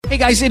Hey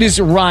guys, it is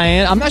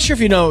Ryan. I'm not sure if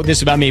you know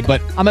this about me, but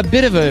I'm a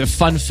bit of a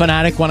fun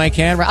fanatic when I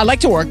can. I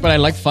like to work, but I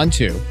like fun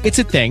too. It's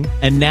a thing.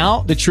 And now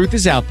the truth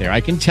is out there.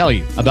 I can tell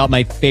you about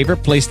my favorite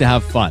place to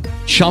have fun.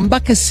 Chumba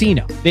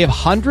Casino. They have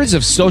hundreds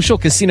of social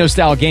casino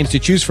style games to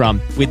choose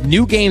from with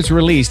new games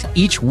released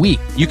each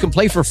week. You can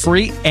play for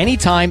free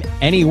anytime,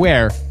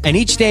 anywhere. And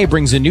each day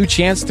brings a new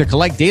chance to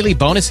collect daily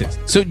bonuses.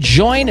 So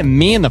join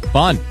me in the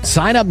fun.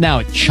 Sign up now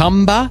at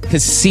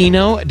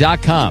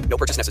ChumbaCasino.com. No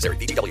purchase necessary.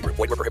 VGW Group.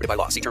 Void where prohibited by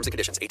law. See terms and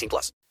conditions.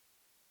 18+.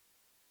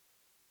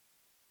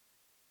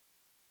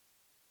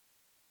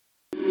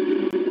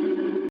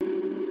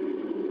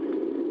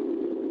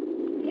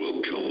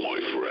 Welcome, my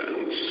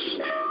friends.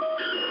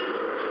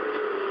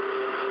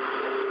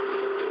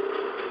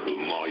 The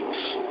night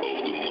of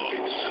the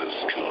nights has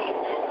come.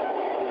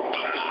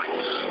 The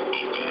night of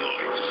the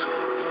nights.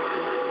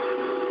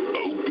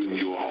 Open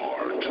your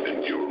heart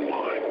and your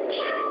mind.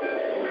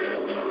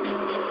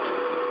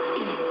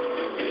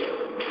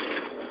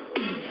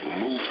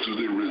 Move to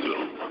the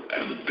rhythm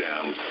and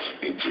dance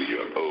into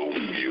your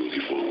own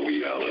beautiful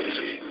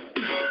reality.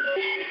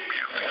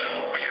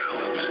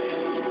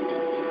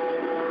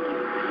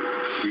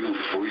 Feel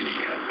free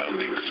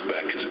and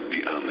expect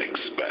the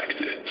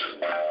unexpected.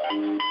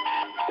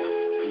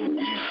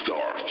 We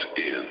start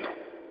in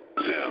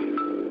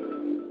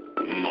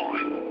 10,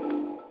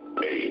 9,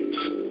 8,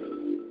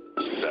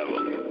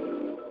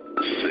 7,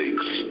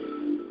 6,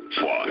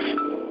 5,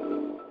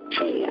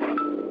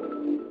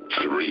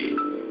 4, 3,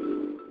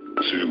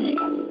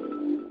 2,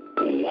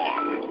 1.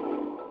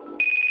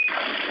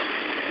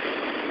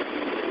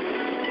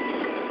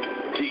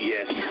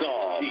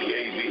 DSR,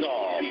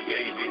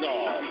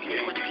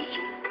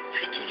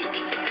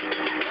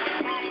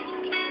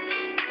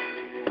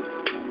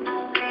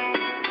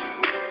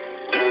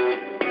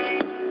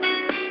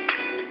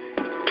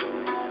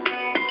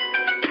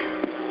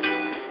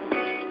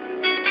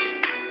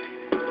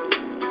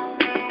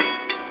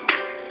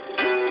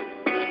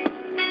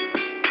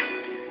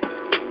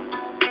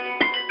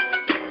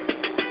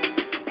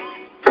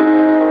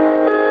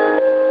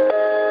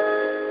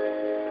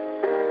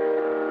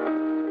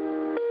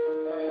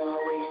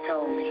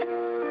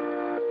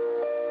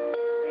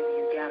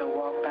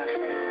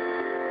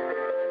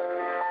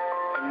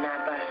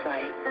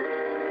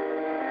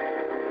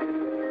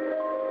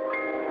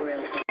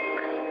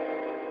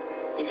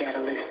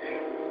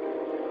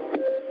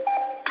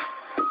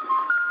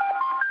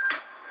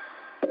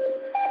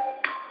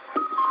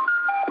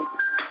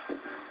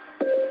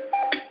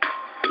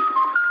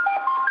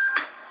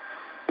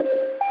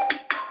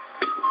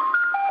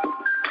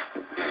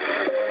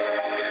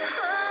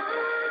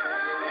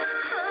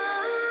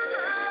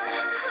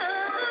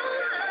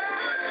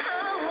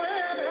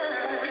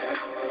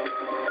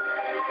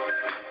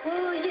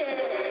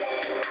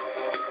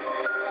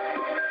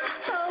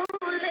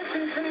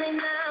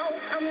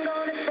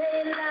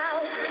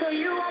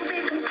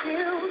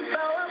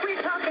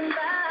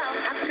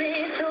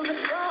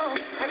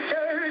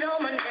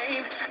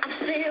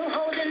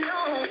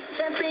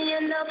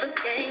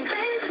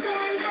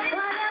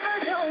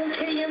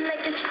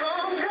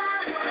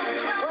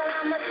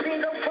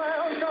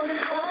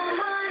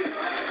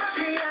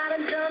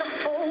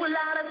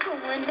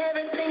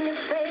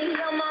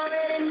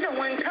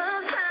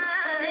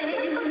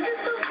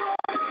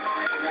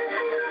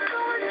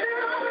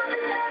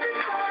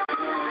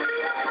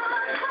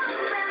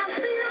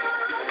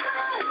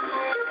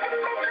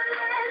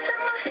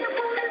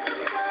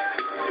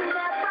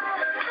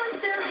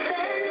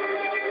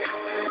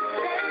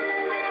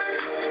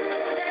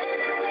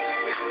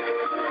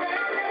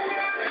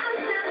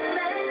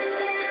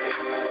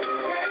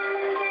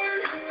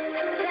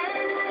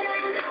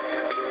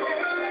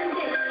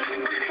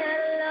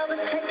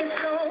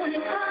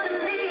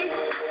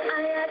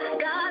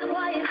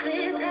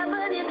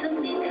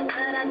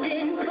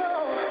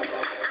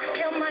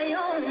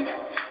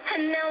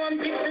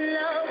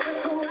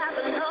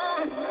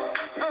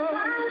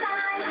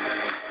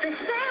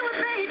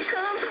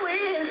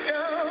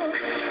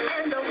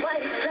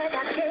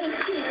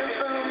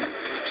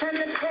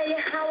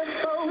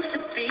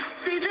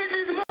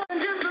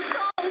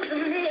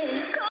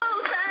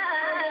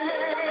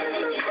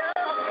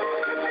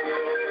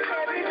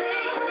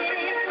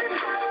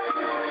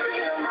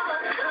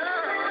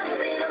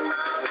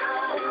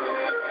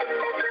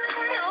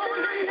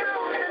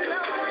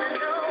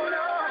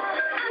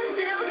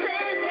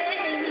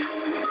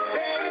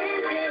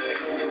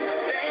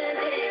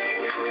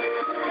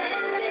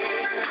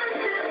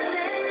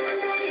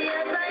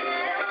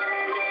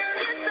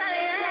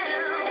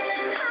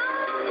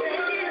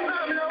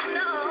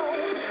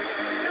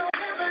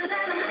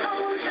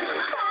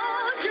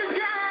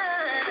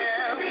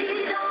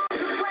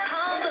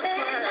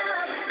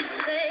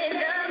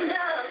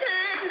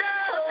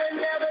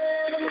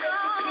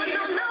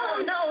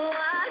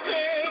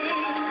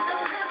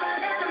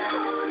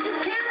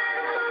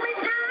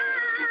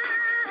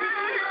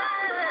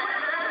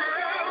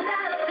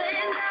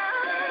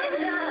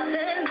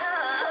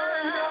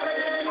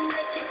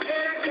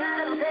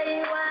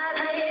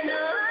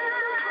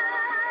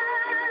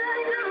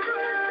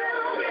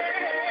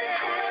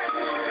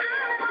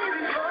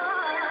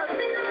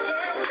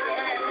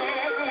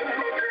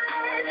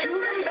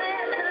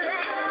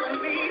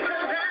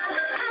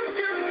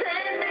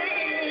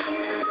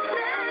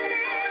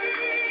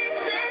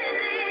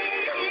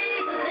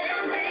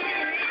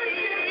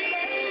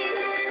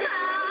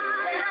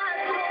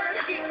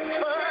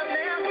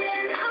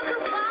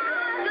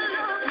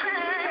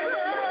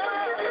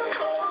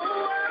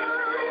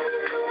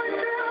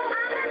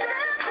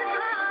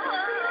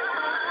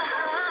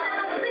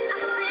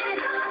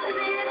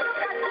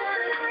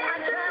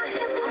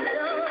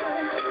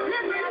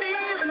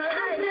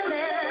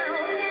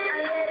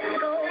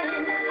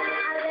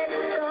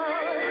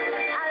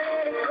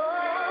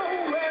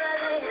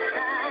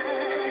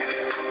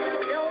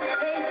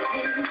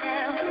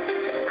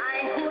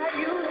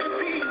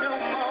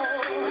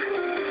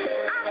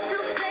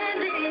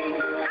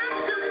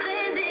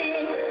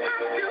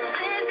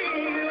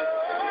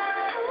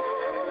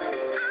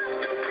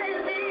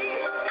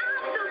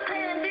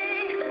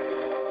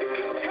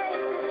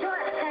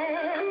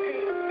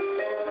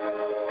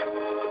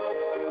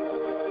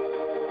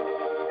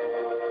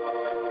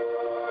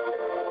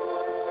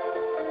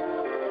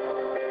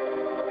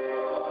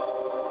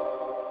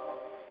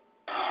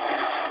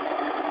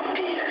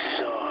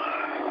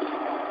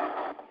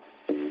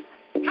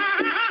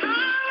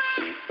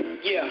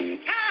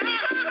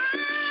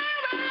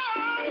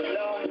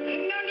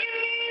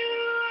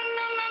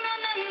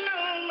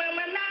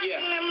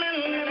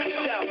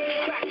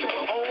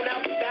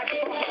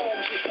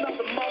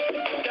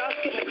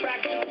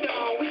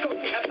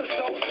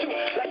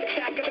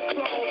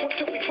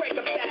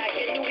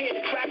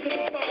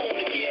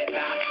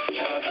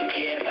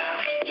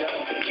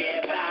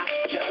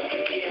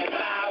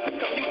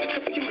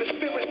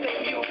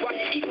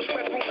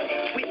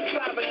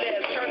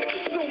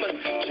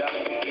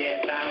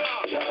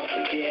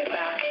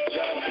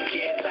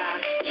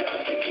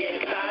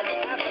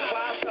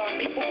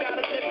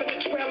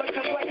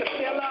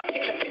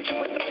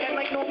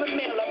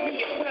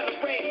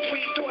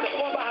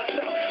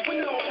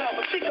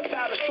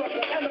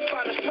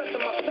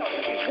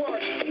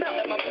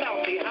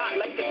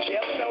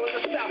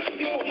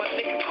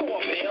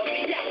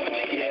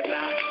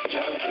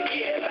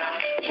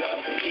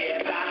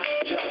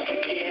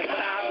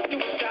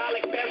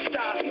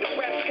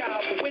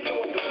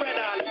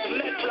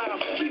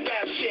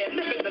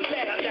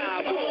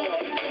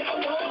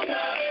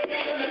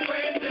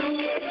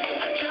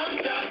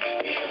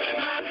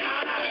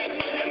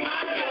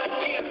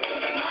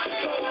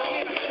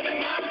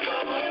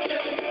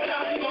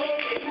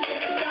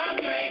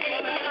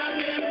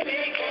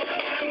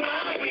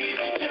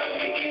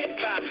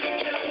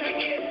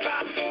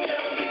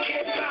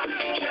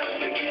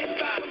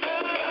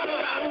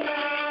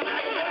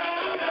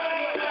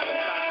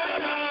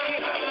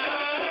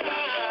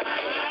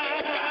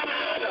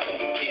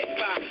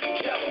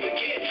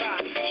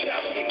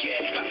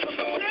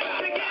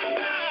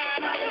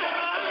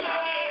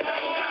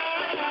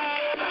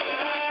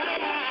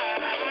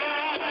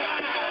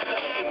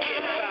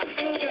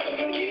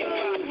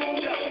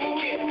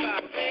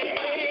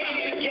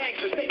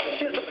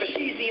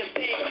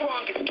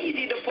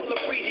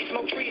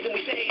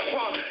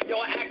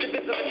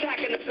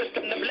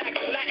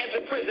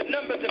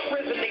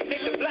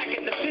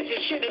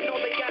 shit and all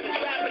they got is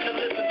rapping to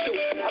listen to.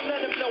 I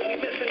let them know we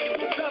missing you.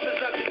 The love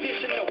is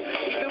unconditional.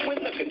 Even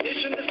when the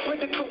condition is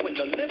critical, when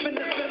the living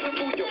is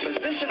physical, your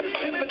position is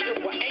pivotal.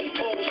 I ain't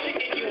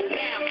bullshitting you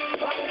now.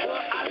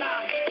 What I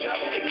lie, just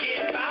to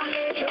get by,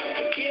 just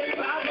to get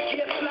by, to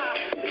get fly.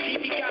 The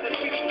TV got us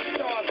reaching the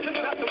stars.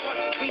 Not the ones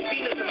that we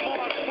Venus and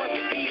Mars. The ones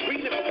that be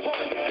reading from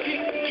parts.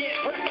 Get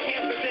breast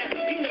cancers and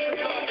Venus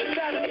and Mars. The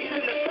Saturdays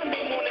and the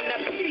Sunday morning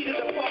at the feet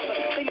of the Father.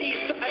 They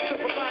need something to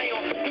rely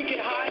on. We get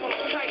high on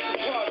all types of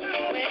drugs.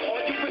 Man, all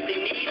you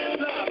really need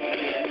is love.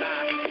 Get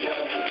by,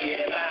 just to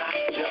get by,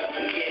 just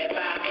to get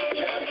by,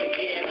 just to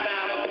get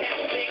by. That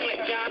thing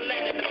like John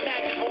Lennon,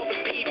 imagine all the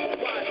people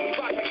was. We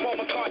rockin' Paul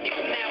McCartney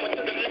from now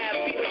until the last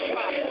beat was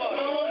dropped.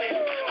 Morning,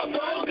 I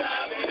woke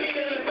up,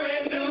 feeling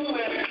brand new,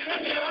 and I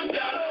jumped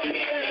up,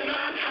 feeling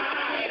my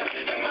high,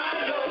 and my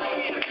low,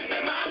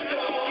 and my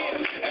soul,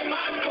 and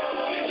my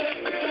soul. Just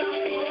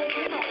stop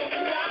walking,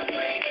 stop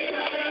thinking,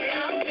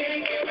 I'm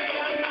thinking,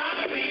 I'm not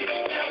free.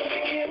 Just to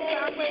get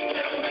by, just to get by, just to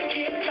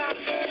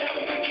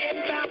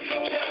get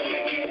by, just to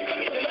get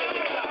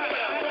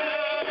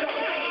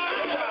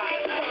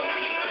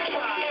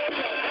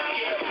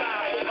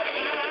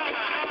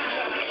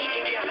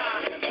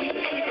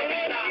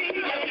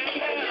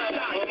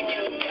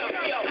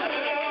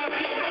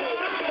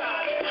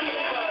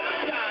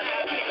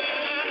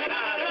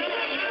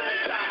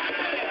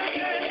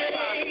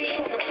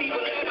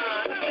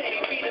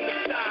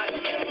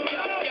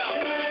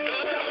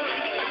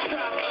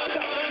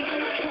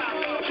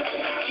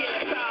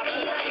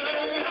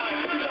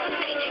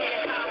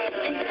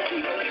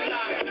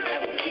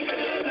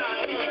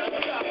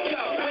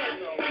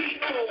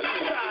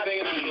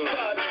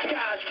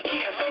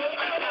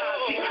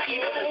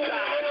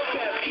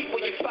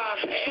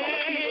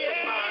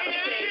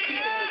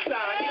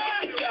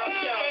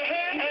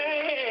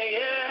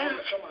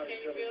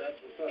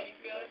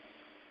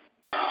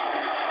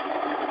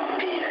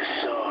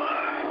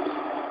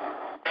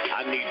I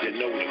need to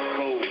know the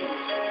code.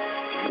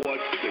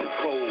 What's the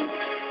code?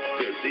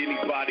 Does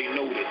anybody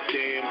know the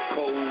damn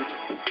code?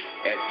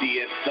 At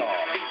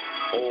DSR,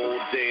 all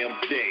damn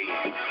day,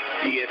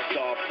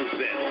 DSR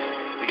presents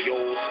the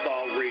All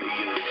Star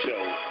Radio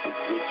Show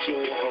with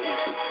your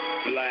hosts,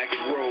 Black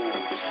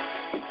Rose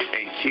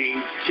and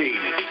King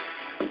Cadence,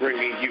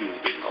 bringing you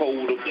the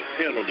code of the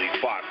penalty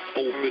box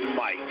open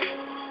mic.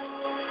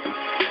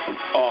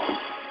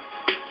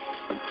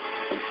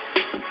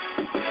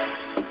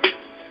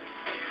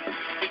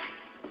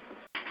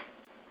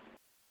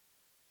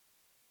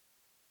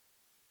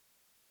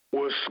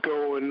 What's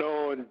going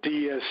on,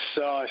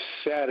 DSR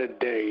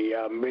Saturday?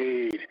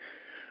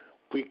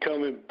 We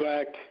coming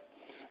back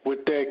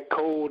with that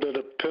code of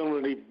the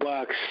penalty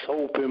box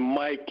open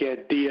mic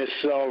at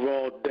DSR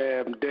all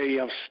damn day.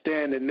 I'm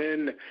standing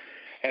in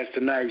as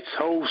tonight's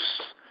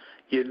host.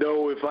 You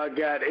know, if I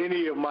got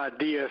any of my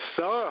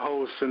DSR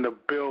hosts in the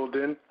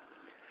building,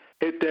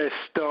 hit that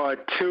star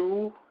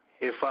 2.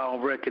 If I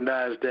don't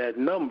recognize that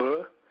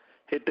number,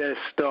 hit that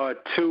star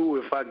 2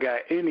 if I got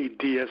any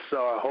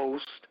DSR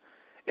hosts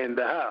in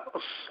the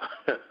house.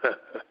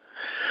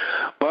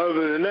 But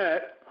other than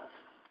that,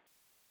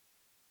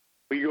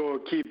 we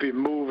going to keep it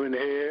moving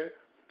here.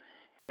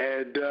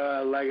 And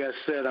like I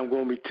said, I'm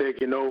going to be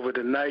taking over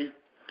tonight.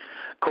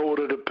 Code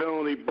of the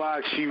penalty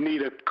box, you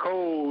need a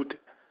code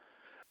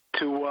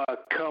to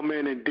come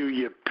in and do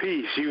your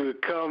piece. You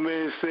would come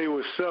in and say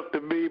what's up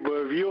to me,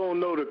 but if you don't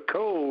know the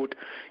code,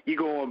 you're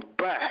going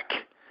back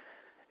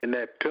in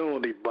that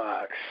penalty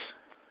box.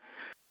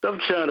 I'm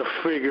trying to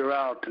figure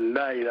out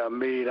tonight, I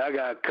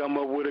got to come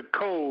up with a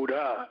code,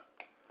 huh?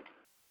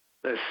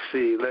 Let's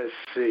see,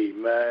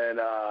 man.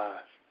 All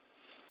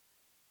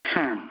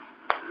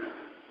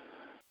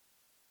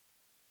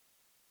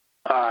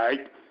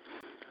right.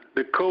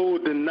 The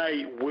code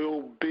tonight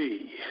will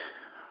be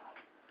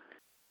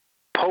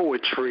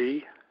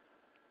poetry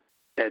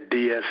at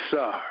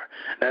DSR.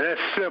 Now,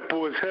 that's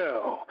simple as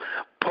hell.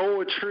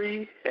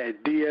 Poetry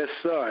at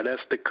DSR.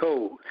 That's the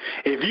code.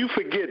 If you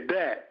forget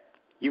that,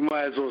 you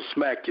might as well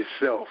smack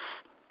yourself.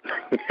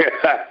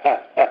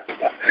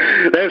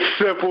 That's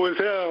simple as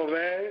hell,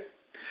 man.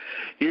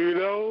 You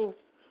know,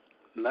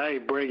 and I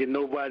ain't bringing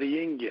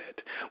nobody in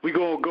yet. We're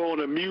going to go on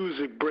a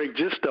music break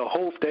just to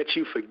hope that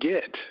you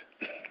forget.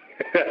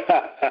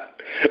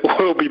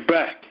 We'll be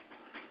back.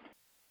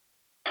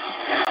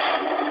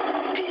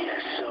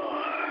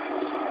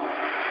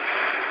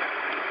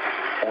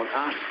 On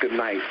Oscar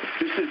night,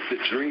 this is the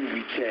dream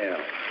we tell.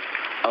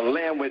 A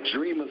land where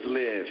dreamers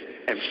live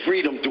and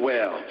freedom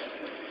dwells.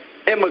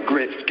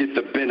 Immigrants get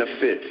the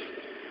benefits.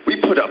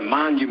 We put up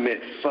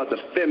monuments for the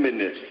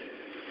feminists.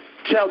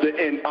 Tell the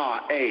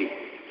NRA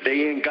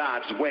they in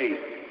God's way.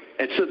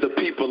 And to the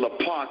people of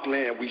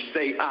Parkland we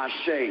say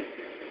Ashe.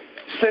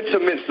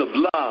 Sentiments of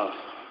love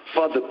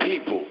for the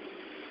people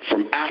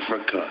from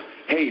Africa,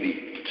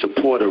 Haiti to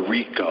Puerto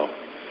Rico.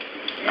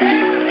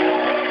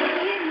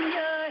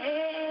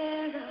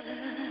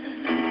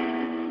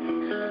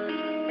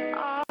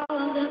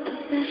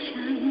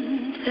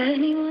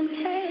 Anyone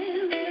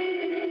can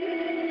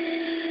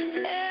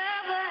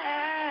ever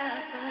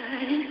have,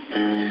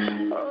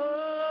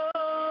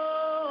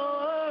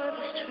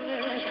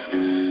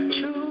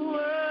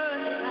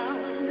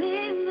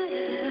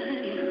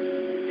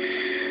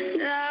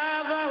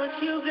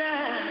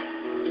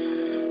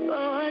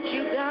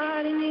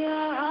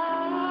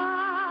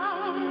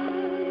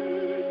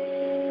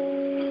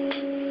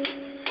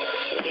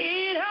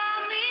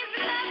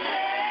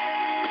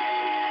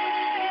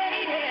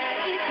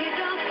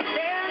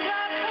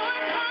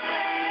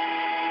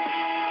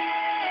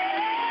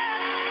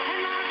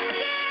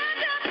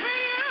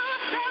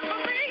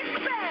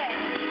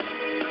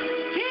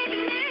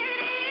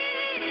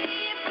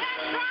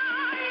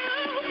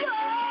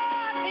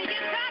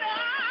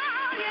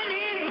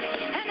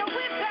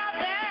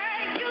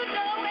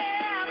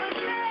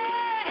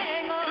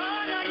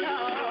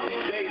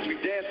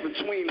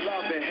 Between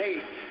love and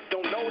hate,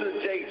 don't know the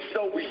date,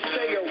 so we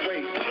stay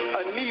awake.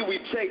 A knee we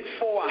take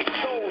for our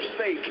soul's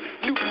sake.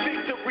 New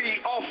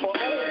victory off our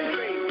own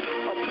faith.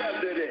 A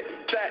president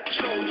that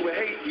chose with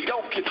hate. We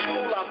don't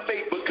control our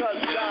fate because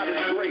God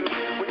is great.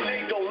 When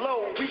they go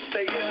low, we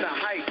stay in the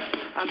heights.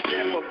 I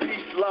stand for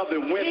peace, love,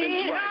 and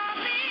women's rights.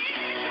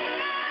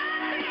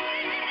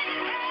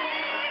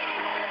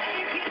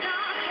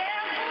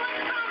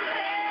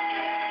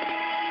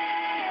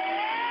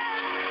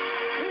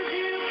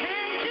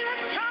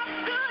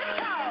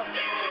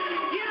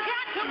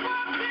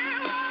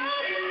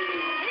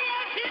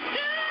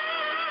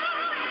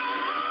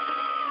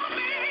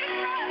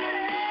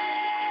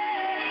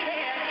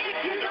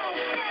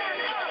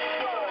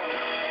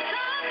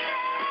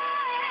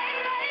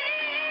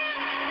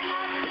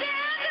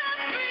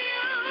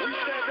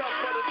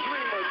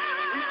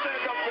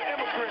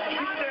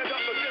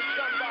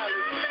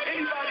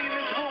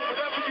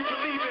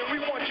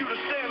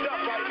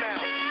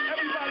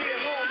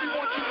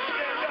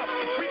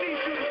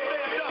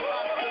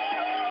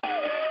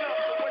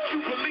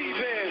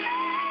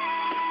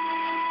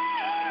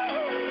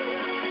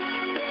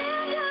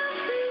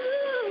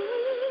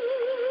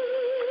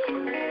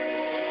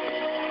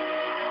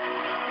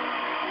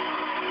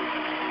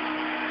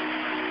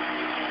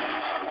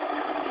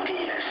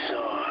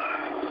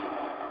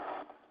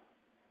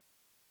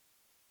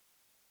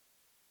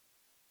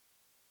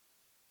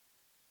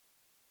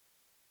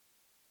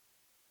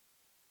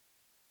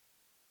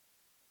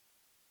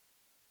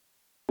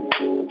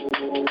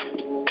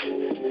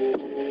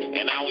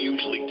 And I don't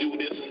usually do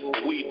this,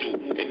 but we do.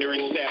 And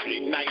during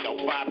Saturday night, our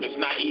vibe is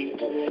not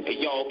equal. And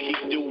y'all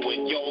keep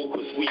doing y'all,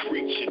 cause we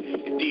reaching.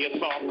 And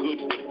DSR good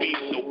with beef,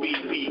 so be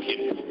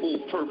vegan. Full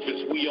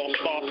purpose, we all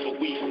stars, so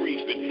we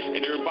creeping.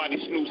 And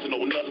everybody snoozing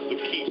on us, so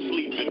keep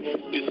sleeping.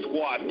 This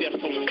squad, death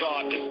on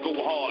God, let's go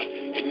hard.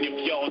 And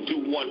if y'all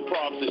do one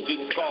problem, it's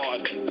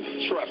discard.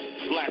 Trust,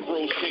 black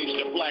rose changed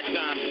to black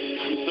diamond.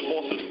 Mr.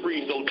 Boss is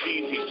free, so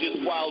G's, he's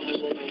just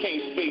wildest.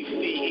 Can't space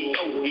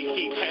CEO, he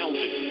keep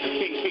pounding.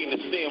 Can't pay the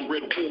Sam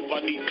Red Wolf, I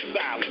need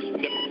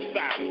silence. Never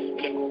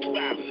silence, never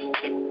silence,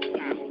 never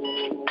silence.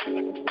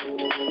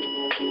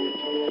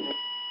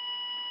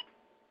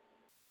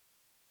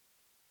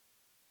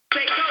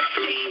 Take up,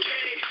 DJ.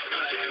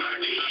 Take up,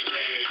 DJ.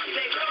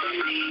 Take up,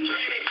 DJ.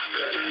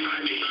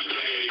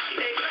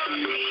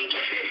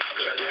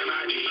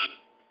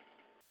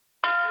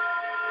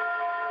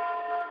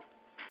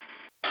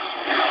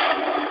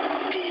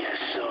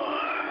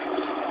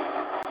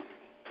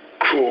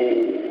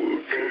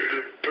 Code from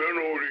the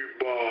penalty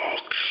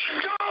box.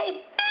 Go!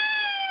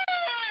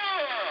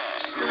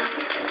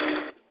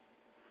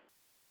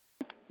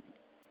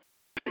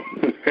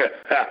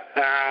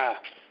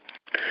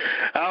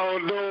 I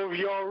don't know if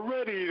y'all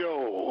ready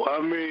though. I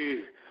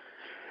mean,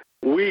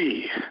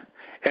 we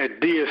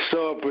at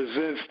DSR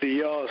presents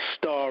the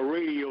All-Star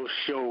Radio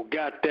Show.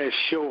 Got that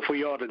show for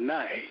y'all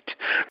tonight.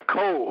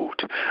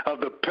 Code of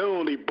the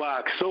penalty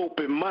box,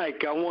 open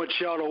mic. I want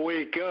y'all to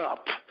wake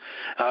up.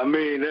 I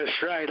mean,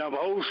 that's right. I'm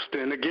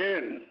hosting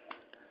again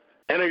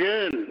and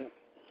again.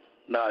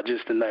 Nah,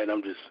 just tonight.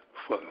 I'm just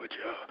fucking with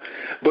y'all.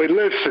 But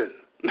listen,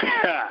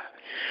 yeah,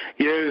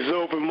 it's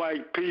open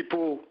mic,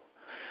 people.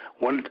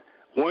 Once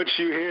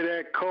you hear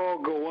that call,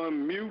 go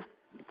unmute.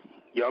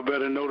 Y'all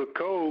better know the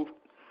code.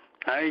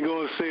 I ain't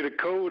going to say the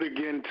code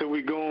again until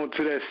we go on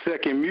to that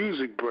second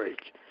music break.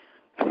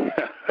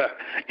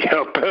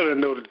 Y'all better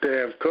know the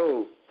damn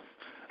code.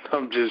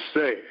 I'm just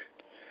saying.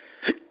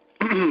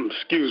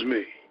 Excuse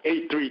me.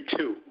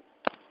 832.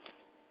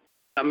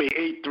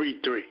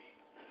 833.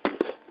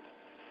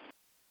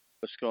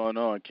 What's going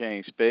on,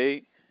 King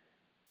Spade?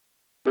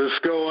 What's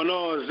going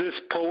on? Is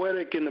this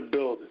Poetic in the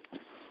building?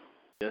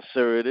 Yes,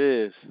 sir, it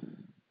is.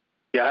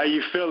 Yeah, how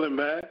you feeling,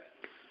 man?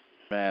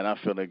 Man, I'm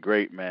feeling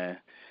great, man.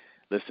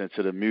 Listening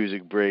to the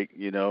music break,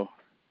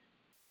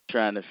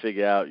 trying to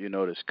figure out,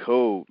 this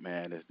code,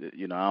 man. I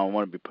don't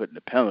want to be put in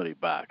the penalty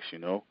box,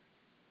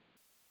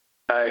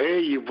 I hear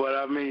you, but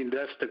I mean,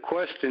 that's the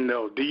question,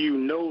 though. Do you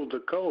know the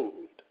code?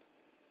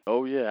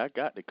 Oh, yeah, I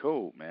got the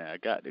code, man. I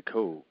got the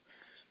code.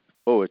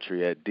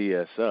 Poetry at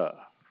DSR.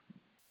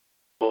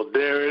 Well,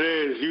 there it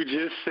is. You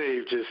just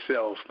saved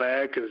yourself,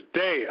 man, because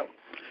damn.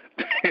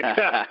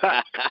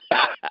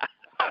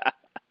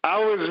 I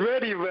was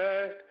ready,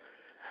 man.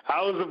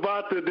 I was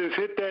about to just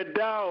hit that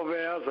dial,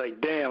 man. I was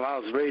like, damn, I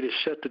was ready to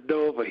shut the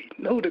door, but he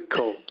knew the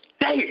code.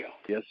 Damn.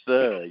 Yes,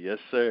 sir. Yes,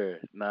 sir.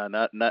 Nah,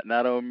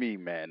 not on me,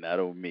 man. Not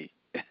on me.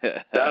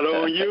 Not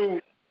on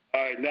you.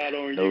 All right, not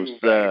on no, you,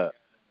 sir.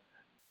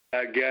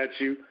 man. I got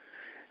you.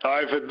 All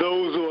right, for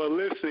those who are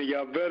listening,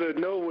 y'all better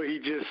know what he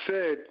just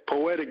said.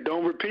 Poetic,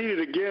 don't repeat it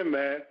again,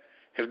 man.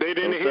 If they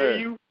didn't hear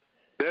you,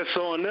 that's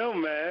on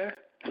them, man.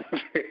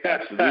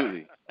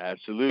 Absolutely.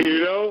 Absolutely.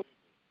 You know?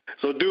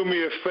 So do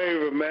me a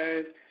favor,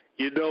 man.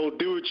 You know,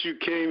 do what you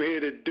came here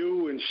to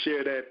do and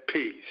share that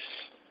peace.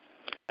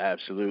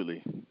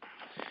 Absolutely.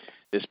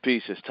 This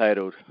piece is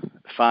titled,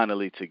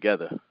 Finally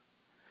Together.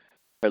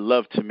 Her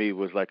love to me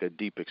was like a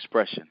deep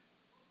expression,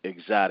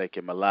 exotic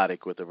and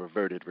melodic with a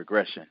reverted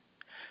regression.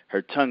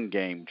 Her tongue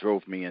game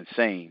drove me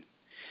insane.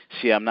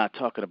 See, I'm not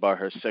talking about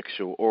her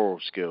sexual oral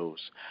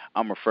skills.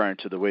 I'm referring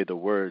to the way the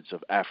words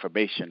of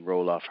affirmation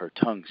roll off her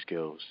tongue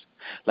skills.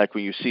 Like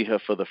when you see her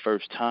for the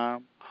first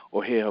time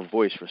or hear her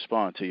voice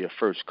respond to your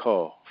first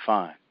call,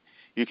 fine.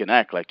 You can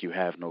act like you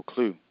have no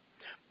clue.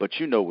 But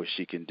you know what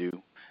she can do.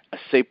 A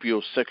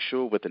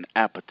sapiosexual with an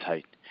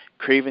appetite,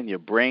 craving your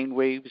brain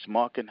waves,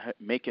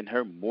 making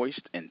her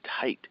moist and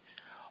tight,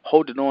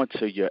 holding on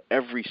to your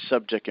every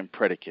subject and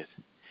predicate,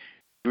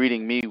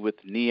 greeting me with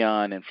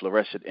neon and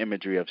fluorescent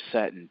imagery of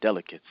satin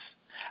delicates.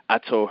 I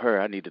told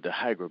her I needed a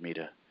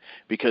hygrometer,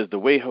 because the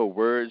way her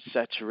words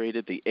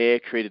saturated the air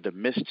created a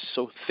mist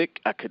so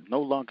thick I could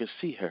no longer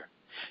see her.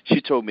 She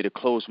told me to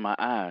close my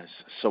eyes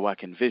so I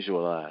can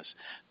visualize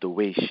the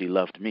way she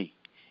loved me.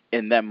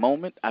 In that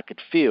moment, I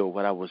could feel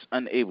what I was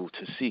unable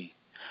to see,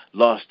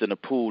 lost in a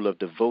pool of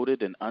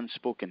devoted and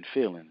unspoken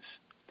feelings.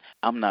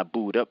 I'm not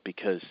booed up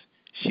because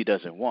she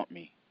doesn't want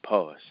me.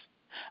 Pause.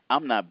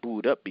 I'm not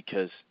booed up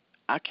because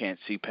I can't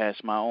see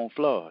past my own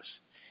flaws.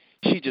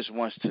 She just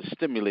wants to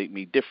stimulate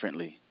me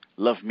differently,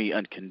 love me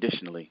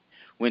unconditionally.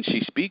 When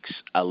she speaks,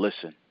 I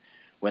listen.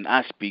 When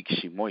I speak,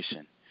 she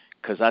moisten,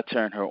 'cause I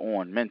turn her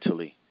on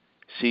mentally.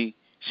 See,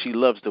 she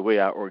loves the way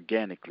I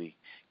organically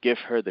give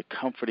her the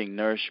comforting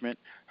nourishment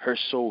her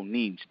soul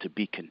needs to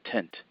be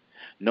content.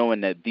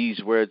 Knowing that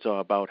these words are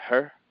about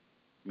her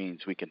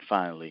means we can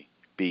finally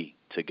be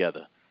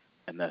together.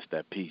 And that's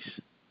that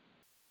piece.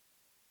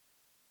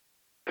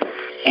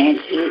 And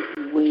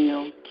it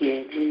will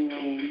get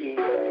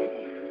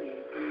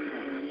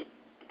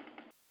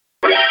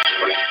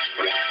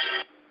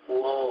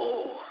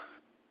Whoa.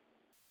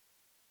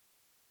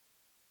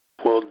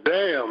 Well,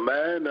 damn,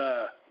 man.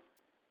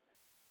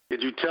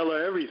 Did you tell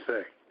her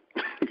everything?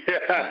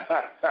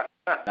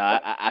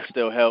 I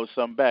still held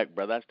some back,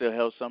 brother. I still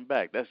held some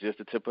back. That's just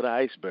the tip of the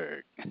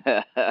iceberg.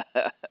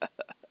 I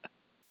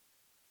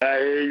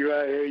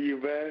hear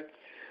you, man.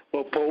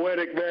 Well,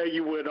 Poetic, man,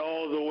 you went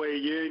all the way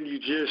in. You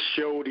just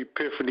showed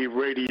Epiphany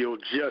Radio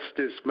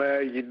justice,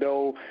 man. You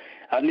know,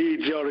 I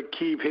need y'all to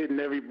keep hitting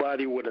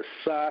everybody with a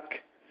sock.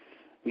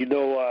 You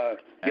know,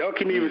 y'all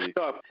can even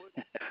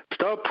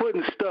start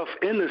putting stuff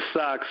in the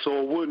sock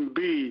so it wouldn't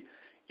be,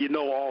 you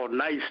know, all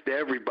nice to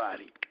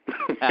everybody.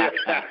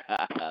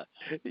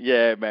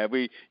 Yeah, man.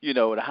 We,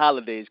 the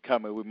holidays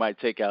coming, we might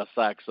take our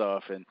socks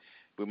off and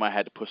we might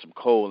have to put some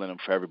coal in them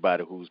for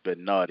everybody who's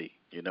been naughty,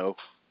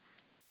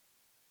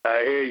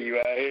 I hear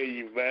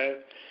you, man.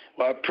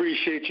 Well, I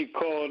appreciate you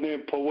calling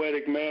in,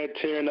 Poetic, man,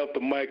 tearing up the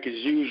mic as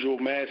usual,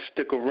 man.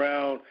 Stick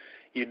around.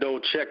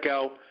 Check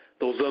out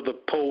those other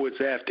poets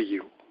after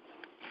you.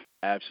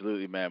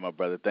 Absolutely, man, my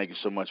brother. Thank you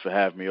so much for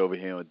having me over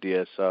here on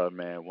DSR,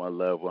 man. One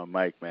love, one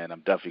mic, man.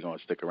 I'm definitely going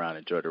to stick around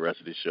and enjoy the rest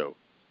of the show.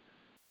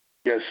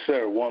 Yes,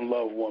 sir. One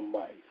love, one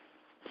mic.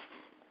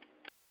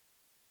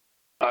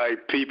 All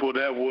right, people,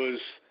 that was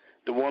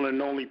the one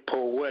and only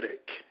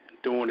Poetic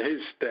doing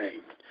his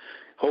thing.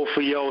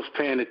 Hopefully y'all was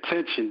paying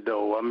attention,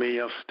 though. I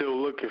mean, I'm still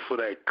looking for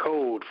that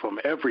code from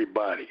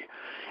everybody.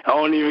 I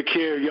don't even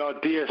care if y'all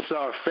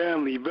DSR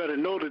family. You better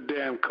know the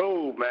damn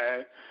code,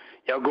 man.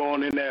 Y'all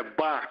going in that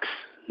box.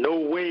 No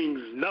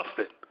wings,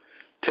 nothing.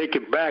 Take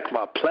it back,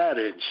 my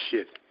platter and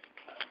shit.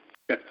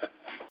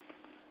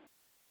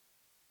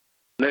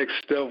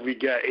 Next up, we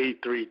got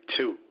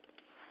 832.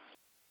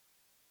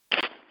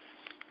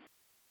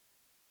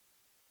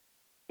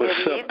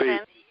 What's up, baby?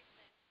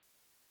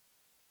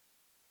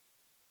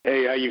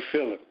 Hey, how you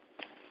feeling?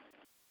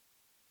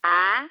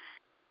 I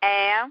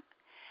am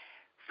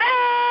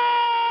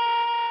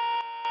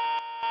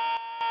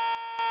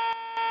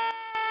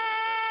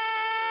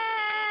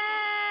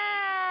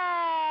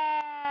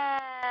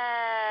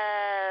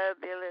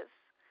fabulous.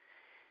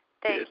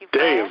 Thank you,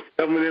 Damn, Fred.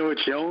 coming in with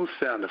your own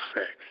sound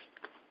effects.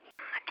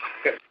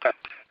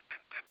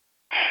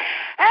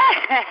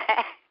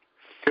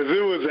 Because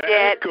it was an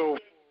echo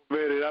for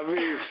a minute. I mean,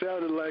 it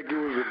sounded like it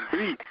was a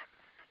beat.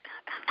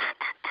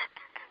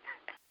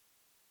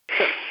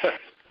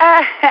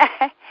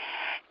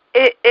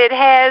 It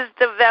has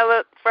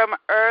developed from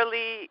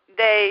early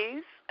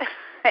days,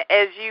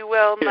 as you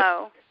well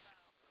know.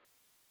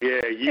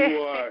 Yeah, you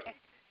are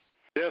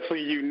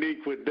definitely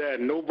unique with that.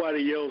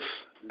 Nobody else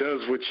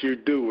does what you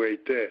do right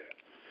there.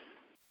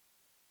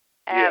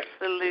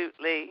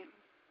 Absolutely.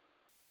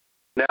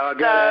 Now I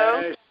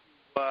gotta ask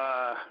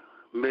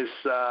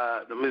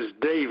Miss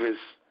Davis.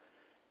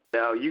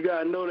 Now you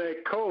gotta know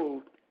that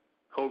code.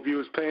 Hope you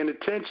was paying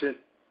attention.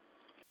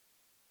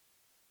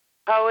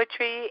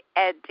 Poetry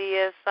at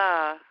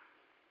DSR.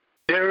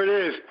 There it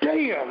is.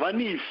 Damn, I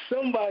need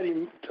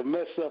somebody to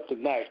mess up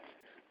tonight.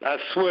 I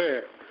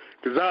swear.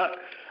 Because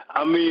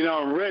I'm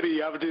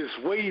ready. I'm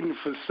just waiting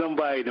for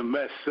somebody to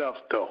mess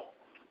up, though.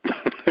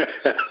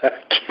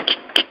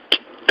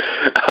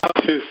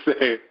 I'm just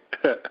saying.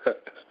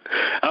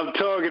 I'm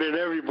targeting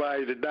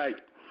everybody tonight.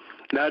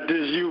 Not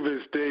just you,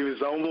 Miss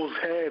Davis. I almost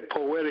had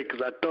Poetic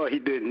because I thought he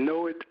didn't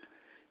know it.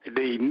 And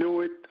then he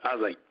knew it. I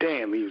was like,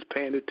 damn, he was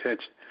paying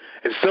attention.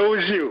 And so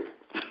was you.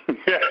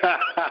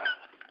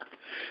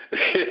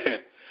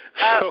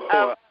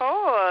 Of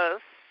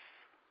course.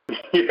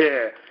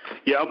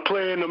 Yeah, I'm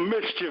playing the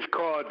mischief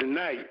card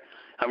tonight.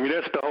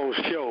 That's the whole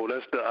show.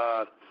 That's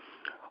the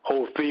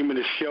whole theme of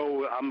the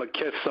show. I'm going to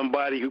catch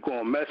somebody who's going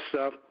to mess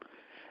up,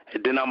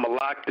 and then I'm going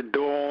to lock the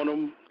door on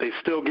them. They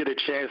still get a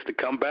chance to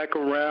come back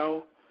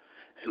around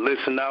and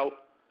listen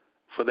out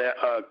for that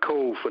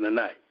code for the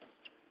night.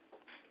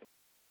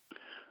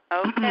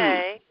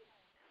 Okay.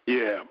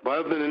 Yeah,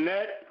 but other than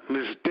that,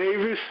 Miss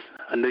Davis,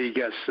 I know you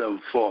got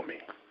something for me.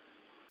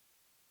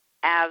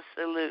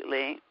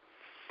 Absolutely.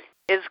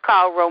 It's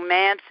called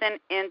Romancing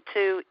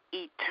into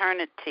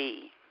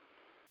Eternity.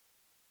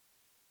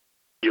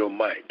 Your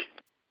mic.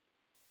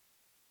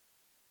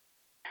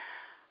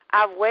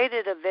 I've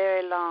waited a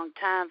very long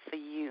time for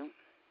you.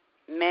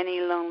 Many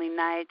lonely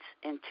nights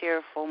and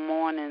tearful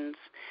mornings,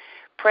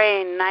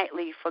 praying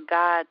nightly for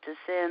God to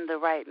send the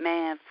right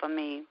man for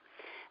me.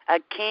 A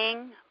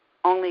king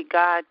only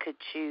God could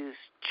choose.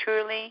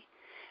 Truly,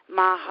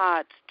 my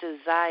heart's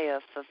desire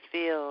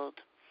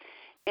fulfilled.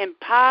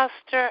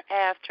 Imposter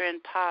after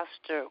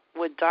imposter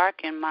would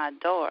darken my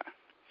door.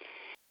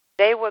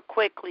 They were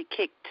quickly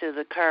kicked to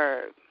the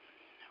curb.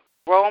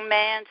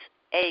 Romance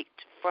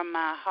ached from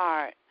my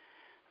heart,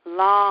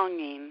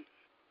 longing,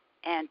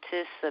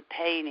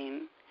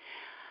 anticipating.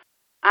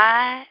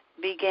 I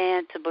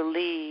began to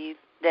believe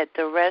that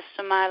the rest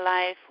of my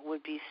life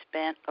would be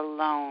spent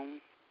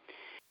alone.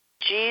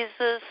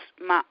 Jesus,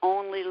 my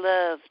only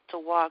love to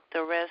walk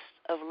the rest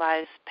of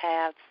life's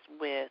paths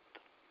with.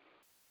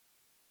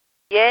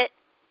 Yet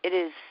it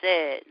is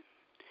said,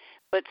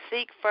 but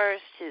seek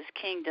first his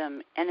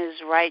kingdom and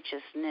his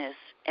righteousness,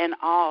 and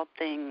all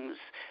things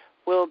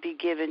will be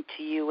given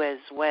to you as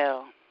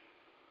well.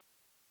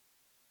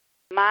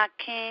 My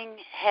King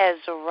has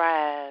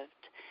arrived,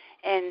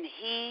 and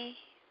he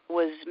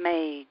was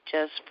made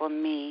just for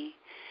me.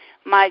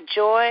 My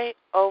joy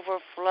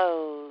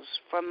overflows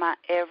from my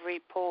every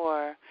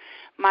pore.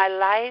 My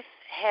life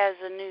has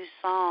a new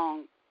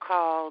song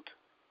called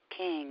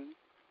King.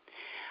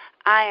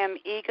 I am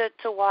eager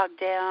to walk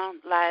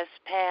down life's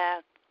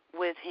path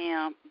with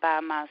him by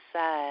my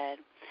side.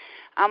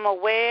 I'm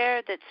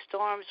aware that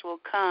storms will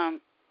come,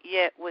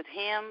 yet with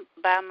him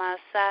by my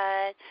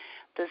side,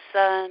 the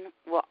sun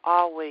will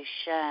always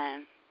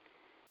shine.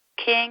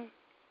 King,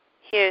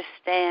 here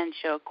stands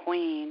your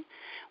queen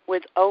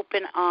with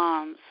open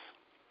arms.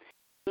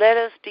 Let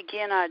us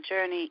begin our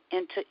journey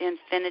into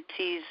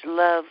infinity's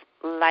love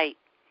light.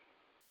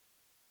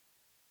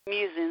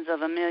 Musings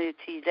of Amelia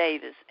T.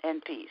 Davis,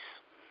 and peace.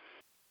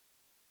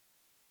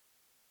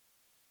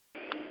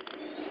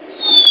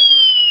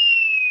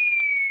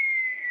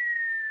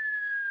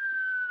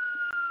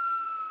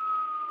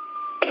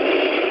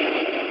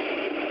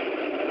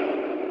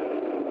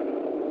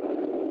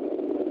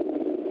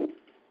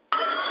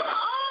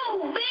 Oh,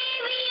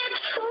 baby,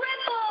 it's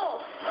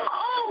triple!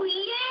 Oh,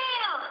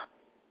 yeah!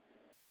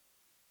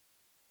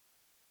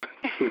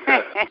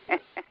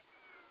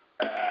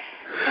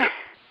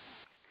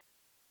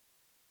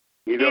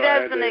 He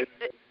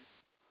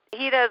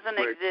doesn't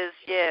exist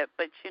yet,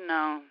 but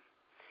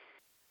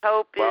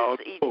hope is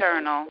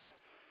eternal.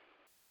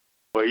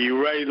 Well,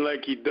 you're right,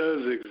 like he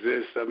does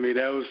exist. That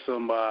was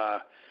some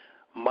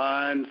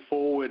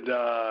mind-forward,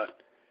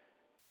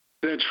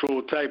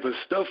 central type of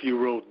stuff you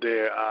wrote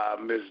there,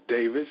 Miss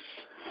Davis.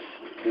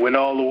 Went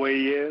all the way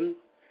in.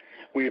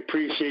 We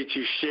appreciate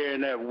you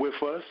sharing that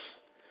with us.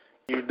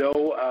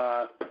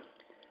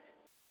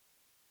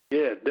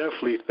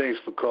 Definitely thanks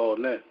for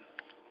calling in.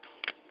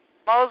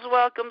 Most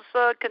welcome,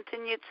 sir.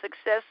 Continued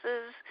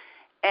successes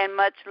and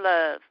much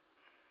love.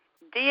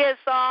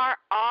 DSR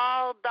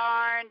all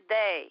darn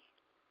day.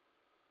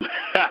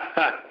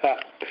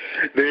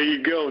 There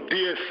you go.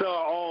 DSR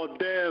all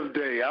damn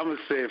day. I'm going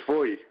to say it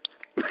for you.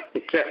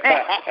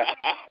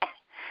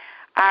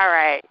 All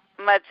right.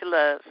 Much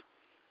love.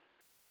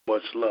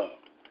 Much love.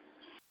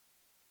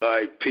 All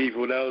right,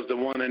 people, that was the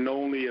one and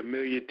only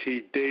Amelia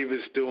T.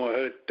 Davis doing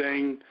her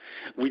thing.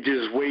 We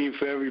just waiting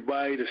for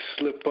everybody to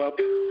slip up.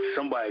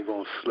 Somebody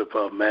going to slip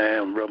up, man.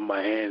 I'm rubbing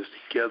my hands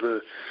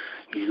together.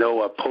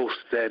 I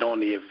posted that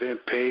on the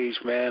event page,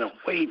 man. I'm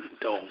waiting.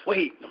 I'm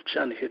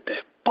trying to hit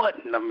that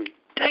button.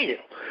 Damn.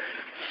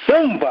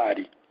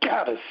 Somebody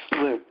got to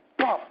slip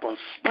up or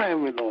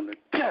slam it on the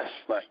desk.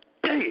 Like,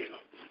 damn.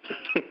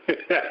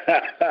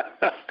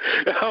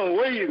 I'm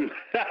waiting.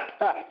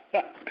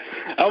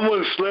 I'm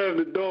going to slam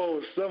the door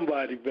on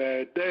somebody,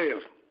 man. Damn.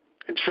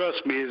 And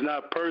trust me, it's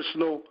not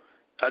personal.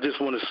 I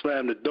just want to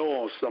slam the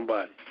door on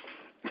somebody.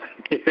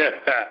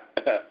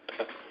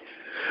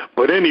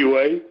 But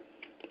anyway,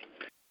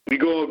 we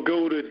going to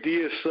go to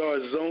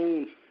DSR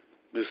zone,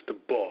 Mr.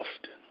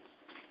 Boston.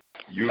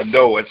 You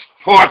know it's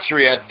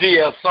poetry at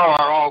DSR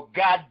all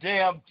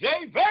goddamn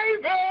day,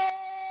 baby.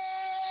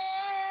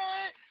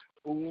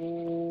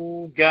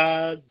 Ooh,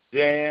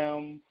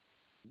 goddamn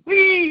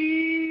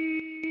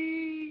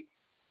wee.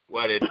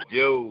 What it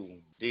do,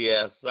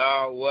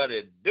 DSR? What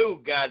it do,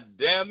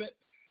 goddamn it?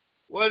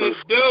 What it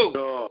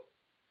do?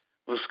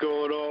 What's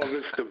going on,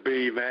 Mr.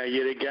 B, man?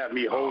 Yeah, they got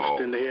me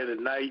hosting here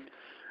tonight.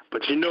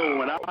 But you know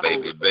when I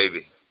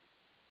baby.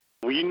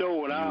 Well, you know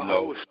when I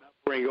host, I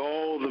bring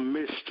all the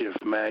mischief,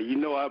 man. You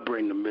know I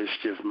bring the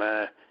mischief,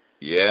 man.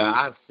 Yeah,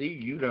 I see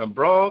you done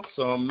brought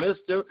some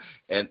mischief,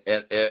 and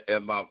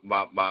my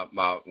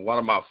one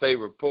of my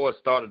favorite poets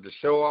started the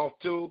show off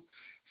too.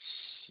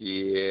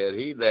 Shit,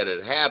 he let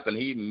it happen.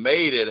 He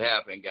made it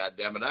happen.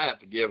 Goddamn it, I have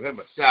to give him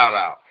a shout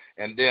out.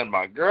 And then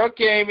my girl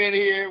came in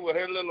here with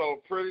her little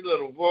pretty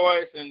little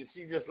voice, and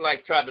she just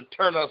like tried to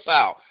turn us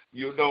out.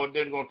 You know, and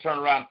then gonna turn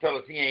around and tell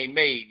us he ain't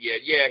made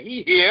yet. Yeah,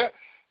 he here.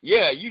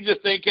 Yeah, you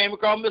just ain't came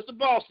across Mr.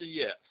 Boston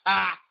yet.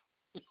 Ha!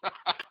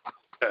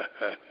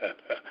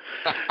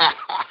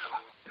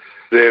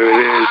 There it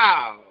is.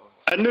 Wow.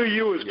 I knew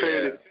you was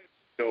paying attention,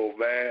 though,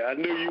 man. I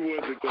knew you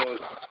wasn't going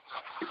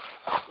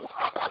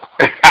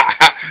to.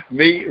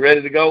 Me,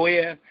 ready to go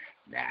in?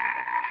 Nah,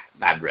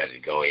 not ready to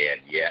go in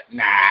yet.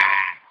 Nah.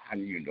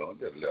 You know,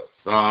 just a little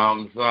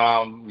some,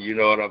 you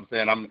know what I'm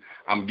saying?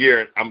 I'm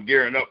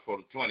gearing up for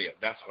the 20th.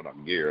 That's what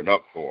I'm gearing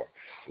up for.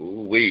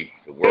 Ooh-wee,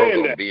 the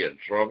world gonna be in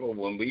trouble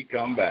when we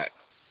come back.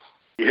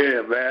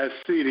 Yeah, man, I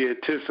see the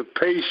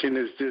anticipation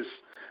is just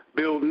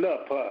building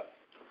up, huh?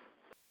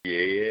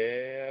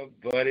 Yeah,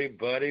 buddy,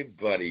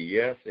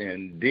 yes,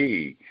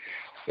 indeed.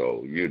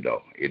 So, you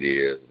know, it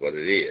is what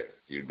it is,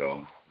 you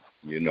know,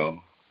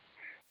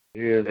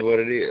 it is what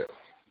it is.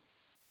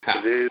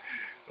 It is.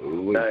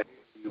 Ooh,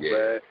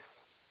 yeah.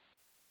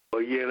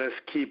 Well, yeah, let's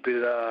keep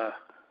it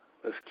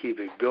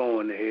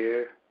going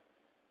here.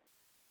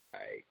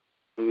 All right.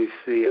 Let me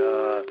see,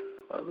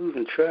 I'm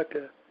losing track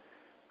of.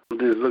 I'm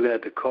just looking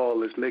at the call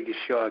list, making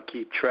sure I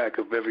keep track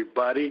of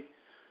everybody.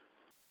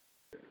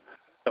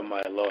 I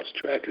might have lost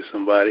track of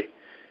somebody.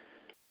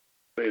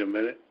 Wait a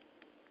minute.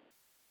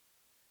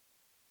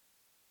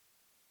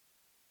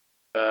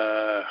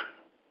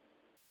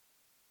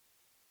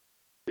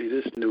 See,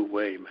 this new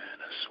way, man,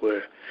 I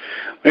swear.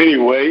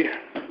 Anyway,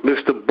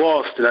 Mr.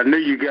 Boston, I knew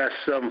you got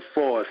something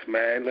for us,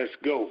 man. Let's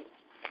go.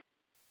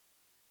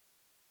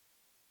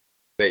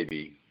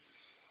 Baby,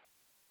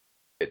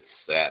 it's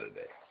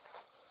Saturday.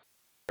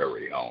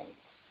 Hurry home.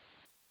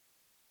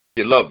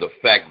 She loved the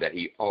fact that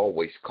he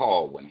always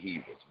called when he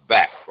was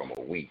back from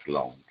a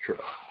week-long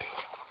trip.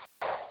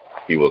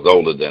 He was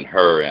older than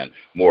her and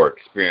more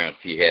experienced.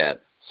 He had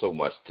so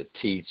much to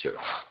teach her,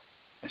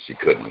 and she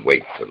couldn't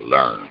wait to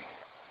learn.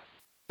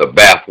 The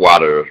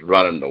bathwater is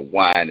running, the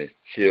wine is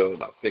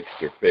chilled. I fixed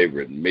her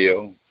favorite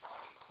meal.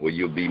 Will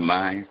you be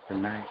mine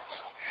tonight?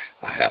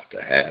 I have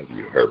to have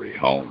you hurry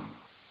home.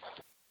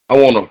 I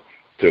want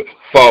to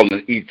fall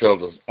in each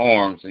other's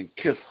arms and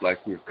kiss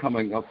like we're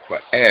coming up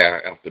for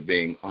air after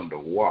being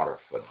underwater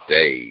for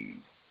days.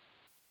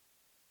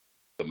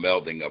 The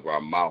melding of our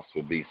mouths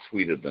will be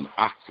sweeter than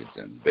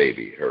oxygen,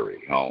 baby,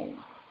 hurry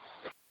home.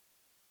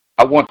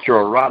 I want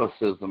your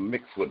eroticism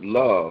mixed with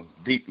love,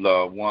 deep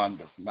love one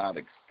does not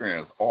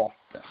experience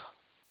often.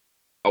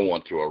 I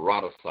want to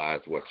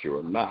eroticize what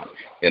you're not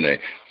in a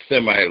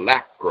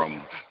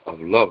simulacrum of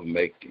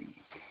lovemaking,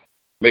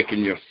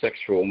 making your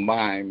sexual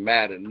mind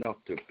mad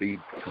enough to be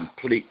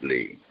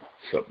completely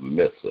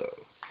submissive.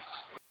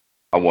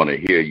 I want to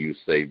hear you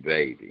say,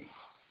 baby,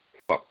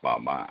 fuck my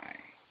mind,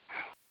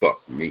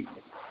 fuck me,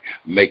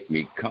 make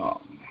me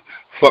come,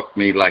 fuck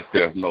me like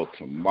there's no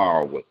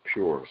tomorrow with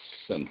pure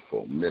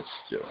sinful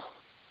mischief.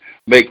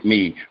 Make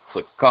me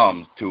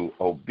succumb to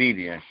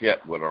obedience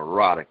yet with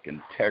erotic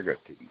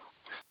integrity,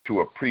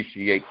 to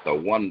appreciate the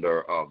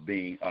wonder of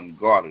being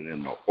unguarded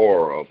in the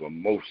aura of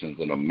emotions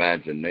and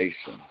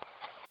imagination.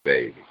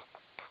 Baby,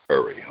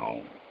 hurry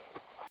home.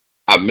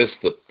 I miss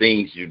the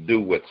things you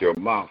do with your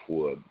mouth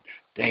would.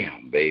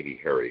 Damn, baby,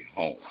 hurry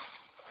home.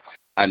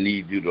 I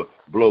need you to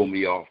blow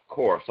me off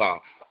course. I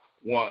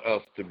want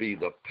us to be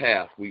the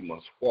path we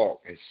must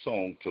walk, a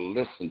song to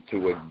listen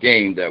to, a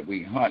game that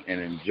we hunt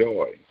and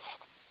enjoy,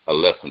 a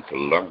lesson to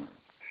learn,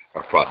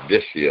 a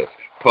prodigious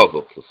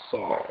puzzle to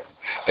solve,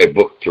 a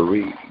book to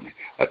read,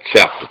 a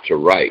chapter to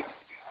write,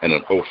 and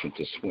an ocean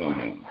to swim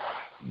in.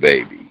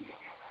 Baby,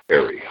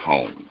 hurry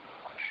home.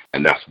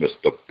 And that's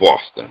Mr.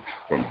 Boston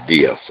from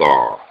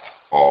DSR.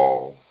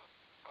 All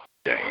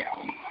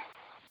damn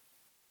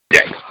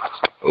day.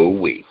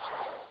 Oh-wee.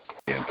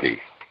 In peace.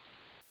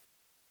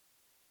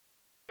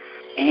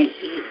 And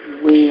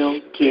it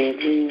will get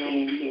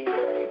in.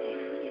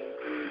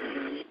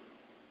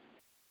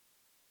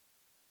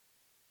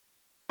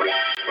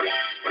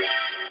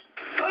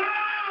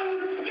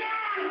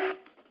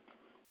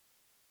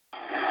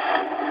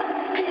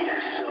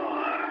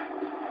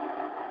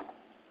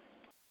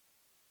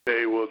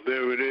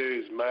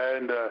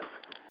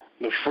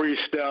 the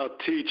freestyle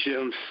teacher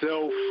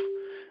himself,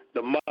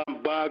 the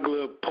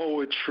mind-boggler of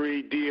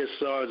poetry,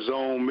 DSR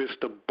Zone,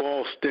 Mr.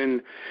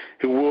 Boston,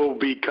 who will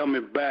be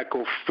coming back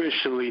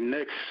officially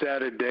next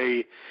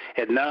Saturday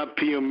at 9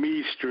 p.m.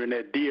 Eastern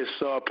at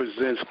DSR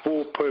Presents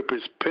Full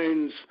Purpose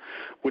Pens,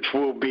 which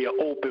will be an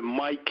open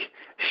mic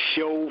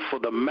show for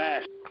the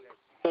mass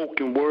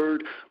spoken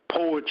word,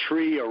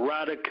 poetry,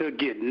 erotica,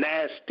 get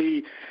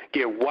nasty,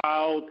 get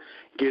wild,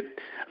 get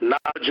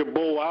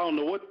knowledgeable. I don't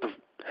know what the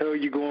hell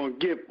you're going to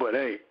get, but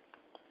hey,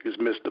 it's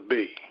Mr.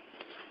 B.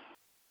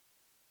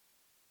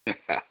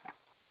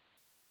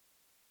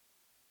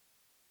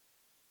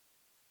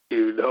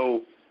 You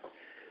know,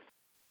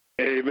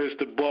 hey,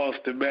 Mr.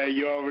 Boston, man,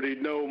 you already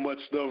know, much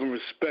love and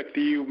respect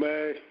to you,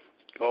 man.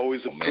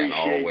 Always appreciate man,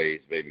 always,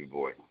 baby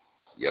boy.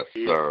 Yes,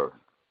 sir.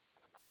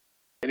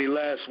 Any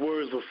last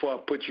words before I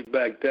put you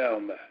back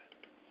down, man?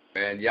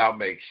 Man, y'all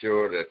make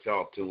sure that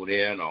y'all tune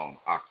in on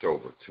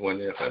October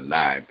 20th at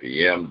 9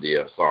 p.m.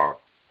 DSR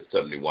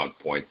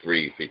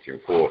 71.3 featuring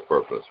Full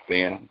Purpose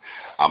Pen.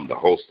 I'm the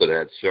host of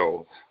that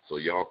show, so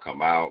y'all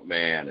come out,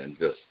 man, and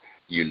just,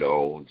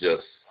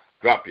 just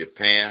drop your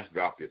pants,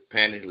 drop your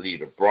panties,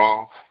 leave the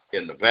bra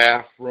in the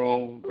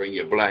bathroom, bring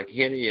your black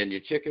Henny and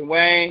your chicken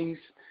wings,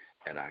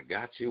 and I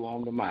got you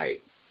on the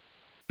mic.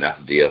 That's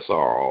DSR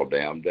all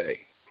damn day,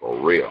 for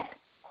real.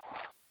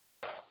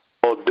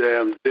 All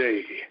damn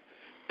day.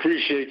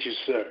 Appreciate you,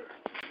 sir.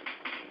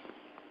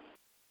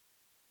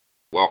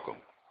 Welcome.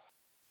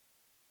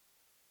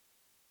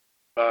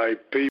 All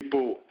right,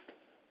 people.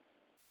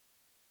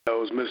 That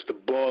was Mr.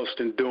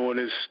 Boston doing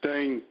his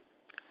thing.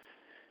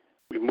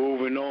 We're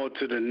moving on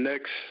to the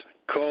next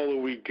caller.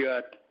 We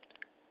got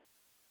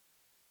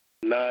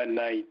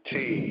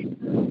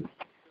 919.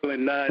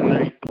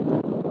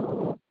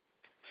 919.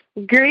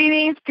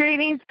 Greetings,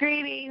 greetings,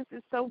 greetings.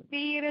 It's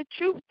Sophia, the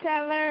truth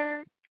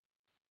teller.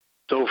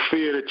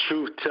 Sophia, the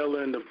truth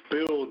teller in the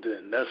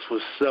building. That's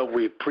what's up.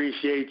 We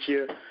appreciate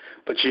you.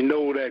 But you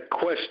know that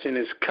question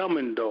is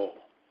coming, though.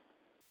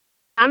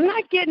 I'm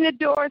not getting the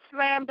door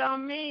slammed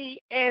on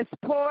me. It's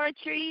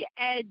poetry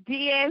at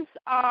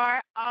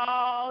DSR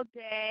all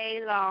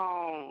day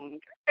long.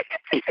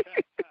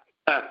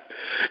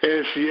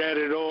 And she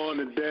added on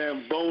a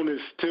damn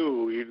bonus,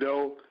 too,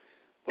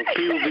 But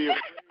people be afraid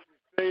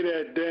to say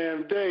that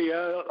damn day,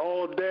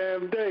 all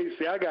damn day.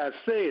 See, I got to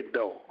say it,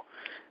 though.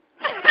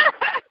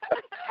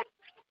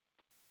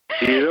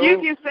 You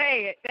can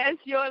say it. That's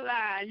your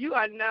line. You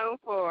are known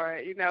for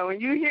it. When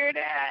you hear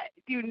that,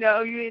 you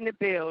know you're in the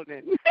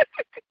building.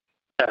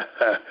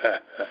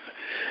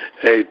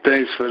 Hey,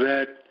 thanks for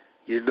that.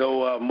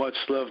 Much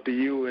love to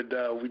you,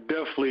 and we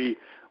definitely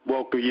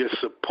welcome your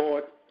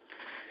support.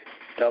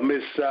 Now,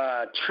 Miss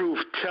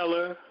Truth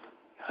Teller,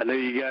 I know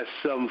you got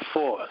something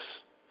for us.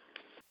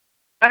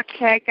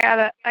 Okay,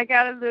 I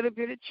got a little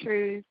bit of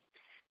truth.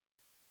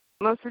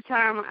 Most of the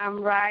time I'm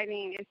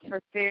writing, it's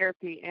for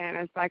therapy, and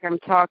it's like I'm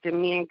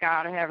talking, me and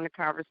God are having a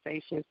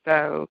conversation.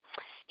 So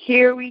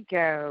here we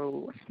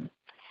go.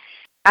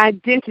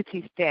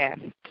 Identity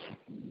theft.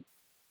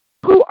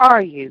 Who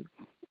are you?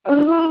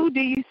 Who do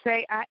you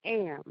say I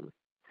am?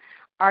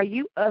 Are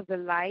you of the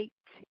light,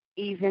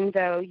 even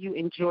though you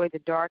enjoy the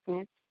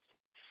darkness?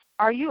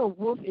 Are you a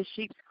wolf in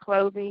sheep's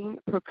clothing,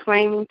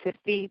 proclaiming to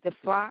feed the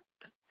flock?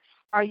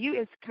 Are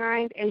you as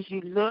kind as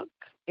you look?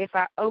 If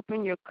I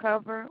open your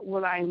cover,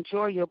 will I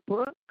enjoy your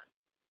book?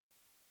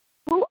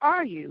 Who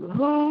are you?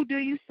 Who do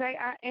you say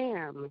I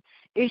am?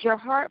 Is your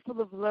heart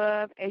full of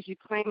love as you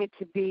claim it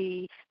to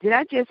be? Did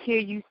I just hear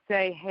you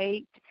say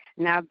hate?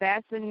 Now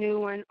that's a new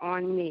one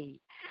on me.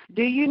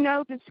 Do you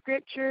know the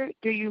scripture?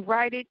 Do you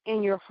write it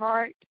in your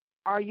heart?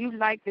 Are you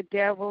like the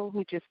devil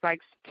who just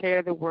likes to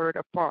tear the word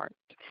apart?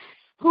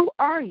 Who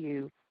are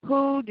you?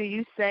 Who do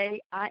you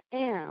say I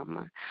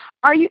am?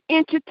 Are you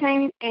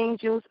entertaining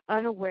angels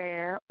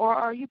unaware, or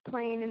are you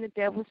playing in the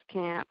devil's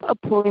camp or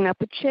pulling up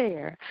a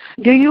chair?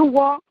 Do you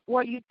walk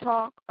what you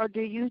talk, or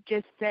do you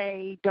just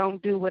say,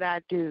 don't do what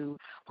I do?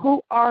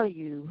 Who are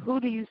you? Who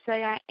do you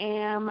say I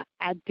am?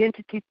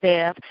 Identity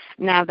theft.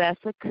 Now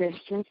that's a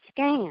Christian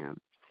scam.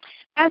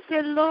 I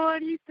said,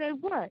 Lord, he said,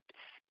 what?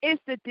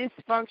 It's a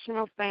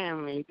dysfunctional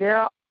family. There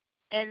are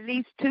at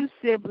least two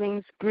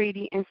siblings,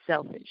 greedy and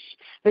selfish,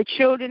 the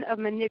children of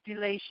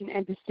manipulation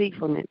and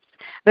deceitfulness,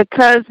 the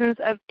cousins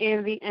of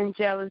envy and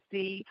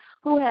jealousy,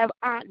 who have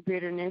aunt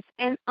bitterness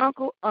and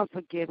uncle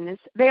unforgiveness.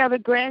 They are the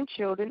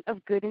grandchildren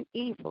of good and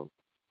evil.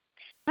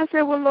 I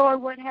said, well,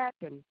 Lord, what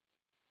happened?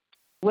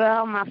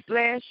 Well, my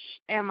flesh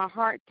and my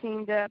heart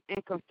teamed up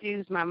and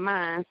confused my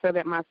mind so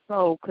that my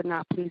soul could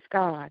not please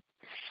God.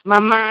 My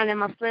mind and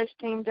my flesh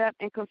teamed up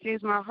and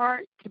confused my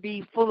heart to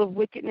be full of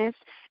wickedness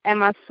and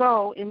my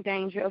soul in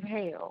danger of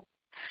hell.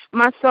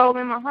 My soul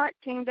and my heart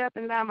teamed up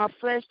and allowed my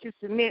flesh to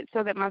submit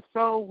so that my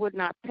soul would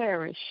not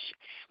perish.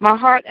 My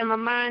heart and my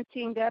mind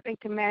teamed up and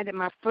commanded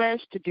my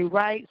flesh to do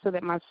right so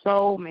that my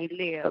soul may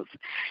live.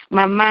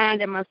 My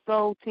mind and my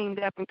soul teamed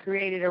up and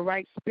created a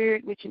right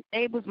spirit which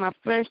enables my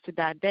flesh to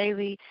die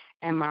daily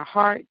and my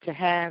heart to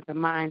have the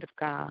mind of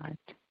God.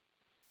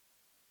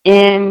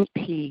 In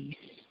peace.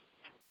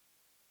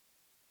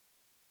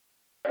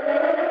 I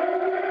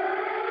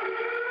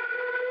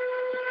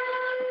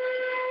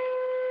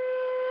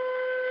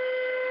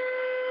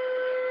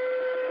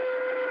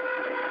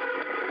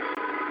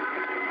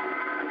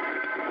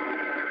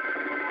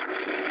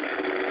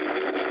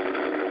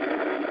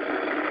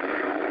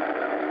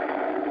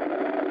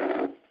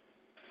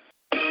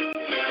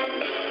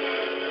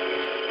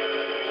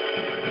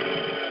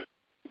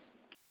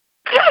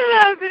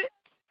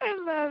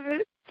love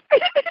it.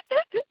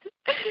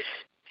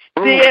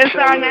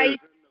 DSR, now you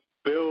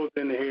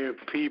building here,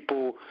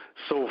 people.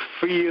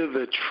 Sophia,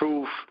 the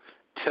truth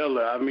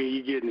teller. I mean,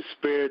 you're getting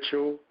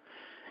spiritual.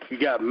 You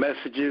got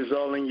messages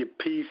all in your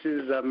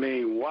pieces. I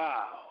mean,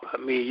 wow. I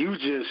mean, you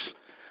just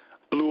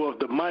blew up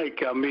the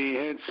mic. I mean,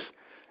 hence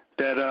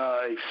that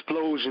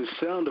explosion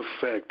sound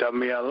effect. I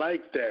mean, I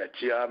like that.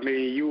 Yeah, I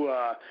mean, you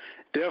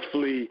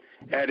definitely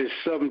added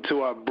something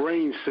to our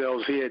brain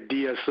cells here at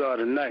DSR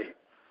tonight.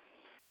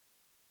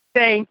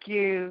 Thank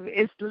you.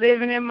 It's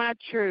living in my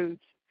truth.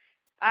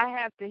 I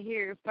have to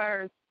hear it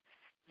first.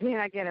 Then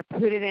I got to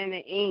put it in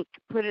the ink,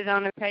 put it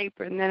on the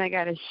paper, and then I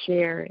got to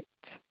share it.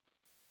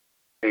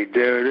 Hey,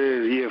 there it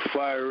is. Yeah,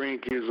 Fire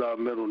Ink is our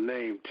middle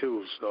name,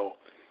 too, so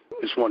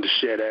just wanted to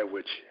share that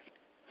with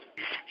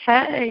you.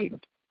 Hey.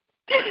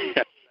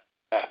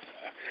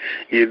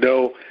 You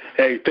know,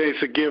 hey,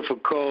 thanks again for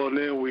calling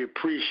in. We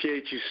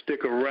appreciate you.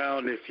 Stick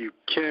around if you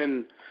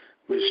can,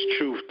 Miss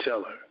Truth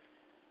Teller.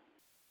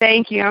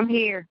 Thank you. I'm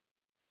here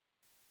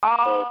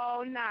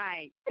all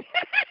night.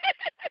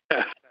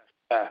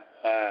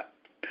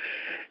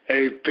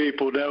 Hey,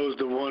 people, that was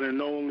the one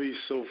and only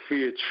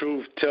Sophia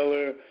Truth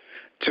Teller.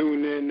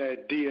 Tune in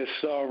at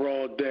DSR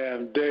all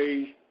damn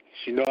day.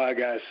 You know I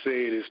got to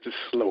say it. It's the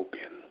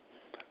slogan.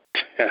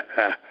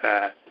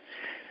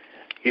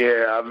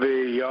 Yeah, I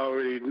mean, you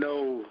already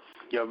know.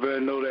 Y'all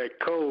better know that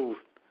code.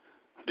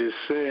 Just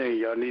saying,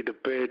 y'all need to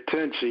pay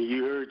attention.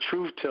 You heard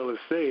Truth Teller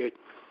say it.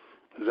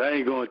 'Cause I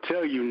ain't going to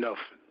tell you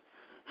nothing.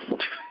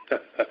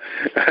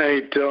 I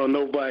ain't telling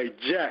nobody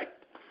jack.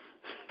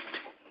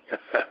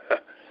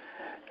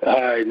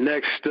 All right,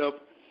 next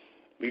up,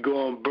 we're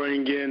going to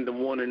bring in the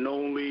one and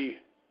only,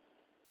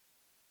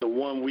 the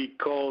one we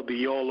call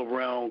the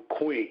all-around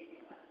queen.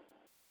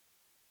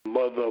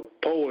 Mother of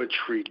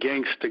poetry,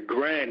 gangster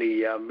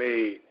granny, I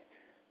mean.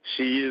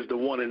 She is the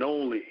one and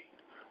only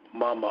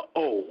Mama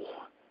O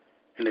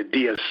in the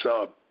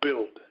DSR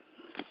building.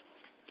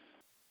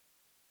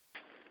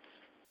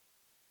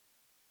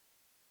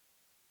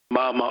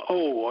 Mama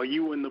O, are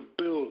you in the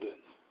building?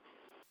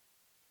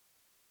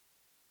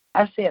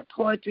 I said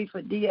poetry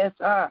for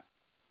DSR.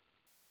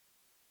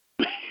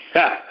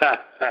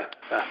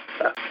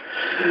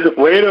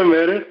 Wait a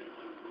minute.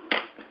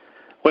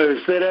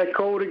 Wait, say that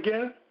code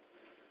again?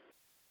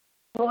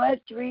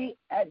 Poetry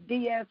at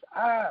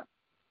DSR.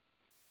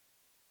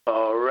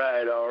 All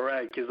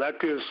right, because I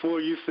could have swore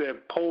you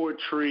said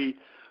poetry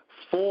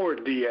for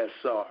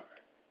DSR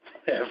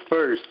at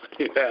first.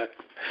 Yeah.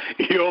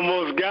 You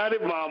almost got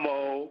it, Mama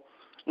O.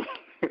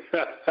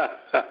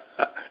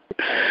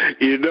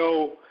 You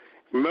know,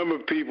 remember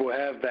people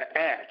have the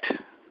at,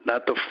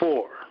 not the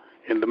for,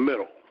 in the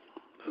middle.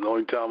 That's the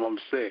only time I'm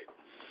saying.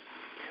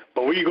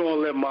 But we're going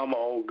to let Mama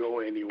O go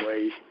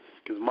anyway,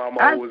 because Mama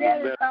O was the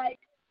best. Right.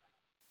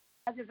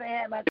 I just ain't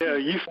had my Yeah,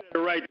 you said it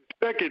right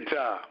the second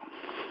time.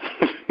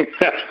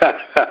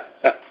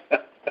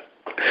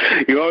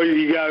 You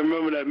got to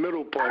remember that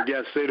middle part. You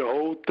got to say the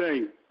whole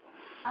thing.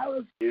 I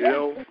was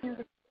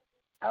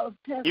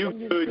testing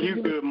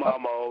you good,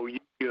 Mama O. You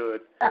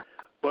good.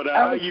 But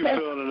how you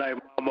feeling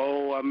tonight, Mama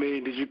O? I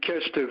mean, did you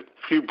catch the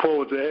few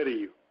poets ahead of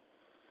you?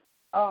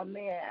 Oh,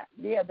 man.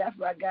 Yeah, that's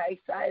why I got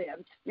excited.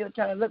 I'm still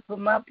trying to look for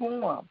my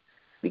poem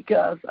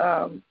because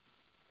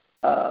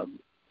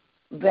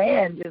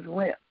Van just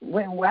went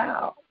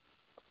wild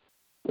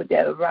with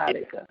that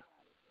erotica.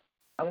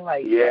 I'm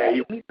like, yeah,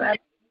 let me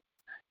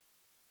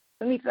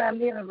find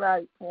me an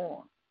erotic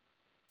poem.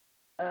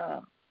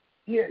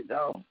 Here it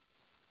goes.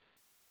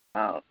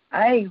 I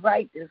ain't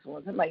write this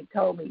one. Somebody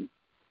told me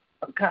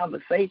a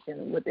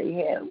conversation what they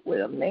had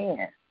with a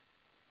man.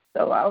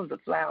 So I was a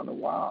fly on the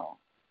wall.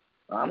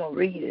 So I'm going to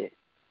read it.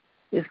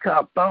 It's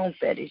called Phone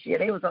Fetish. Yeah,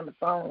 they was on the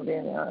phone,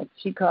 and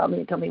she called me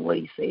and told me what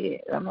he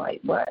said. I'm like,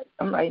 what?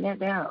 I'm writing that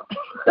down.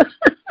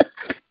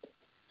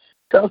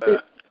 So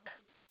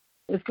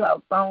it's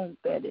called Phone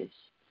Fetish.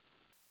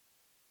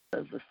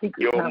 It's a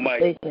secret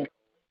conversation.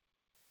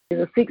 It's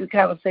a secret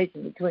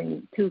conversation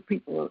between two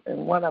people,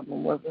 and one of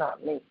them was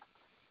not me.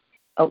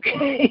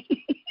 Okay.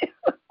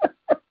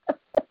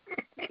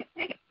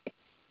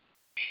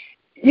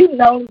 You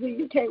know me.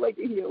 You can't wait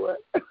to hear what.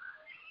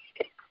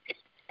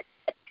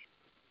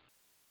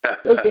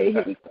 Okay,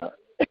 here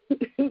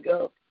we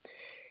go.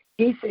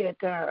 He said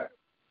to her,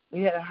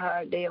 you had a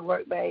hard day at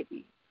work,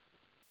 baby.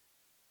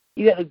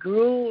 You had a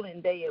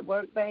grueling day at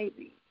work,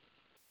 baby.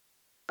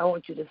 I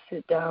want you to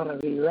sit down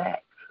and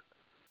relax.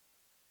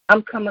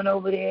 I'm coming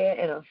over there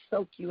and I'll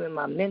soak you in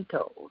my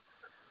Mentos.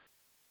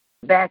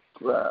 Back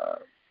rub.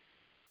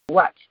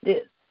 Watch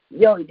this.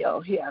 Yo,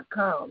 here I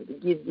come to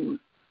give you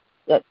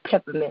that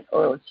peppermint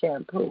oil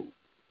shampoo.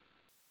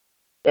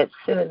 that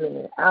cinnamon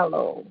and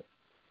aloe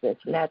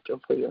that's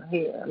natural for your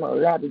hair. I'm going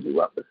to lather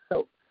you up with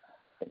soap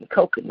and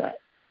coconut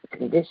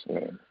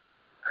conditioning.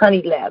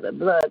 Honey lather,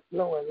 blood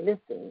flowing,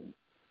 listen,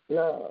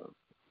 love,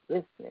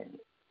 listening.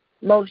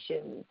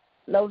 Motion,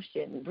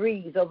 lotion,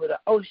 breeze over the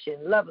ocean,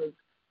 lovers,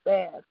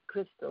 bath,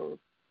 crystals,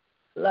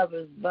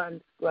 lovers,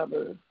 bun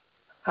scrubbers,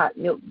 hot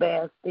milk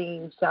bath,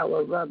 steam,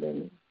 shower,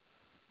 rubbing,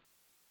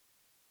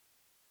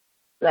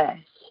 splash,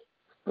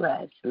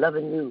 splash,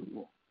 loving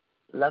you,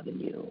 loving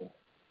you.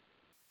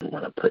 You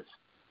want to put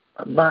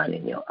a bun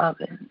in your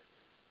oven.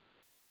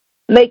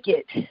 Make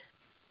it,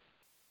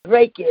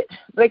 break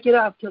it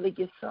off till it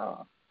gets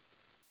soft.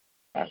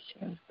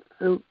 Passion,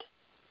 fruit,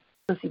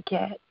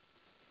 pussycat.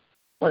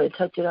 Want to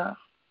touch it off?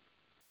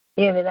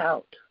 In and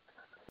out.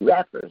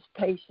 Wrappers,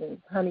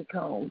 patience,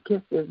 honeycomb,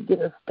 kisses, get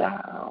a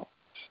style.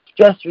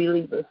 Stress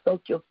reliever,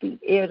 soak your feet,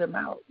 air them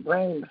out.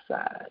 Brain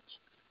massage.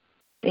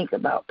 Think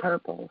about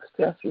purple,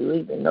 stress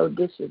reliever, no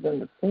dishes in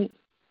the sink.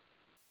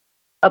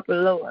 Upper,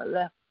 lower,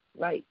 left,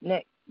 right,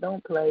 neck,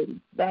 don't play.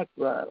 Back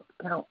rub,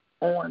 count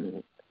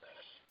on.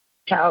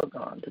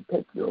 Calgon to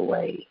take you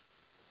away.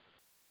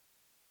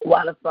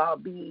 Waterfall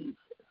beads,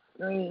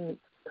 strings,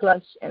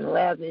 plush and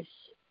lavish.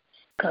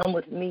 Come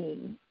with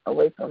me,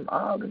 away from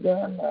all the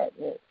damn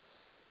madness.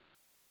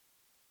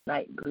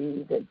 Night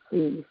breeze at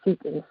sea,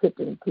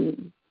 sipping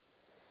tea.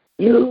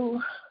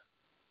 You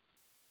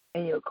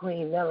and your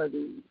clean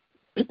melody.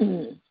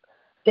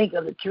 Think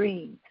of the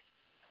trees.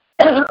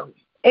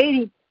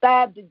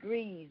 85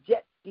 degrees,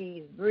 jet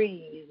skis,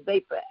 breeze,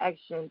 vapor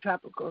action,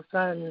 tropical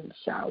sun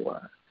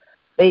shower,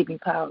 baby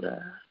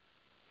powder.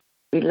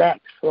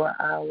 Relax for an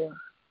hour.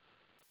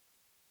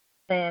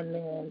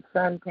 Sandman,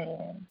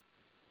 suntan.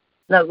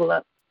 Snuggle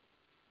up.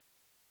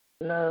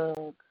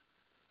 Snug.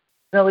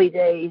 Snowy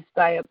days,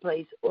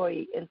 fireplace,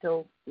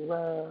 oriental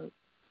love.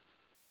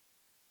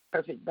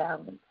 Perfect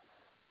balance.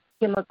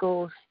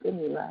 Chemical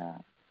stimuli.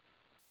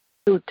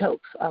 2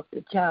 tokes off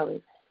the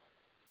chalice.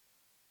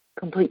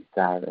 Complete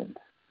silence.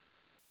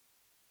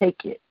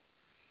 Take it.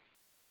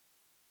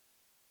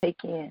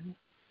 Take in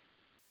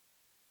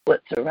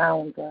what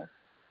surrounds us.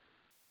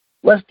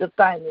 What's the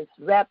finest?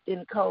 Wrapped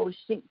in cold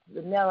sheets,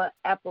 vanilla,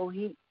 apple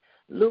heat,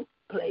 loop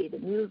play, the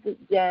music,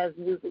 jazz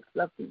music,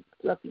 fluffy,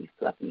 fluffy,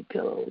 fluffy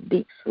pillow,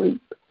 deep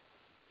sleep.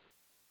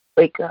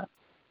 Wake up.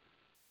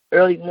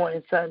 Early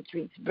morning sun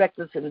treats,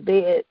 breakfast in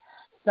bed,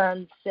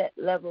 sunset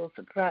level,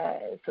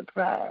 surprise,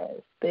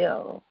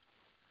 spell.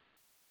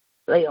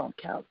 Lay on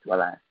couch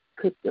while I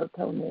clip your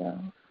toenails.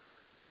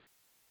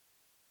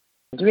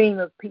 Dream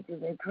of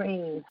peaches and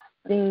cream,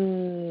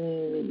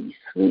 steamy,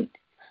 sweet,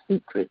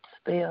 secret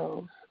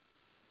spells.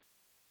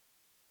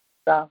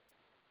 Soft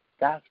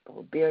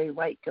gospel, Barry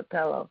White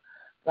Capello,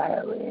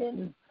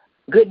 violin,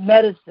 good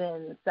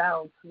medicine,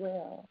 sound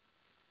swell.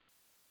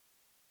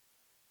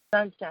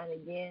 Sunshine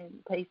again,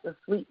 taste of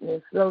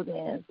sweetness, slow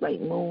dance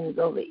like moons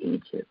over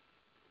Egypt.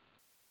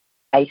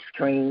 Ice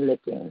cream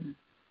licking,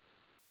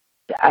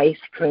 the ice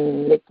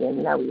cream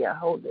licking. Now we are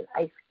holding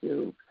ice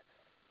cubes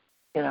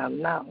in our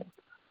mouth.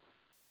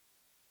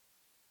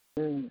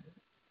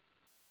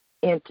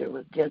 Enter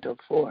with gentle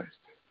force.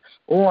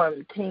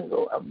 Warm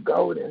tingle of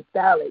golden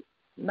salad.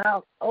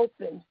 Mouth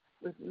open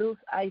with loose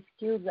ice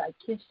cubes. I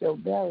kiss your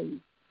belly.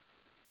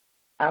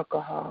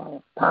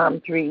 Alcohol,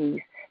 palm trees,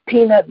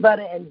 peanut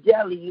butter and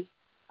jelly.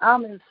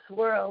 Almond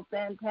swirl,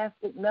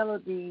 fantastic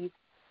melodies.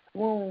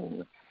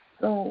 Swoon,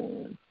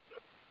 soon.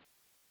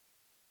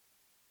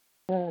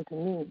 Swoon to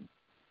me.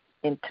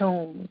 In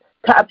tune.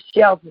 Top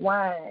shelf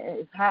wine.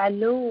 It's high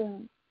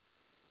noon.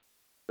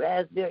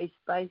 Raspberry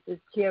spices,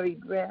 cherry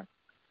breath.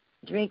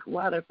 Drink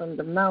water from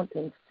the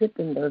mountain,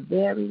 sipping the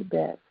very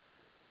best.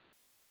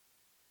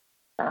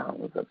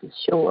 Sounds of the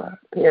shore,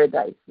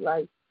 paradise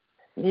life.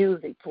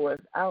 Music pours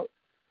out,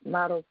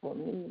 model for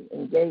me,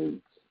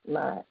 engage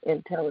my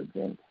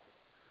intelligence.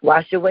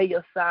 Wash away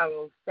your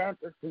sorrows,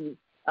 fantasies,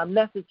 a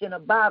message in a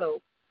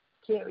bottle.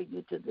 Carry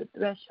you to the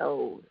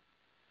threshold.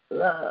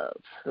 Love,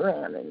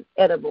 slim and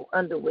edible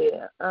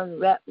underwear.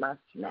 Unwrap my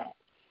snack.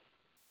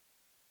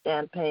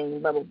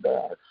 Champagne, bubble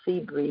bath, sea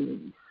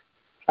breeze,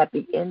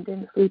 happy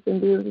ending, sleeping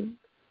beauty.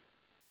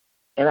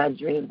 And I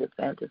dreamed of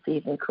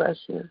fantasies and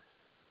crushes.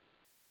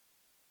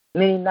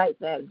 Many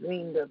nights I have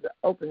dreamed of the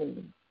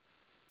opening,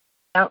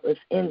 countless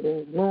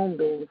endings,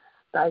 moonbeams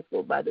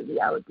stifled by the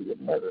reality of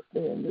never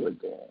seeing you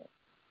again.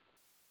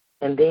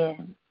 And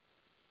then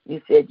you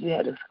said you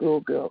had a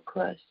schoolgirl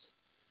crush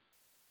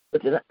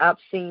with an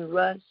obscene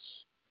rush.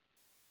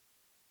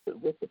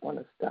 Wish upon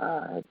a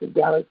star as the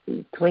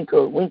galaxy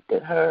twinkled, winked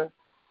at her.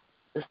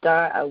 The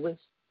star I wished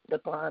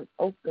upon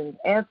opened,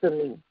 answer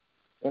me,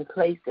 and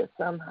place it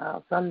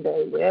somehow,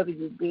 someday, wherever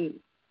you be,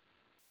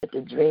 at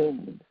the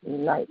dreams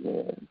and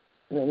nightmares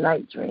and the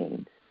night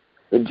dreams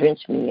that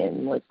drench me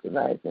in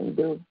moisturizing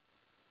dew.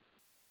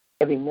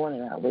 Every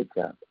morning I wake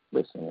up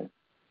wishing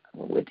I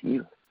were with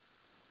you.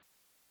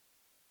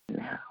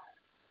 Now,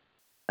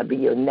 I'll be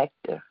your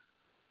nectar.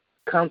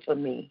 Comfort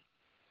me,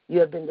 You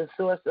have been the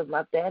source of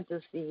my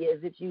fantasy, as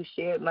if you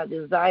shared my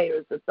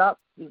desires. The thoughts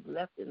you've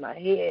left in my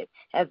head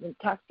has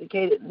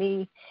intoxicated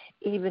me.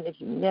 Even if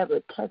you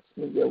never touched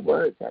me, your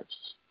words have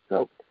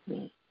stroked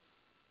me.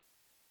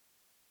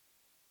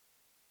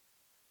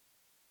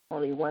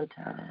 Only one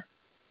time.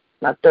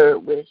 My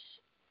third wish.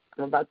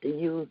 I'm about to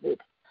use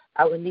it.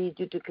 I will need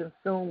you to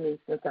consume me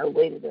since I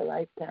waited a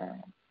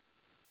lifetime.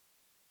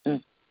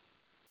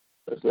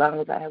 As long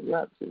as I have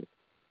loved you,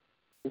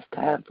 it's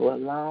time for a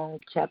long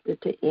chapter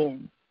to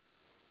end.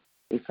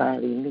 We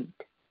finally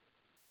meet.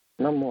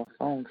 No more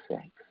phone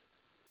sex.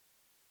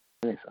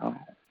 And it's on.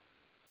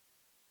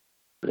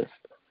 Bliss.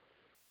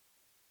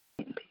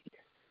 In peace.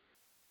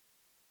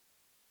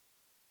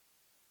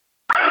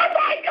 Oh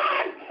my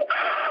God!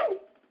 Ow!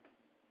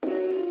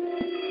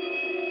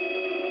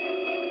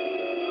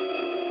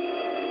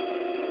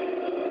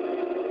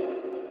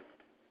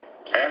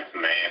 That's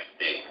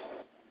nasty.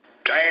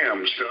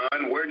 Damn,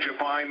 son, where'd you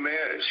find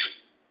this?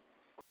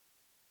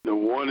 The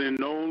one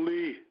and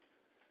only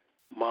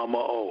Mama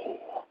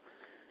O.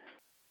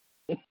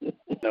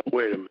 Now,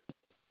 wait a minute.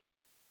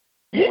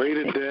 Wait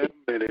a damn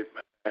minute,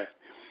 man.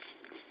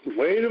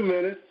 Wait a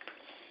minute.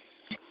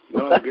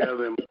 No, I'm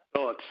gathering my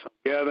thoughts. I'm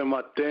gathering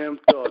my damn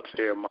thoughts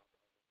here, Mama.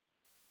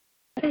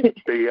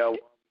 Figure out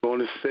what I'm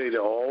going to say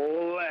to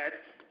all that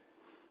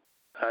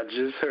I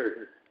just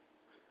heard.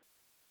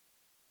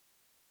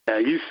 Now,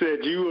 you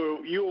said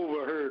you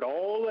overheard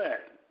all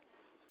that.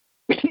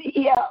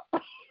 Yeah.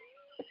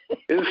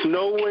 There's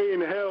no way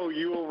in hell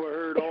you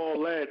overheard all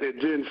that and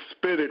didn't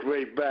spit it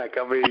right back.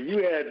 I mean,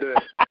 you had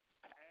to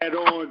add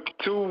on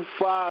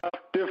 5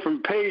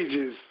 different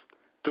pages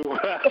to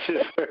what I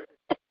just heard.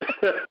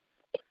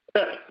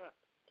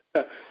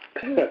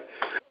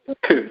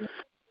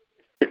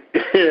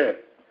 Yeah.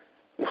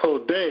 Well,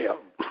 damn.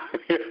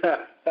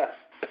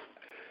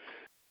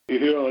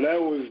 That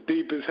was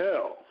deep as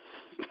hell.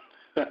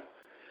 That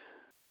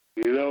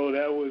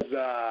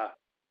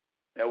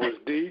was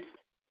deep.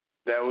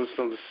 That was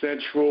some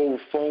sensual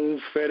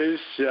phone fetish,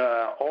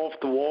 off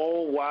the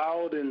wall,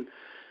 wild, and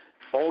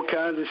all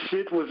kinds of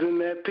shit was in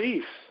that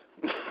piece.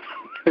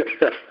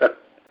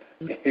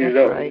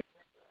 Right.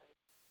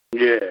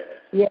 Yeah.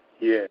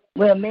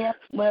 When a man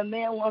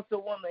wants a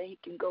woman, he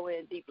can go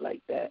in deep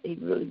like that. He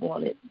really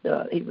wanted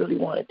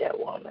that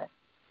woman.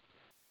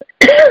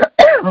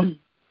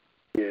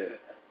 Yeah.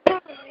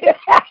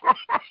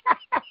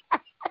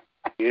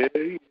 Yeah.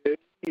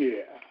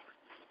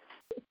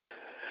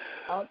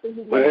 I don't think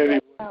he's going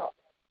to out.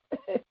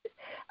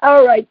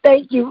 All right.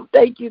 Thank you.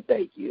 I'm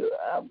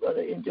going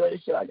to enjoy the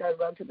show. I got to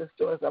run to the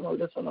store, so I'm going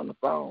to listen on the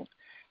phone.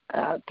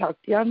 I'll talk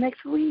to y'all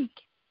next week.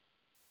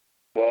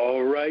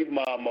 All right,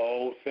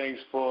 Mama.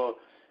 Thanks for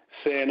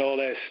saying all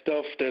that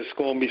stuff that's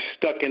going to be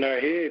stuck in our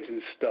heads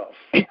and stuff.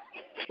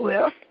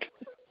 Well,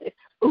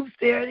 oops,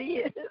 there it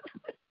is.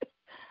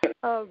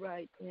 All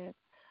right, man.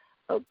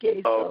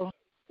 Okay, so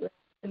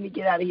let me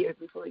get out of here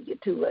before it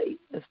get too late.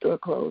 The store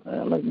closed.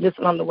 I'm going to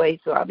listen on the way,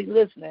 so I'll be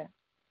listening.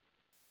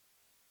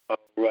 All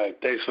right.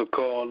 Thanks for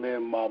calling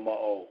in, Mama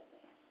O.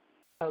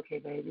 Okay,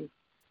 baby.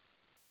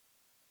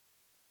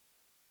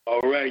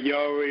 All right. You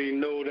already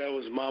know that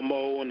was Mama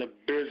O in the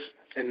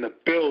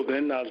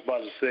building. I was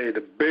about to say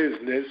the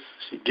business.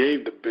 She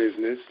gave the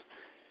business.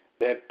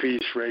 That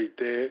piece right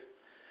there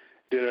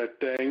did her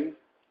thing,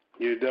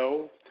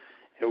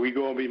 And we're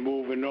going to be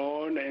moving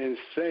on and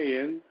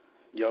saying,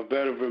 y'all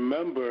better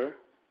remember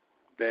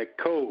that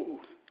code.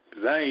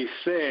 Because I ain't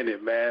saying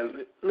it,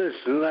 man.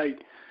 Listen,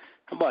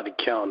 I'm about to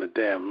count the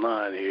damn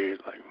line here.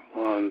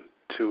 1,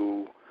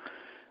 2,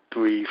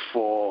 3,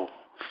 4,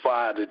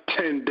 5 to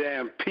 10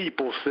 damn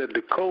people said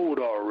the code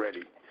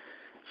already.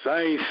 So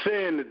I ain't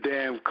saying the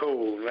damn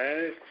code,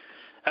 man.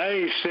 I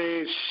ain't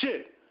saying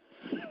shit.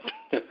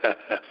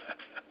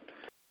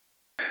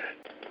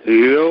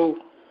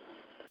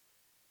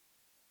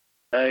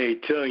 I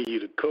ain't telling you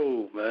the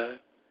code, man.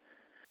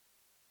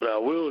 But I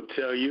will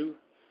tell you,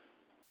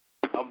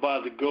 I'm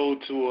about to go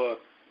to a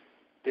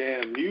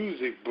damn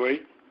music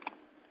break.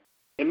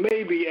 And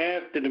maybe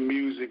after the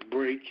music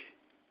break,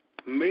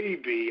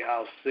 maybe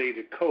I'll say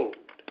the code.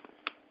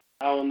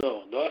 I don't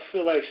know. Do I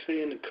feel like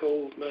saying the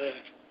code, man?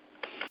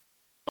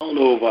 I don't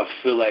know if I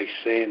feel like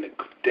saying the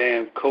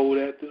damn code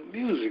after the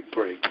music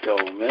break,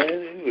 though,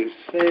 man. He was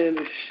saying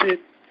this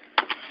shit,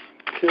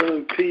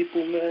 killing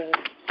people, man.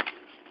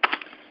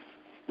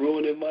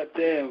 Ruining my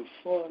damn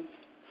fun.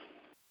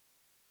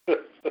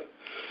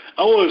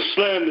 I want to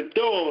slam the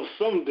door on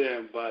some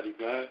damn body,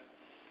 man.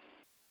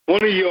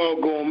 One of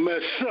y'all gonna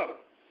mess up.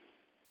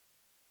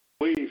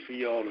 Waiting for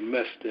y'all to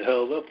mess the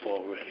hell up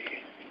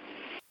already.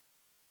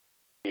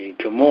 Hey,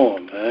 come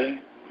on,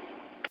 man.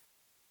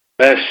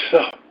 Mess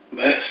up.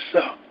 Mess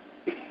up.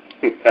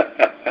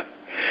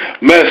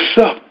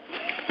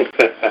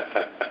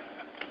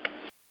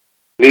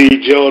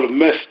 Need y'all to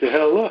mess the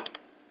hell up.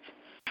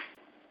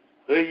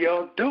 What are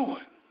y'all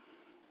doing?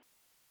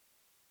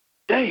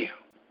 Damn.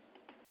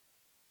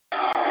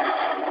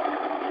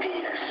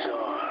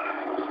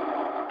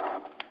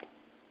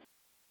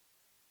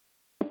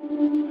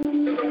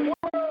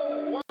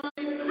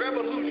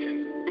 Revolution.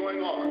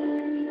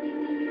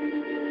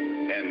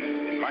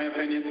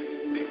 opinion,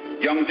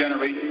 the young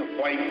generation of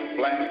white,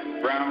 black,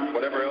 brown,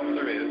 whatever else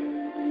there is,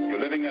 you're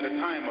living at a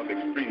time of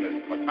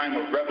extremism, a time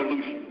of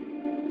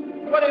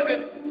revolution. What is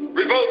it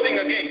revolting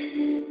against?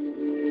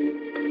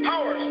 The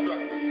power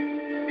structure.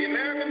 The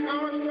American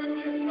power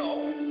structure? No.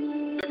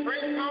 The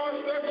French power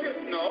structure?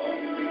 No.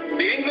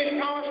 The English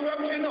power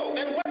structure? No.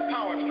 Then what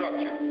power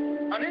structure?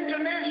 An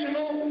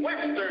international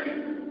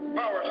Western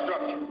power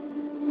structure.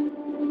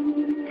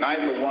 And I,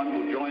 for one,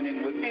 will join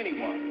in with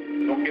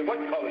anyone, don't care what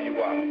color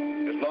you are,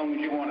 as long as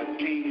you want to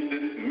change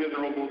this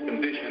miserable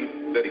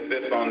condition that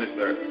exists on this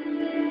earth.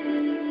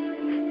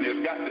 There's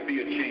got to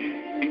be a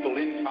change. People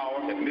in power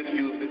have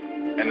misused it,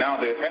 and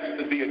now there has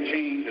to be a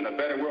change, and a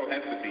better world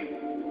has to be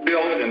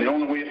built, and the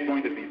only way it's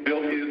going to be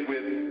built is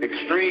with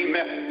extreme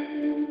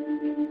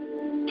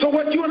methods. So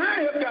what you and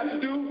I have got to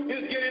do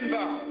is get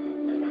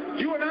involved.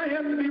 You and I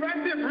have to be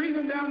right there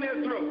breathing down their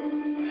throat.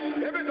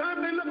 Every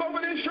time they look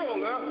over their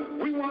shoulder,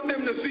 we want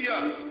them to see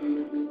us.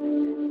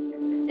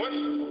 Once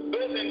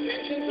those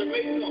intentions are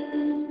made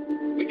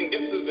known, we can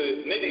get to the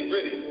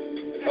nitty-gritty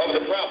of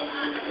the problem.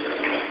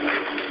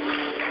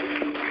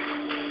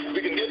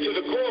 We can get to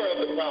the core of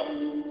the problem.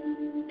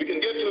 We can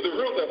get to the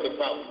root of the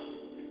problem.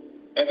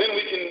 And then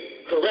we can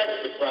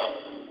correct the problem.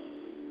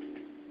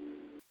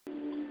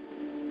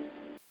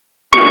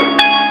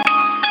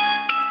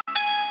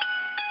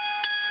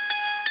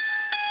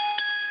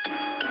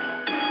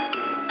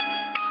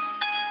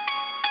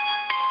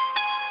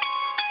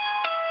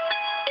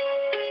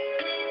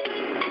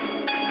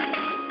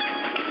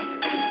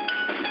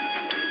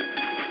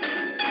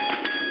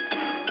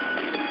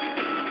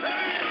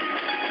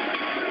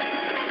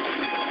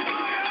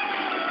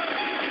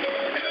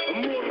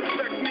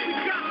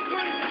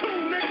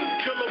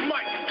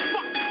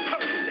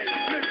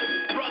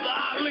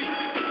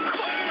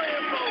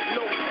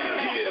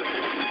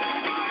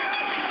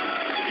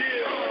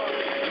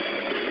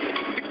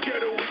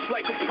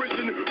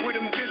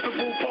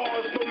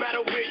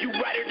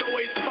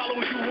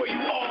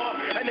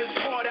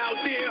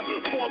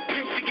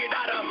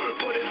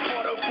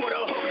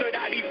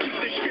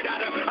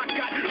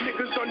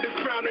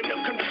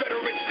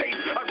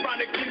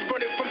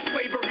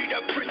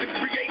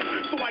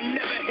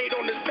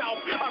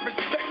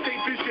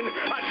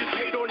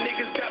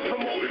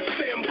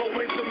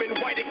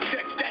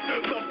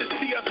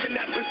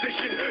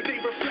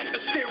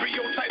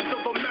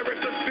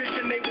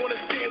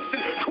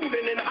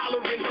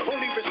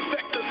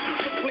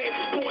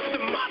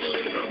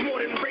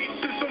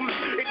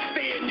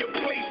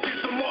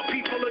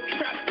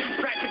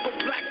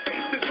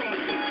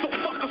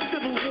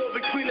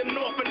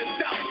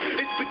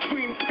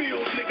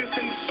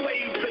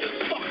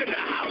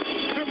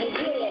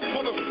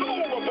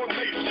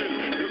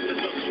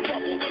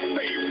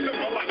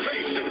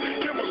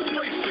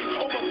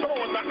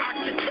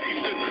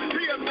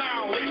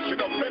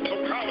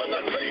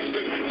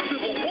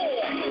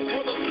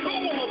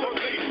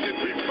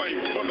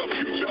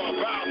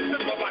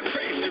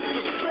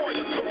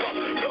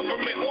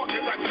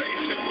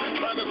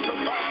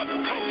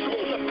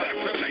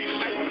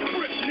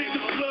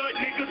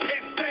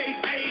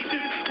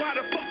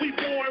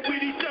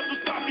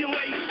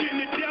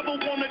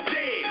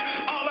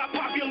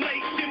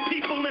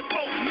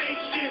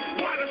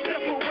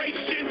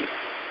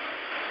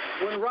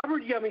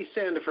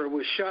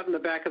 Was shot in the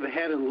back of the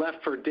head and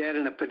left for dead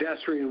in a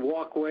pedestrian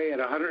walkway at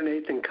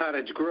 108th and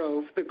Cottage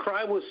Grove. The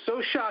crime was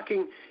so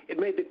shocking, it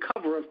made the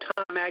cover of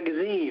Time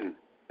magazine.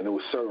 And there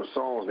were certain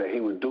songs that he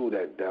would do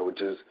that would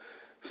just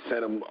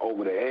send them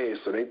over the edge,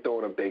 so they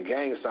throwing up their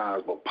gang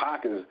signs, but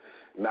Pac is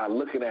not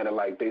looking at it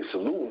like they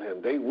saluting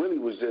him. They really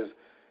was just,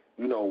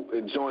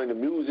 enjoying the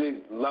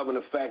music, loving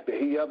the fact that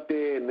he up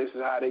there, and this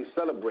is how they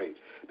celebrate.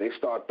 They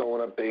start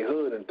throwing up their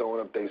hood and throwing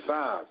up their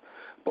signs.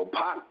 But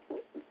Pac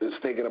is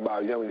thinking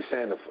about Young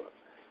Sandiford,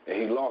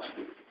 and he lost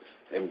it.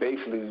 And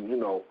basically,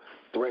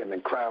 threatening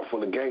a crowd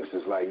full of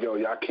gangsters like, yo,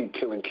 y'all keep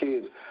killing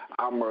kids,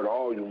 I'll murder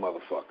all you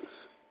motherfuckers.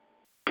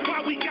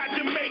 Why we got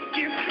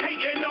Jamaicans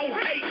hating on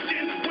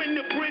Haitians when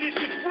the British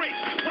and French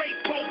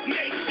rape both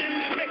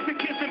nations?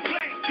 Mexicans and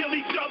blacks kill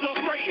each other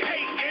straight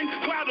hating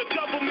while the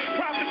government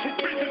profits from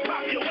prison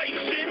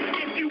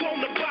population. If you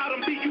on the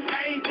bottom, be you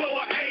Anglo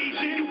or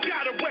Asian, you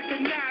gotta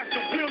recognize the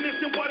realness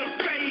in what I'm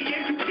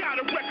saying. You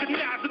gotta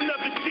recognize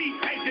another G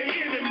ain't the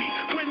enemy.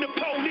 When the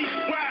police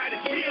ride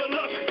and kill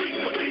us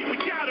frequently, we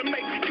gotta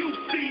make the youth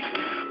see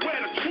where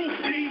the truth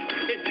be.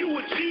 If you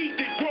a G,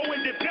 then grow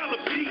and develop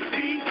GD.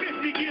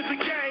 50 years of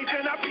games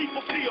and our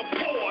people see a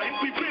poor. If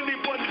we really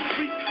run the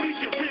streets, we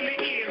should really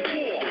end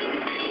war.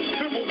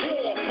 Civil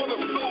war for the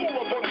soul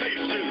of our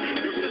nation.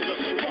 This is a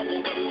struggle.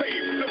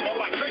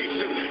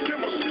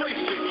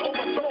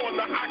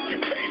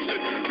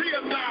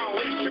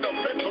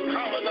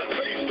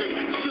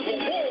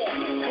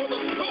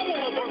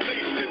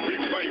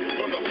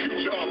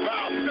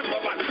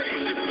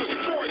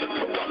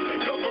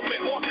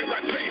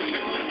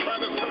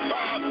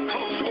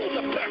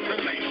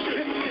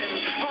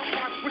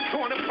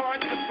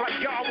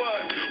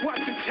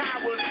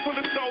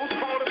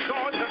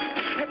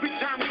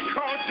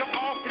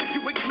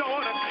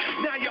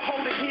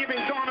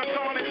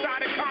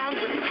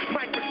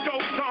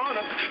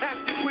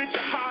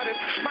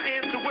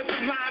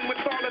 line with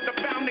all of the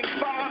founding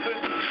fathers.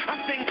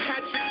 I think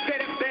Patrick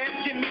said it best,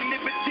 give me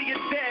liberty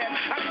or death.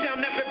 I shall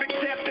never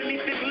accept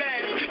anything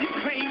less. You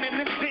claim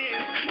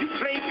innocence, you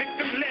play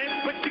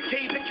victimless, but you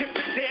gave the gift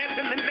of death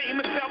in the name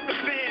of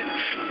self-defense.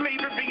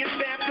 Slavery and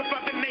theft of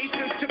other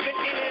nations to the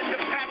end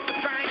of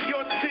pacifying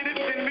your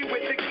citizenry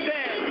with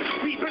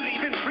excess. We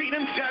believe in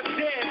freedom,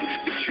 justice,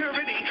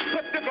 security,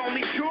 but they're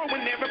only pure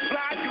when they're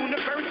applied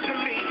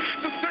universally.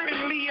 So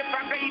certainly if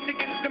I rage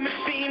against the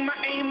machine, my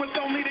aim was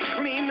only to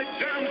clean the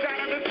germs out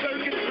of the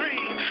circuitry.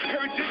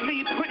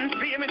 Urgently putting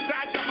fear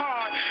inside your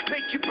heart,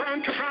 make you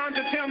burn Qurans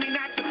and tell me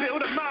not to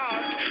build a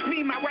mosque.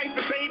 Me, my wife,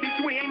 and babies,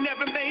 we ain't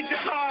never made you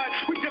hard.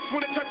 We just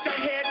want to touch our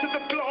head to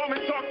the floor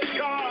and talk to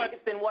God.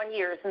 It's been 1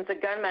 year since a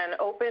gunman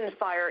opened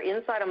fire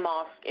inside a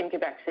mosque in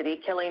Quebec City,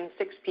 killing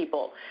 6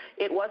 people.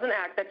 It was an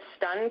act that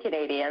stunned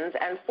Canadians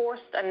and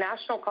forced a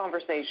national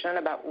conversation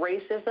about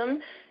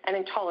racism and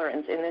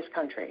intolerance in this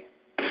country.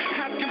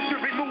 Ask him to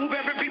remove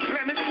every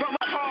blemish from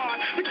our heart.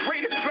 The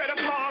greatest threat of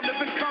harm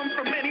doesn't come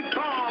from any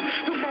bomb.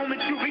 The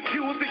moment you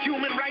refuse the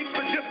human rights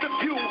for just a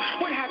few,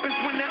 what happens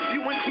when that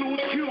few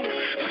includes you?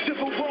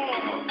 Civil war.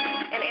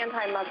 An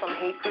anti-Muslim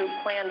hate group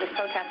planned to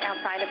protest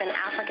outside of an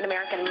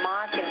African-American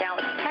mosque in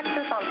Dallas,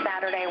 Texas on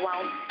Saturday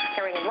while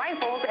carrying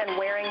rifles and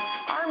wearing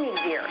army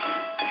gear.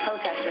 The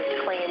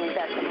protesters claim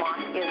that the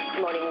mosque is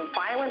promoting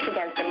violence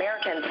against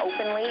Americans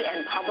openly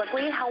and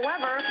publicly.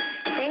 However,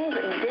 things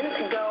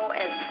didn't go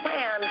as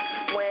planned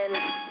when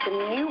the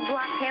new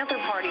Black Panther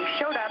Party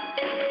showed up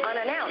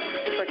unannounced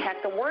to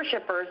protect the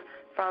worshipers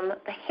from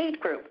the hate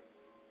group.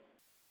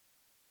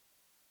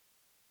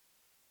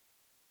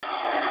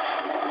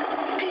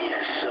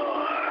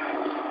 DSR.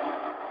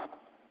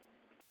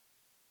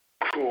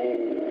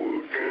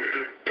 Code of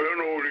the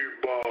penalty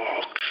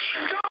box.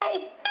 Go!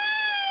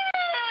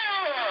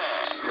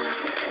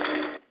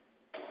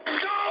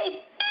 Go!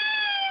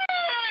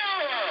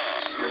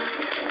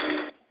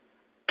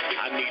 I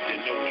need to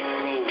know the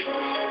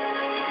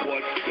code.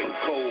 What's the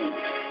code?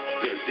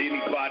 Does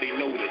anybody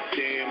know the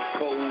damn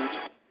code?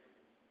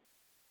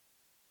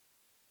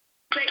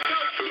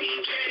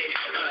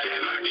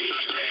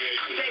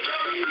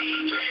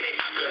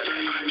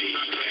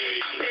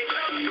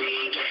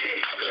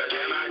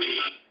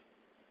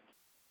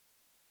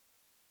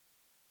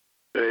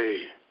 Hey,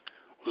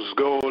 what's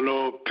going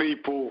on,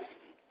 people?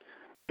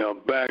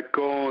 I'm back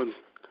on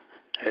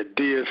at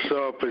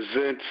DSR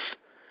Presents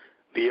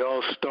the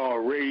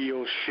All-Star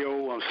Radio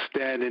Show. I'm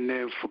standing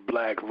in for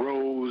Black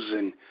Rose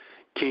and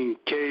King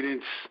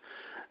Cadence.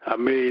 I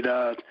made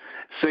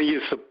send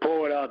your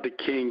support out to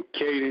King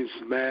Cadence,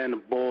 man. The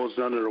ball's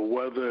under the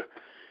weather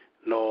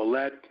and all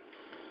that.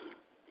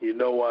 You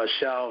know,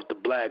 shout out to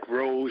Black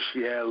Rose.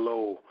 She had a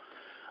little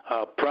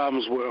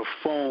problems with her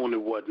phone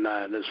and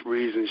whatnot. That's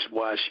reasons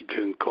why she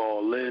couldn't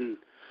call in.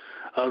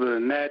 Other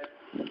than that,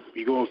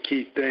 we're going to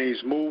keep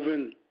things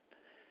moving.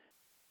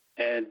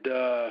 And,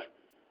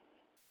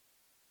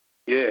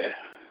 yeah,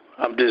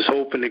 I'm just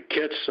hoping to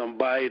catch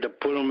somebody to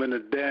put them in the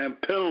damn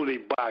penalty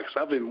box.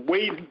 I've been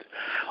waiting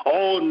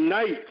all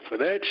night for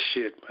that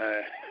shit,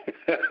 man.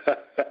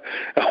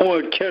 I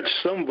want to catch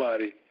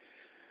somebody.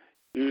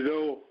 You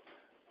know,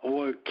 I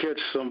want to catch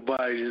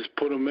somebody, just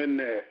put them in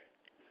there.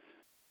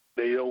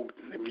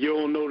 If you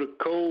don't know the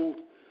code,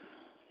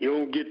 you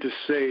don't get to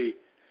say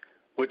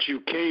what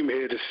you came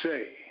here to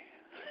say.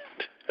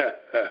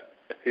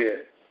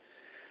 Yeah.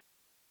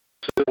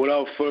 So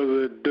without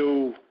further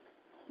ado,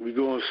 we're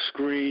going to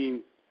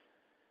screen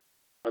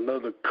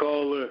another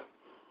caller.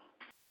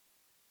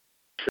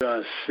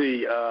 Trying to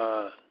see,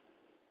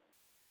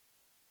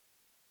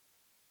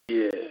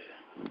 yeah.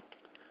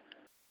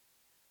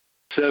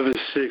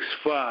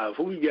 765.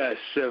 Who we got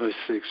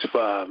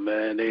 765,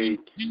 man?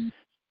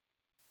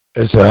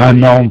 It's an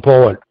unknown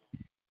poet.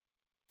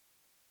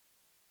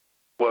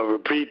 Well,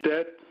 repeat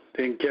that.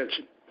 Didn't catch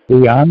it.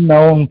 The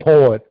unknown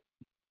poet.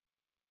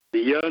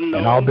 The unknown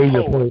and I'll be poet.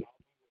 your first.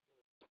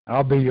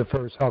 I'll be your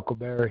first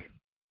Huckleberry.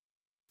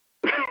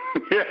 Is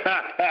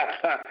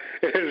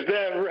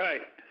that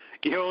right?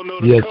 You don't know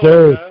the yes,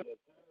 code, sir. huh?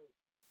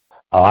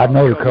 Oh, I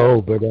know the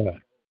code, but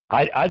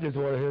I just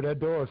want to hear that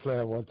door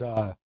slam one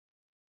time.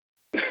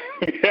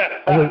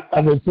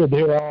 I've been sitting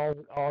here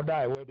all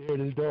night waiting to hear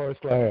this door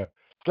slam.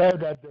 Slam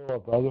that door,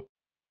 brother.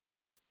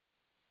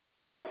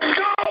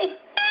 Go!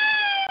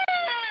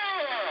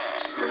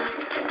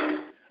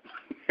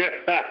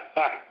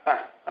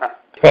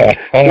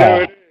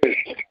 There it is.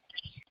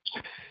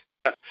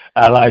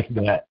 I like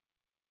that.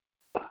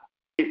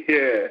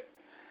 Yeah.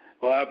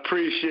 Well, I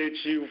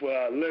appreciate you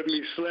for letting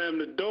me slam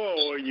the door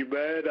on you,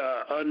 man,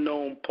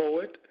 unknown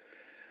poet.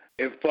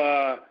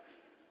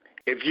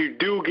 If you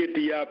do get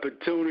the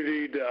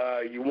opportunity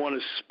to, you want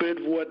to spit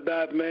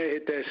whatnot, man,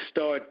 hit that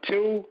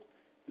 *2.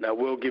 Now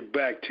we'll get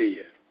back to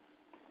you.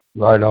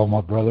 Right on,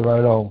 my brother,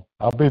 right on.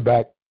 I'll be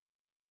back.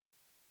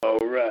 All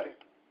right.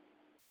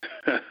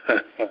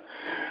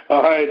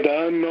 All right,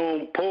 the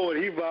unknown poet,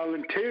 he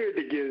volunteered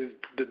to get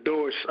the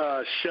door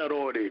shut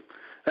on him.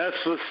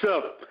 That's what's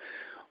up.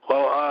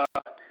 Well,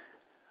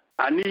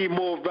 I need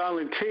more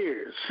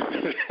volunteers.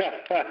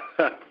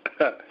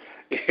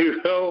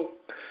 You know,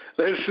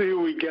 let's see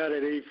who we got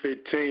at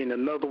 8:15.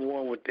 Another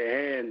one with the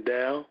hand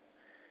down.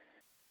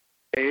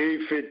 Hey,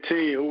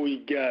 8:15, who we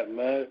got,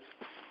 man?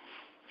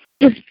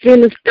 It's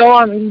in the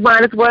storm. You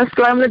might as well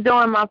slam the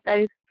door in my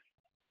face.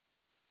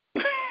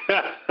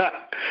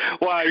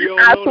 Why, you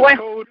don't know the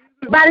code?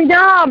 By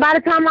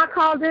the time I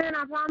called in,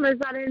 I promise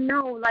I didn't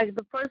know. Like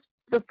the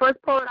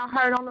first part I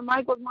heard on the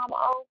mic was Mama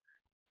O.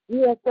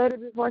 You had said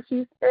it before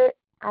she spit.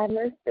 I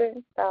missed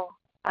it, so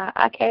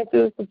I came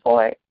through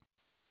support.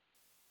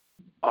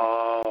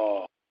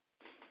 Oh,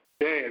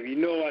 damn! You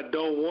know I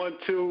don't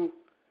want to.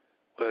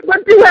 But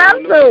you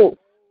have to.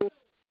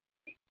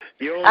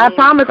 I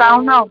promise I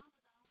don't know.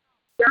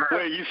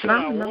 Wait, you said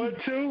I want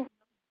to?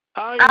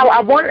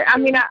 I wanted. I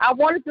mean, I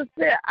wanted to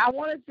sit. I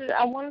wanted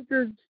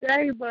to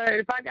stay, but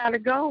if I gotta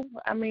go,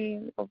 I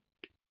mean,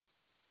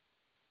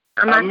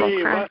 I'm not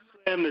gonna cry. If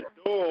I slam the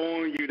door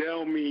on you, that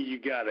don't mean you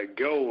gotta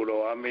go,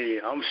 though. I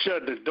mean, I'm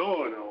shutting the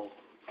door, though.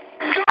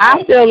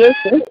 I still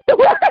listen.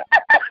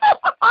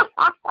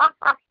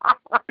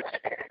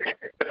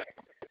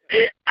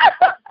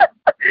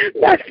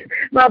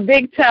 my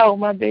big toe.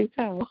 I can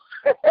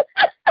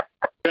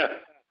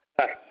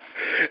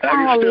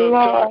still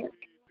talk to you through the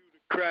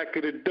crack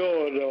of the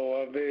door,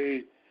 though. I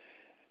mean,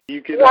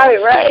 you can stick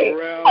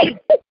around. I'll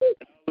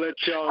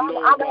let y'all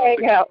know I'm gonna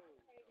hang out.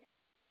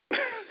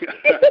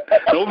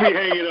 Don't be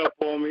hanging up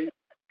on me.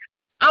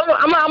 I'm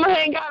gonna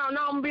hang out.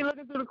 No, I'm gonna be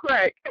looking through the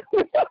crack.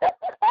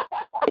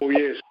 Oh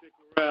yeah,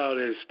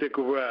 stick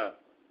around.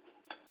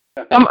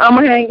 I'm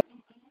gonna hang out.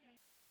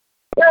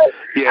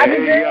 Yeah,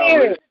 hang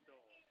out.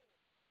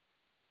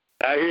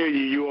 I hear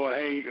you.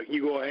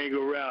 You gonna hang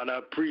around. I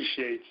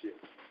appreciate you.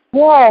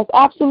 Yes,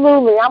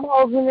 absolutely. I'm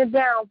holding it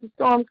down for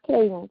Storm's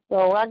Cadence,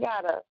 so I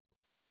gotta.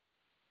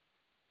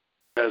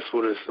 That's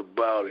what it's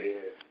about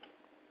here.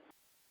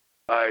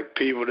 All right,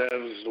 people, that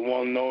was the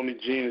one and only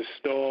Gina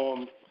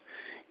Storm.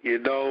 You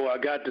know, I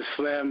got to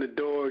slam the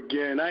door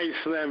again. I ain't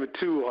slamming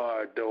too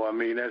hard, though. I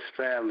mean, that's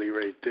family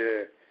right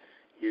there.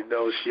 You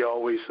know, she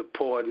always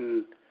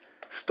supporting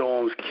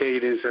Storm's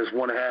Cadence. That's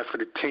one half of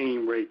the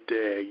team right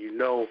there, you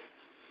know.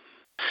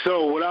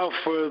 So, without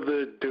further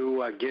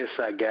ado, I guess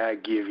I got to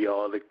give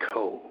y'all the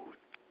code.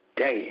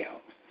 Damn.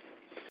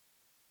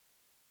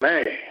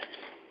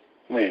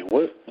 Man,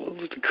 what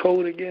was the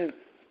code again?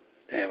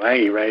 Damn, I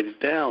ain't write it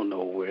down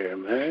nowhere,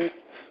 man.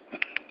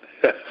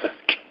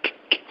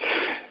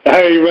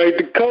 I ain't write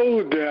the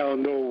code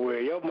down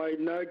nowhere. Y'all might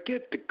not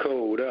get the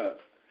code up.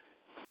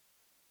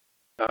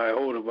 All right,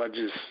 hold up.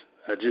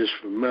 I just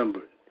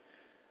remembered.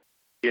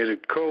 Yeah, the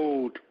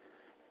code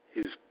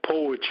is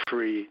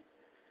poetry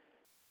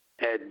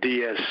at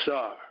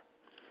DSR.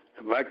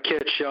 If I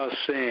catch y'all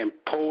saying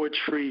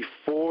poetry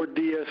for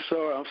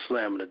DSR, I'm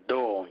slamming the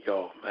door on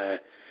y'all, man.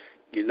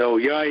 You know,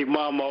 y'all ain't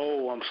Mama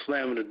O, I'm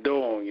slamming the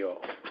door on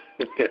y'all.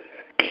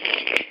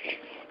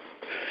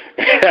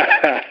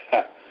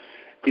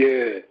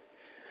 Yeah.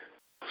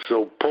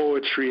 So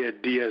poetry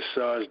at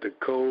DSR is the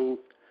code.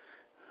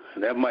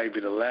 And that might be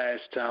the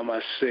last time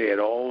I say it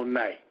all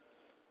night.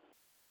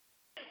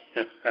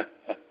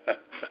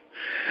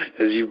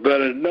 As you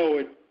better know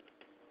it,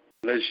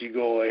 unless you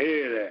go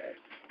ahead at it.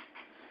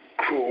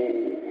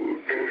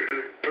 Code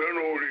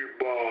penalty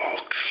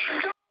box.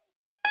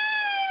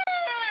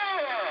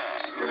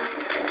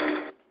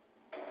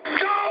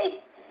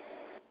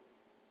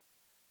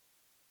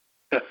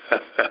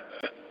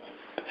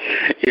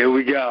 Yeah,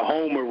 we got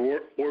Homer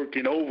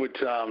working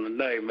overtime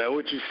tonight, man.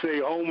 What you say,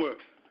 Homer?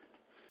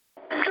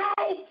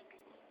 Go!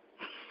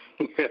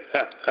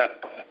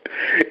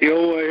 You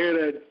don't want to hear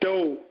that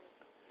door.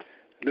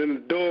 Then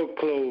the door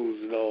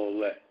closed and all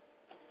that.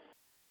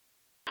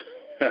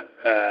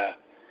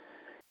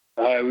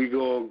 All right, we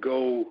going to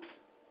go.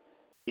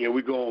 Yeah,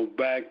 we going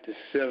back to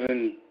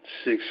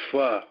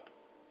 765.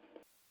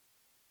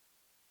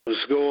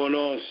 What's going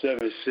on,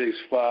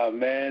 765,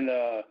 man?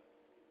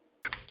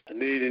 I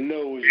need to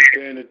know, was you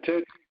paying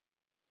attention?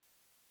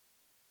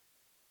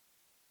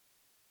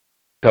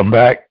 Come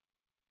back.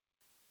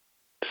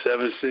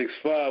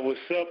 765,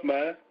 what's up,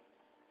 man?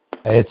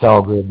 Hey, it's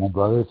all good, my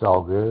brother. It's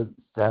all good.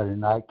 Saturday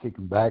night,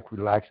 kicking back,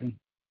 relaxing.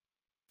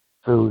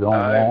 Food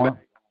on warm.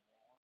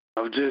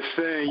 I'm just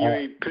saying you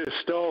ain't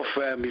pissed off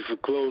at me for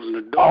closing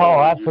the door.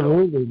 Oh,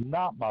 absolutely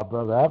not, my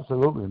brother.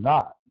 Absolutely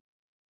not.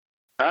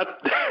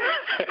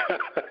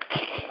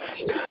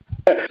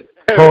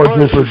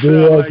 Poetry for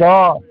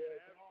DSR.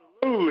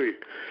 Absolutely.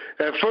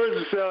 At first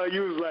it sounded like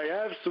you was like,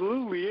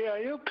 absolutely, yeah, I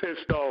am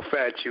pissed off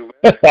at you,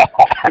 man.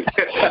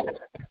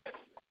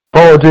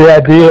 Poetry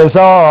at DSR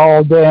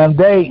all damn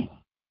day.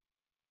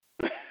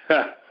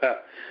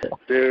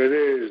 There it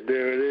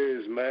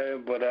is,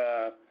 man. But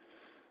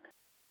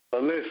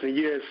listen,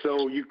 yeah,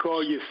 so you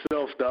call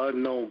yourself the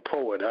unknown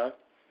poet, huh?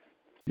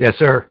 Yes,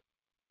 sir.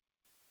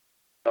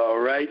 All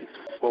right.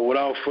 Well,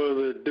 without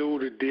further ado,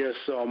 the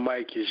DSR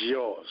mic is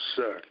yours,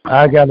 sir.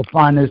 I got to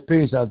find this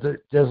piece. I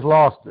just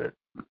lost it.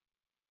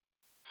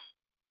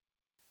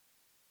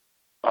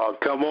 Oh,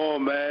 come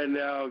on, man.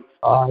 Now,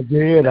 I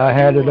did. I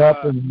had it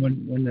up, and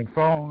when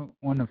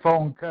the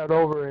phone cut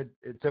over,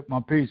 it took my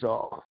piece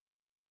off.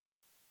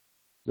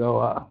 So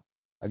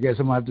I guess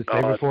I'm gonna have to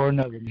save it for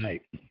another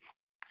night.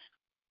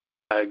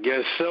 I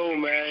guess so,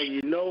 man.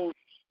 You know,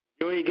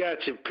 you ain't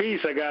got your piece.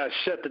 I gotta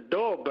shut the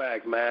door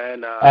back,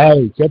 man.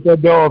 Hey, shut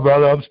that door,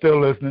 brother. I'm still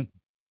listening.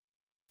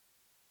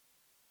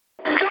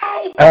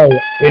 Go! Hey,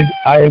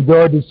 I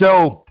enjoyed the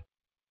show.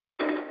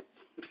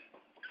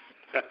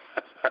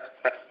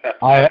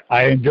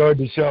 I enjoyed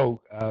the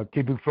show.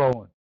 Keep it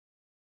flowing.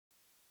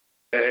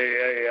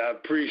 Hey, I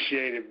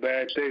appreciate it,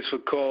 man. Thanks for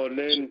calling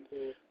in.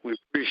 We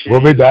appreciate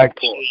We'll be back.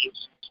 Support.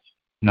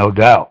 No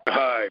doubt. All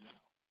right.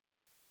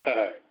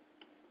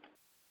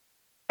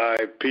 All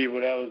right,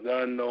 people, that was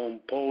the Unknown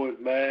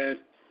Poet, man.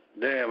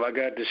 Damn, I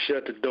got to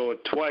shut the door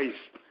twice.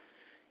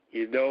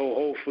 You know,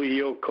 hopefully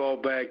he'll call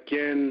back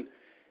in,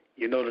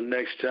 you know, the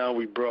next time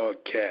we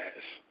broadcast.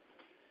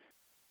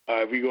 All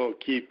right, we're going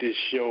to keep this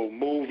show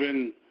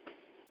moving.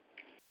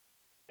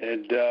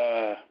 And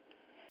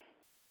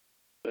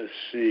let's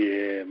see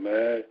here,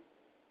 man.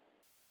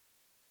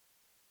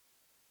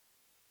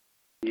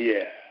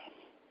 Yeah.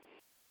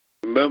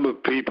 Remember,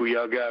 people,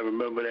 y'all got to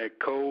remember that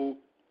code.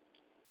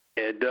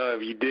 And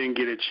if you didn't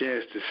get a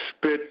chance to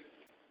spit,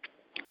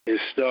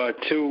 it's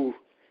 *2.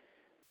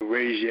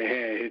 Raise your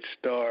hand, hit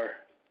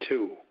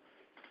 *2.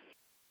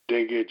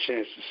 Didn't get a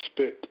chance to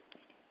spit.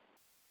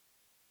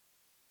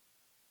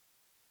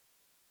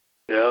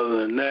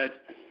 Other than that,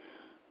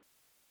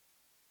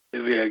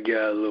 maybe I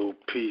got a little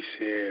piece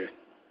here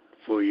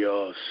for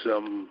y'all,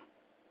 something.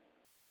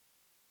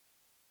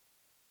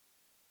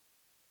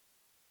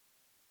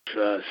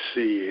 Try to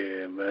see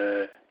here,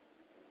 man.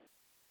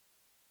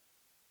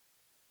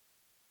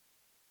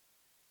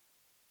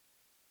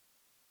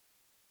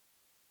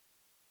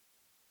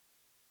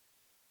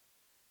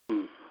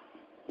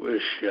 Where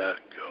should I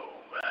go,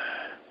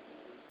 man?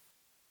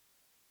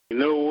 You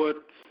know what?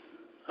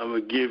 I'm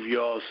going to give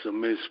y'all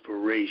some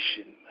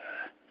inspiration,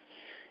 man.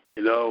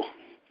 You know,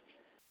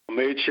 I'm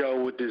going to hit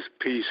y'all with this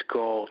piece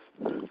called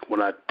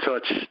When I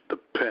Touch the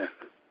Pen.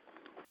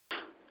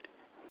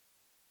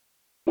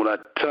 When I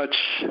touch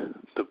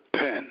the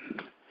pen,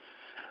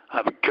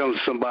 I become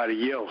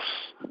somebody else.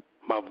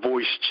 My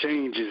voice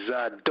changes.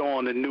 I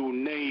adorn a new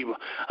name,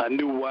 a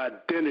new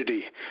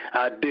identity.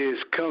 Ideas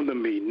come to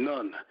me,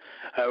 none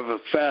I ever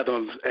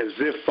fathom, as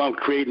if I'm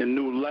creating a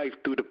new life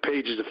through the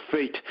pages of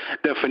fate.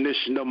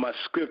 Definition of my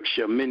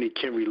scripture, many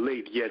can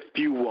relate, yet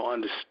few will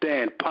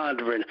understand.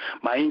 Pondering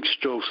my ink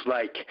strokes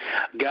like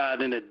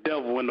God and the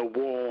devil in the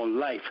war on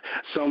life.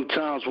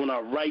 Sometimes when I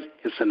write,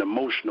 it's an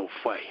emotional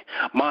fight.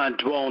 Mind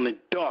dwelling in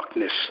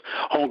darkness,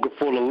 hunger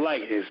for the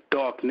light. Is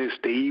darkness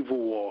the evil,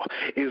 or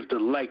is the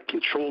light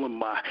controlling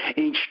my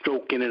ink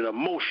stroke in an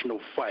emotional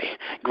fight?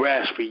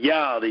 Grasp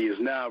reality is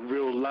now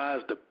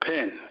realized the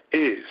pen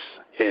is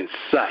in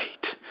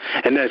sight.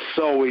 And that's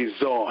always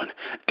on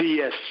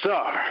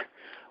DSR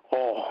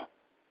all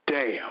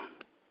damn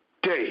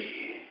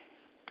day.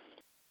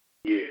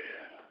 Yeah.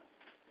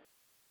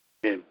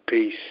 In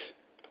peace.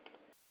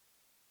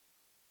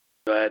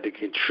 I had to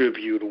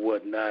contribute or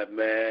whatnot,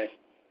 man.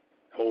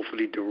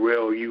 Hopefully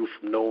derail you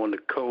from knowing the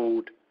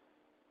code.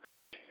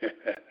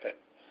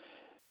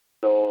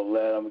 So I'm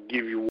going to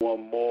give you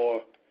one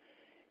more.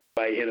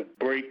 Might hit a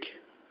break,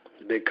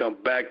 then come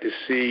back to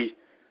see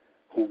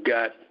who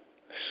got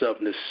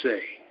something to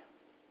say.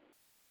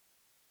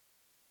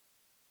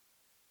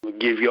 We'll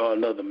give y'all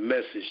another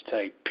message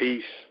type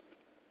piece.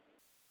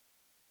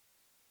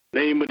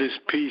 Name of this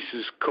piece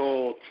is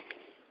called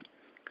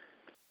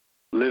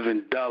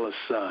Living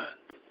 $.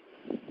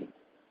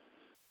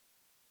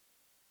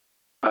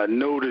 I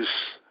noticed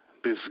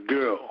this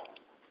girl.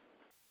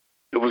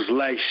 It was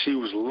like she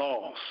was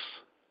lost,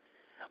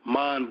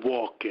 mind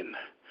walking.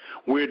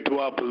 Where do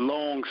I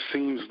belong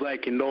seems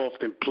like it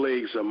often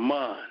plagues her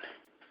mind.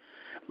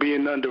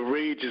 Being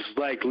underage is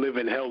like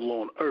living hell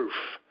on earth.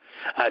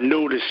 I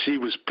noticed she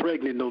was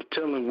pregnant, no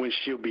telling when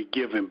she'll be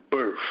giving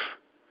birth.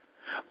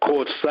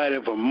 Caught sight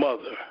of her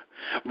mother,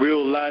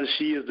 realized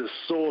she is the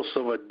source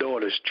of her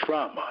daughter's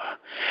trauma.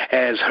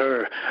 As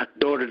her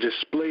daughter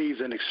displays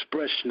an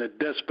expression of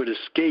desperate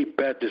escape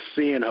after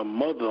seeing her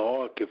mother,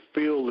 all I can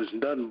feel is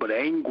nothing but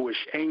anguish,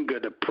 anger,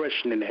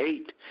 depression, and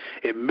hate.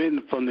 It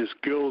meant from this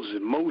girl's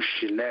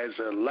emotion as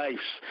her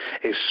life's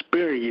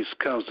experience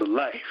comes to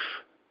life.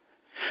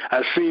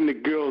 I seen the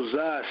girl's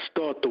eyes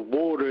start to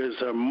water as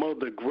her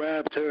mother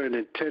grabbed her and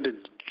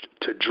intended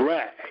to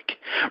drag,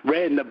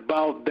 reading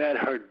about that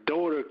her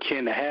daughter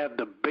can have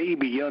the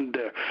baby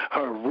under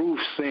her roof,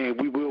 saying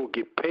we will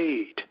get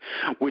paid,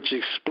 which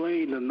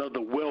explained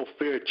another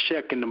welfare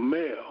check in the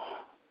mail.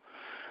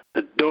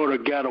 The daughter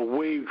got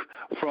away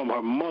from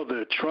her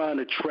mother, trying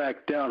to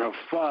track down her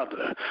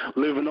father,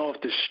 living off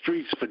the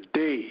streets for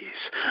days,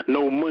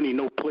 no money,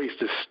 no place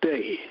to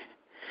stay.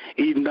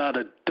 Eating out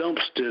of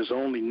dumpsters,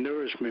 only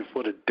nourishment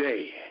for the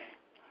day.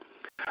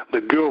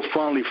 The girl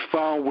finally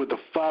found where the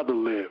father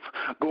lived,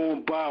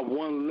 going by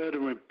one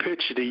letter and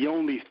picture, the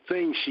only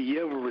thing she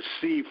ever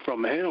received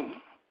from him.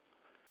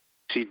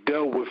 She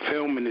dealt with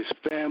him and his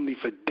family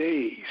for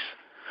days,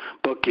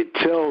 but could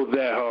tell that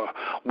her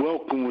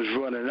welcome was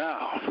running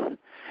out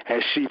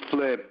as she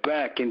fled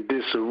back in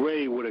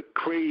disarray with a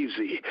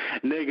crazy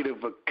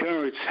negative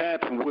occurrence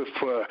happened with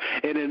her,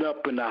 ending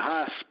up in the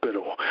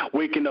hospital,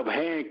 waking up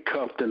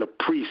handcuffed in a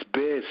priest's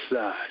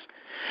bedside.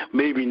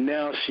 Maybe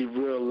now she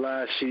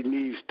realized she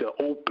needs to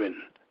open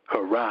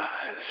her eyes.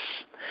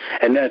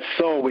 And that's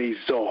always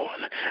on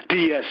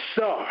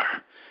DSR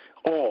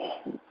all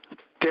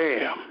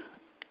damn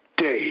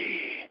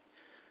day.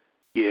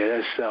 Yeah,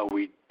 that's how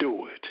we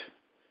do it.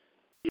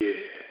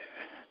 Yeah.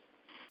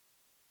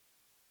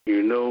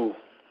 You know,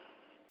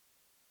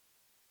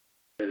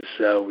 that's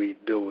how we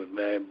do it,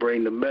 man.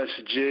 Bring the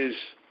messages,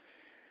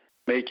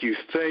 make you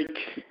think.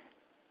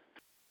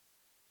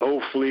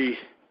 Hopefully,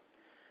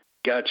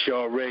 got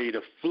y'all ready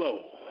to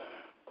flow.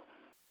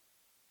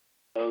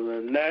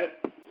 Other than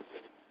that,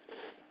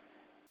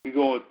 we're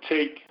going to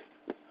take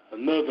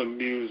another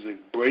music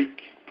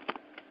break.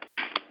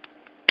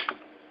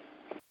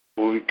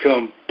 When we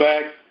come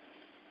back,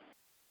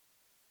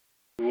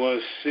 we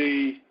want to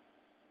see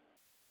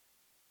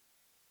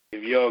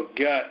if y'all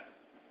got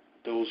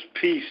those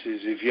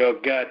pieces, if y'all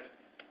got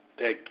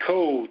that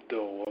code,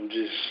 though. I'm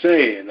just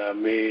saying,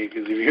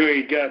 because if you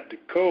ain't got the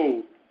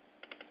code,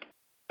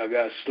 I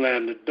got to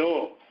slam the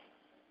door.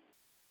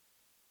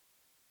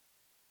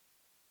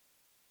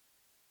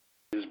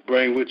 Just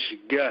bring what you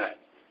got.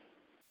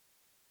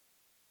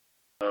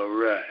 All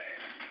right.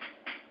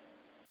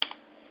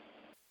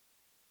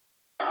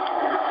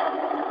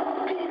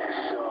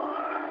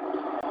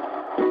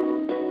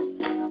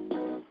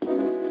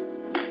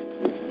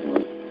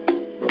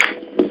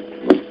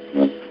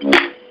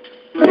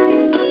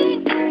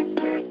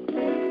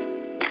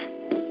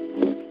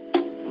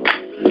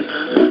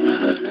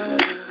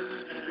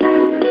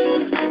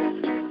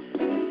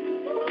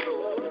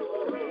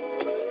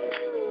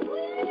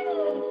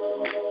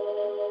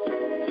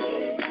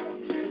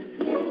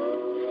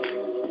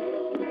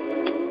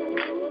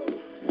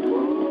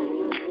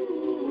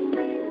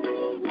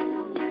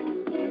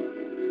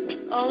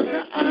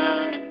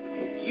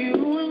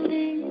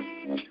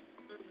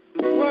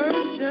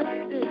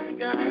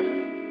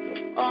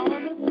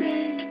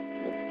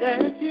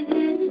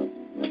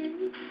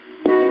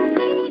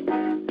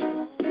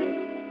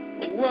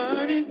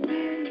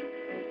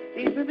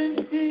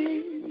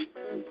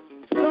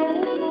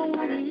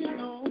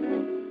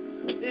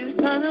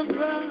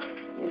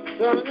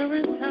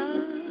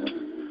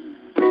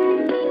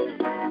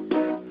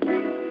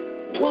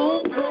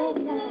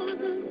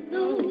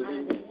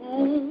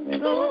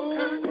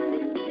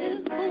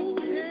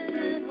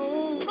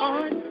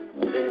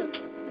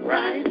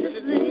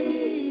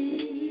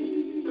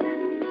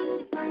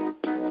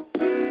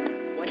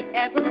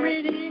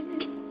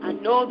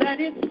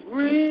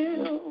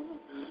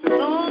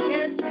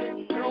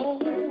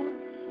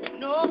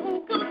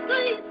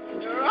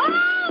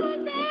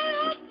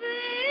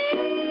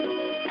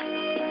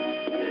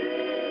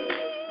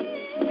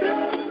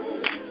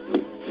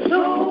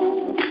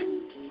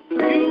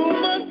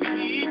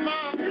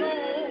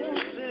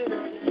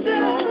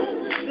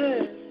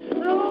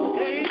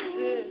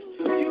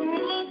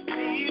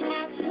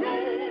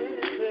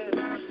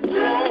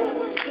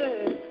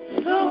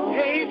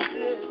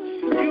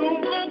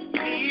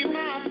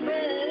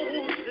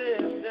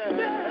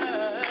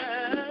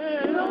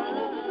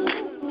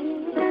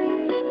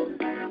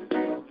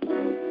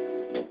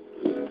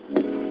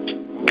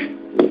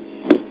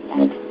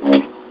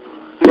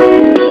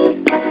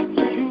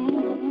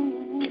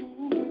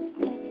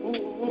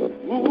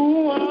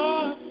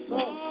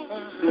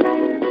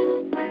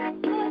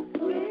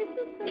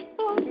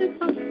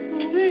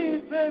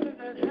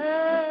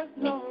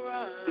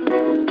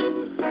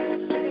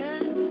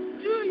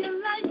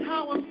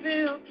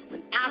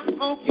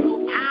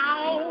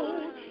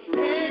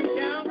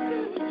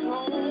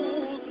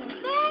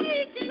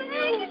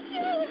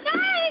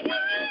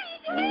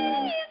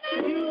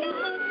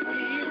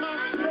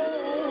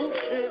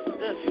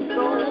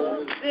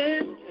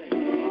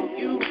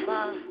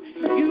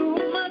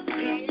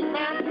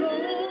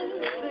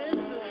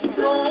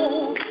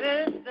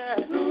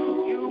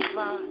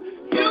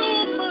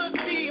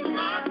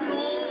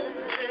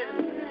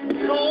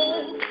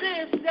 Soul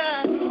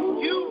sister,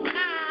 you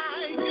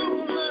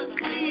must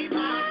be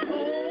my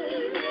soul.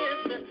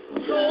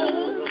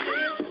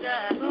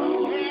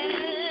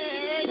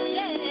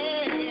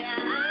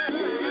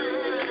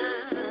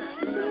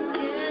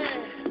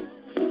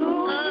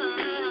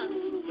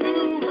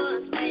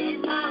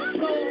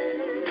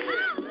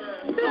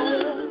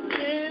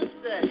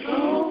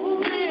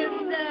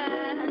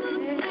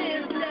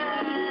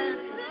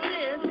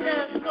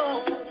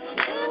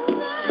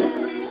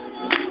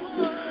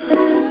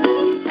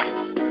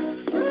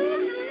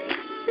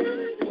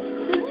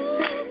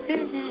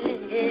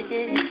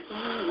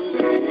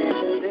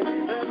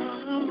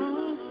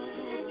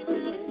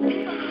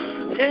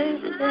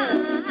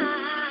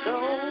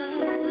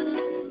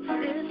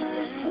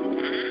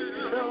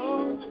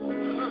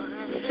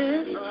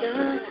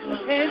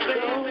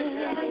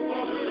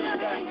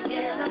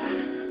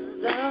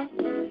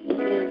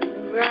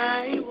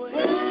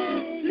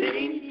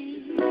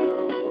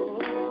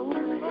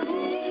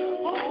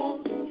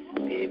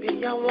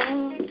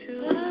 want to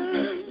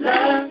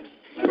love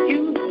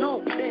you.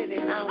 No, baby,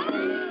 I want to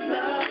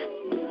love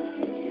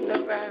you the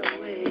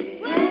right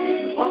way.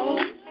 Oh,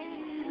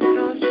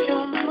 don't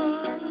show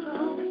my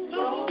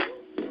soul.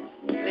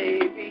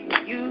 Baby,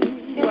 you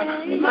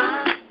are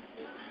mine.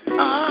 I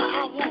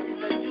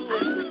want to do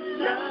it.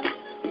 Love.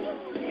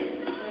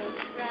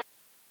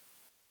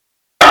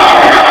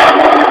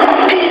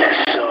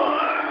 DSR.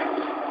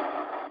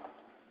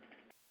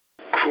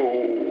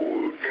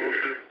 Code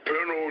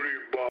penalty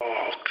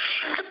box.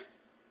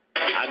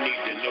 I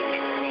need to know the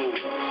code.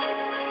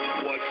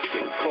 What's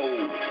the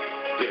code?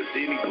 Does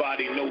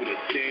anybody know the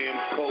damn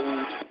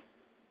code?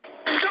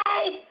 Go!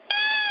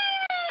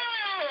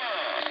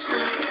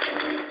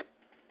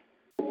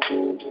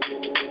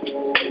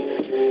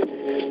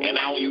 And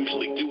I don't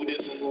usually do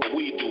this, but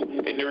we do.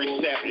 And every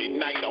Saturday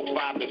night, our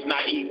vibe is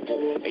not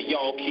equal. And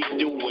y'all keep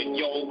doing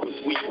y'all,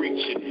 cause we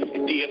reaching.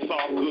 And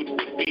DSR good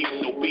with beef,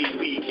 so be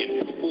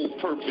vegan. Full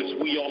purpose,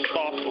 we all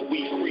stars, so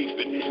we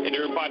creeping. And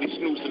everybody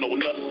snoozing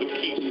on us, so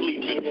keep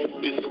sleeping.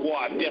 This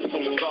squad, death's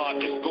on guard,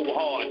 let's go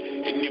hard.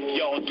 And if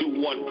y'all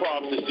do one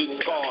problem, it's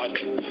discard.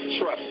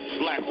 Trust,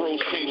 Black Rose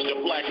changed to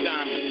Black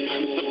Diamond.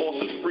 Mr. Boss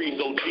is free,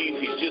 OGs,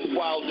 he's just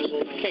wildest.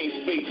 Can't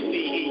space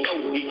CEO,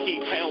 he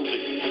keep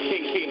pounding.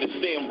 Can't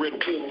stand Red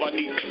Wolf, I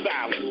need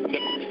silence.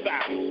 Never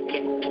silence,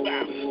 never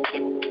silence,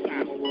 never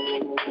silence.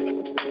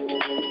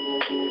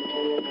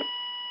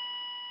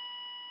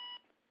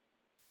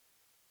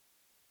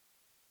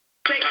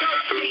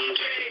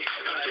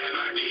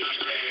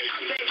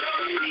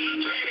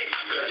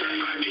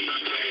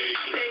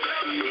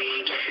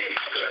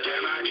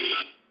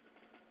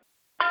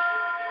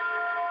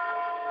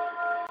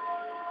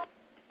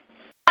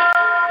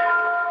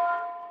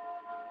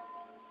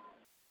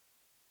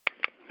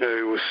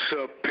 Hey, what's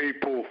up,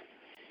 people?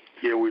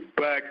 Yeah, we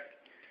back.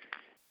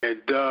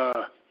 And,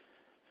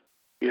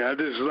 yeah, I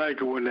just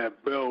like it when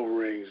that bell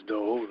rings,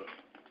 though. Hold up.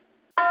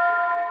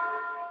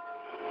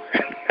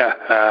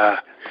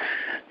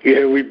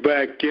 Yeah, we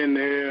back in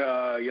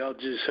here. Y'all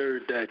just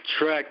heard that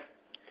track.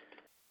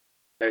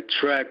 That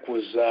track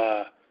was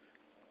the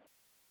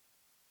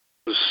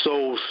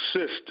Soul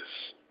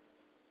Sisters.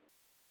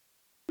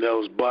 That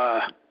was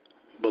by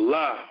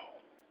Bilal.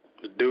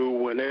 The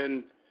dude went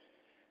in.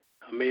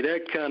 I mean,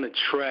 that kind of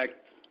track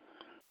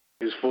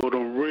is for the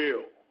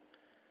real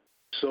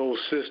soul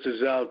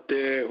sisters out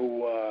there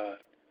who,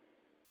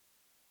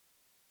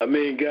 I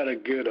mean, got a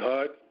good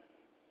heart.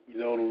 You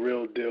know, the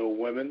real deal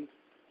women.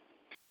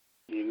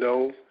 You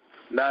know,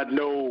 not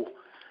no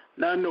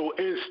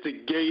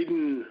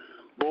instigating,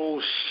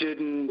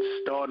 bullshitting,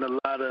 starting a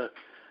lot of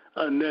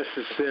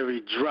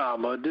unnecessary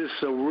drama. This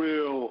is a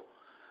real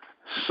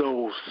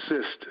soul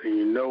sister,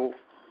 you know.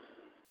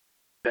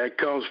 That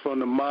comes from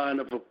the mind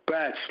of a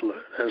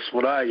bachelor. That's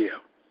what I am.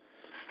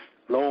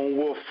 Lone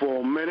wolf for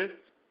a minute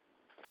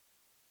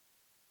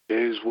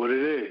is what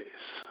it is.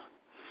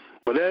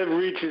 But that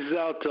reaches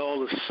out to all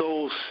the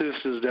soul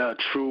sisters that are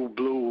true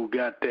blue who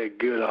got that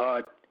good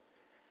heart.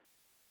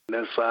 And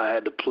that's why I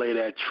had to play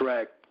that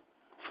track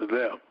for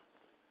them.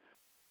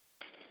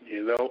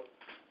 You know?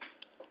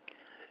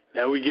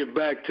 Now we get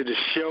back to the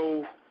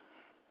show.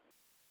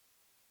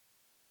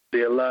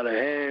 There are a lot of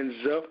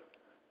hands up.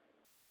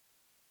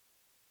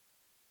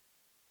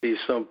 See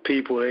some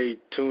people, they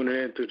tuning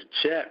in through the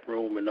chat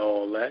room and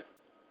all that.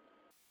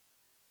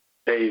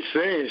 They ain't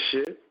saying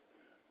shit.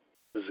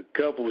 There's a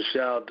couple,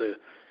 shout out to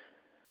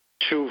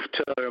Truth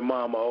Teller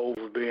Mama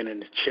over being in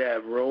the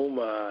chat room.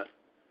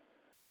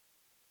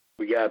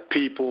 We got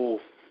people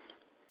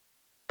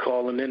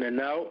calling in and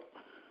out.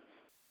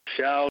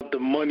 Shout out to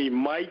Money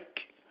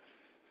Mike,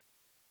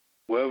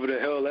 wherever the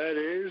hell that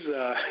is.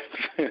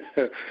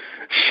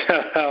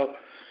 Shout out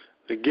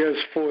to Guest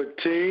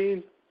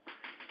 14.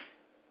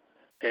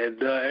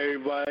 And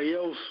everybody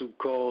else who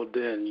called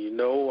in, you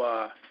know.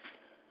 All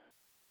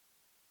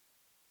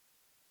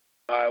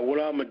right,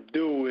 what I'm going to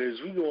do is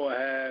we're going to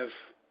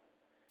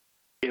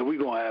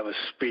have a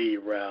speed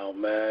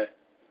round, man.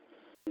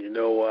 You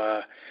know,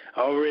 I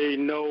already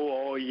know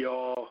all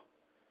y'all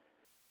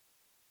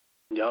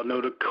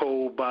know the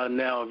code by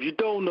now. If you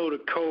don't know the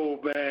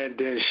code, man,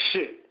 then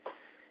shit,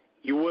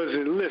 you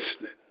wasn't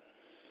listening.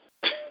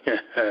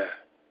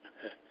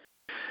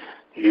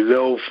 You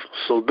know,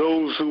 so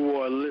those who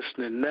are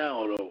listening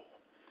now, though,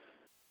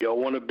 y'all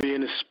want to be in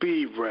the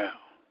speed round.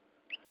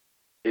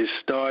 It's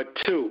star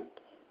 2.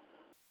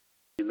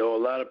 You know, a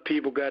lot of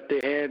people got their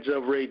hands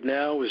up right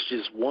now. It's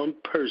just one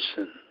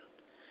person.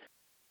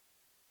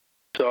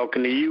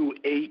 Talking to you,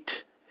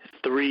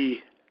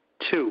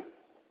 832.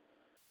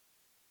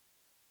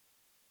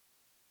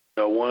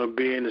 Y'all want to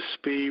be in the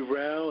speed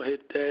round?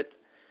 Hit that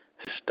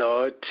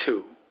star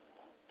 2.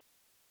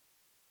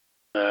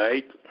 All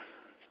right.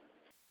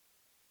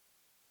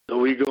 So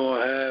we're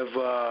going to have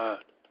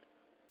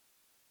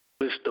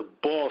Mr.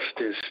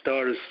 Boston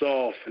start us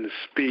off in the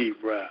speed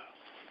round.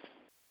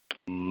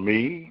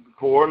 Me?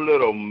 Poor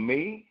little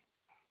me?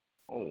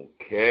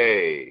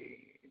 Okay.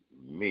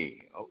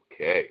 Me.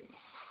 Okay.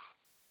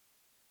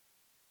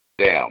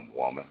 Damn,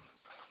 woman.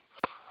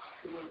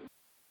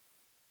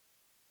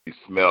 You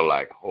smell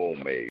like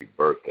homemade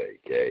birthday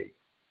cake.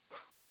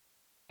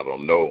 I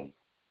don't know.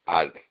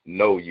 I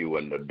know you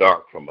in the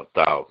dark from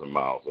 1,000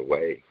 miles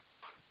away.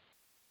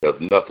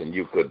 There's nothing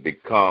you could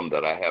become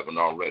that I haven't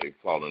already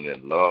fallen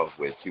in love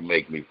with. You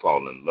make me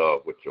fall in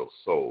love with your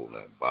soul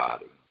and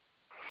body.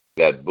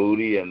 That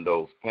booty and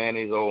those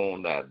panties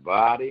on that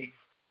body,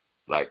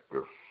 like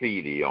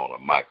graffiti on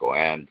a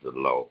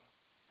Michelangelo.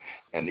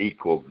 And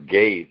equal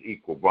gaze,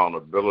 equal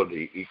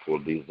vulnerability, equal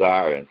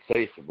desire.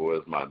 Insatiable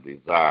is my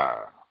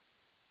desire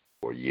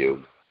for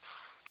you.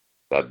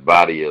 That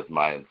body is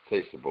my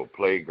insatiable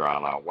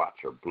playground. I watch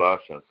her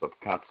blush and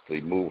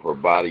subconsciously move her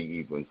body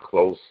even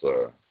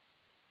closer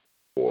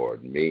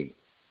toward me.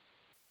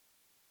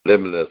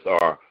 Limitless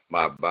are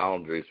my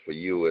boundaries for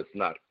you. It's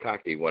not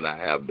cocky when I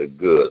have the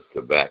goods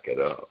to back it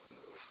up.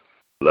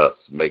 Lust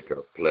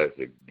maker,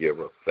 pleasure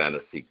giver,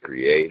 fantasy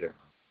creator.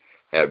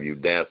 Have you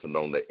dancing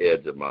on the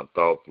edge of my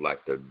thoughts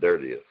like the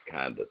dirtiest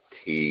kind of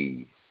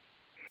tease.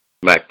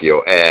 Smack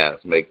your ass,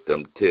 make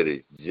them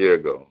titties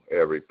jiggle,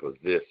 every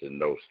position,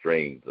 no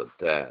strings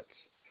attached.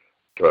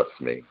 Trust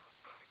me,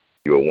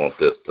 you'll want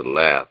this to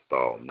last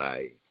all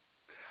night.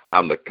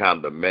 I'm the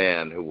kind of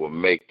man who will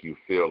make you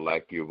feel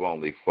like you've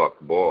only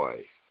fucked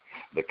boys.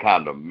 The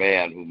kind of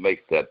man who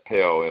makes that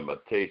pale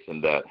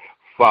imitation that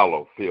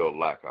follow feel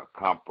like a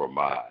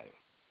compromise.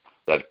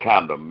 That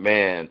kind of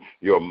man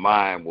your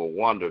mind will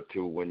wander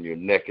to when you're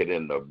naked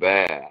in the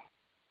bath.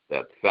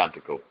 That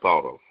fanatical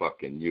thought of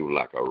fucking you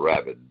like a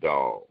rabid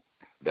dog.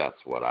 That's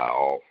what I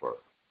offer.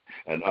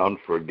 An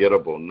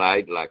unforgettable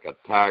night like a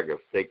tiger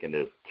staking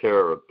his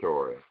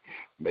territory.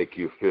 Make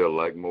you feel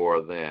like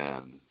more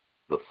than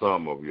the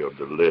sum of your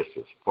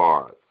delicious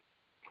parts.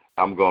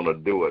 I'm going to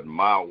do it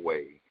my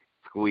way.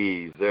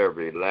 Squeeze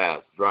every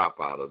last drop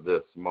out of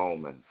this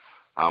moment.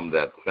 I'm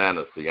that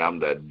fantasy. I'm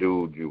that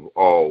dude you've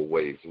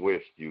always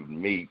wished you'd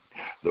meet.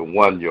 The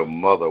one your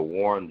mother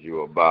warned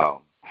you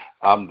about.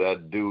 I'm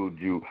that dude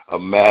you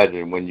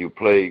imagined when you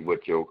played with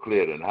your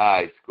clit in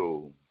high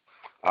school.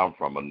 I'm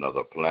from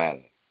another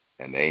planet,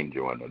 an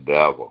angel and a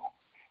devil,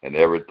 and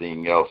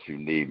everything else you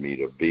need me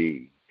to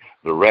be.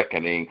 The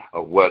reckoning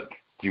of what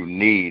you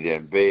need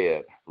in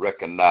bed,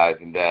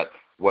 recognizing that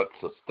what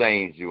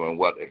sustains you and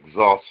what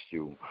exhausts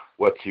you,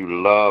 what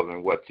you love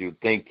and what you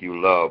think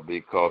you love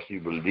because you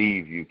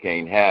believe you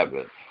can't have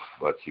it,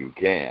 but you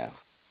can.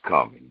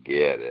 Come and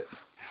get it.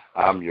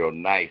 I'm your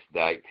nice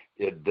dyke.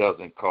 It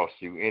doesn't cost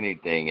you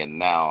anything, and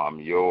now I'm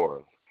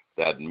yours.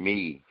 That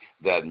me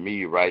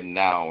right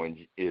now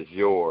is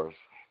yours.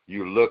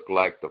 You look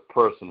like the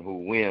person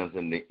who wins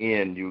in the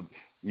end.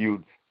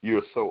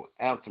 You're so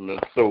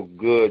intimate, so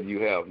good.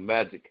 You have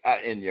magic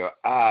in your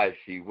eyes,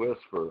 she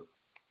whispered,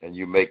 and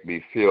you make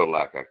me feel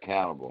like a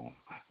cannibal.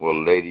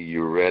 Well, lady,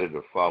 you ready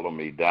to follow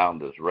me down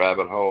this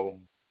rabbit hole?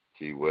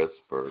 She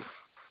whispered,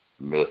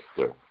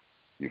 mister,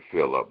 you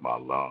fill up my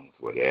lungs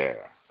with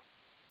air.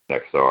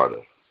 Next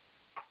artist.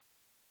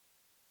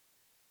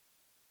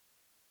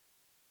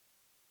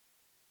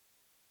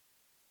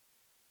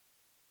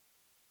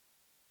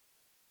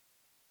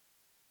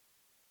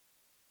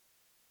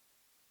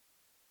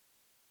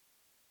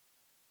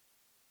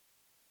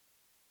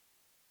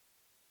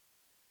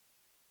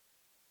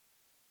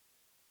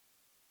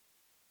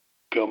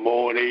 Come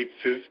on,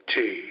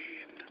 8:15.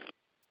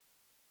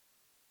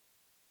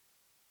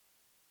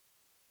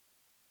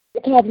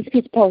 The title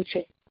is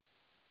poetry.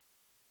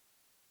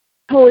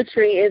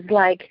 Poetry is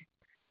like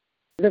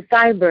the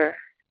fiber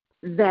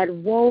that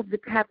wove the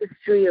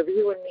tapestry of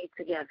you and me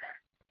together.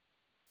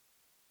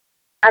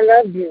 I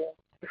loved you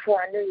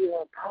before I knew you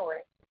were a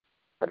poet,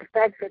 but the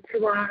fact that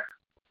you are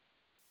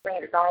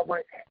made it all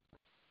worth it.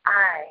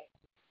 I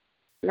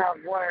love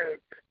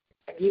words,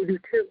 and you do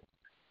too.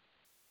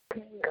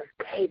 King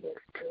of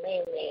cadence to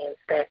me means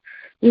that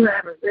you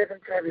have a rhythm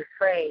to every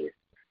phrase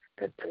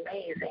that's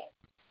amazing.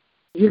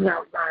 You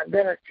love my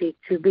ability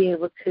to be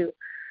able to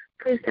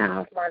freestyle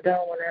off my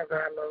dome whenever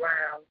I'm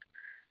around,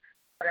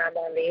 when I'm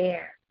on the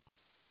air,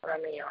 when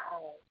I'm in your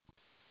home.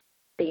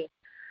 See,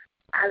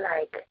 I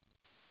like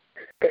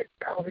to spit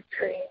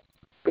poetry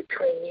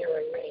between you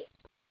and me,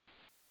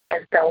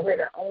 as though we're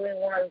the only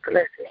ones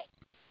listening.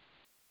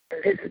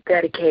 And this is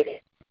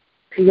dedicated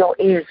to your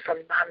ears from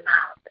my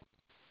mouth,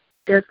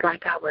 just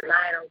like I would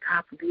lie on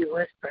top of you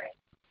whispering.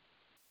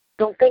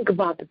 Don't think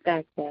about the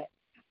fact that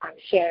I'm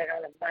sharing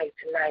on the mic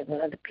tonight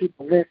with other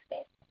people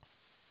listening.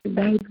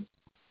 Baby,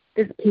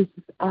 this piece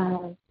is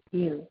all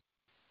you.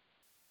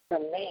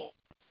 From me.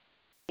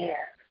 Yeah.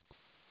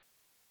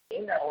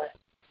 You know it.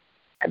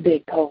 I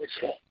dig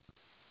poetry.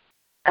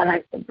 I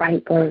like to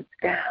write words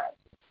down.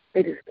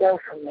 They just flow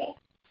from me.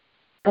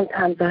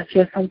 Sometimes I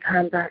share,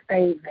 sometimes I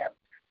save them.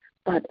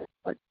 But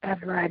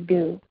whatever I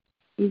do,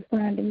 you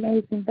find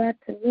amazing. That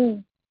to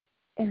me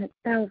in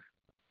itself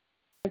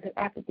is an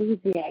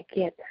aphrodisiac.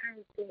 It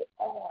turns me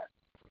on.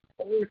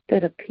 And you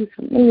spit a piece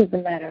of me, as a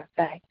matter of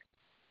fact.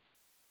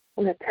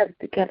 We are tethered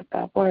together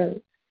by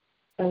words.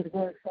 Those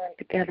words run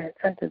together in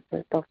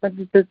sentences. Those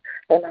sentences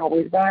don't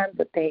always rhyme,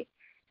 but they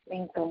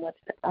mean so much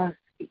to us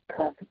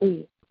because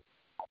we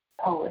are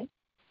poets.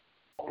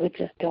 We're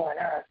just doing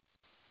us.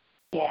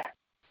 Yeah.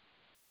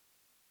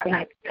 I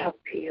like to talk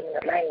to you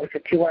in a language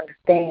that you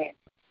understand,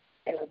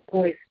 in a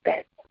voice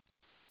that's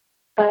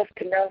soft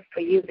enough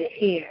for you to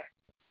hear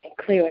and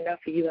clear enough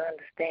for you to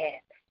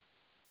understand.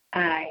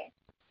 I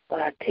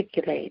will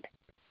articulate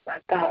my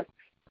thoughts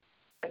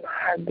and my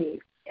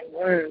heartbeat in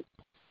words,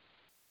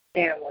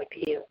 sharing with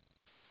you.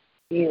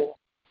 You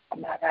are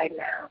my right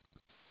now,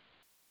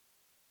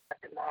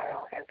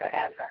 tomorrow, and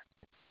forever.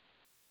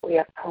 We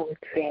have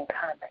poetry in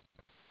common,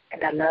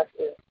 and I love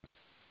you.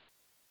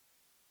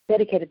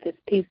 Dedicated this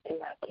piece to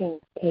my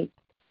King's Kate,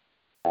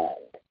 and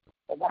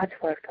the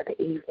watchword for the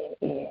evening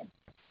is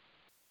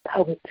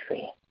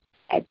poetry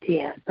at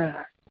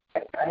DSR.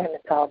 And for him,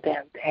 it's all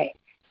damn day.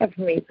 And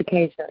for me, it's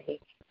occasionally.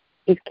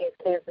 He's King's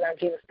Kate and I'm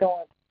Gina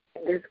Storm,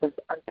 and this was,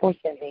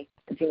 unfortunately,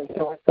 the Gina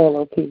Storm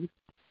solo piece.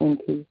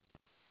 Thank you.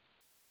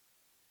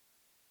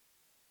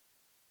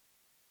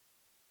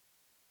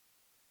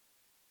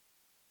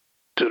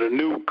 To the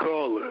new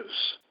callers,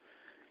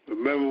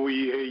 remember when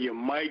you hear your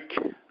mic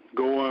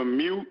go on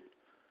mute,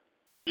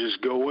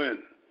 just go in.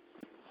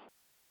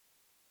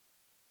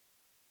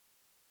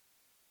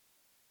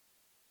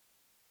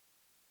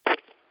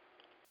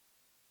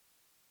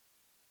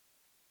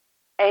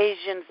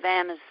 Asian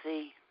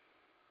fantasy.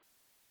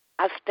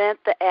 I spent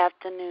the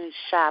afternoon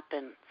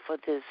shopping for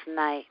this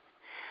night.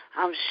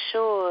 I'm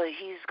sure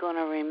he's going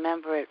to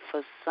remember it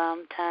for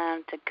some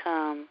time to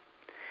come.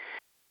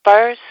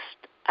 First,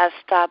 I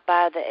stopped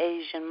by the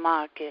Asian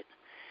market,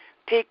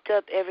 picked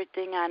up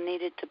everything I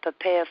needed to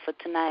prepare for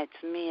tonight's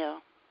meal,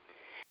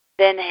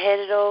 then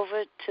headed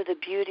over to the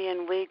beauty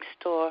and wig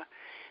store,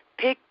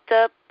 picked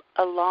up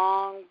a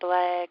long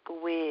black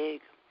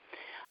wig,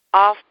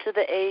 off to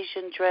the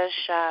Asian dress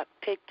shop,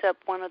 picked up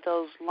one of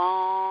those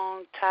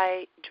long,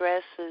 tight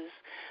dresses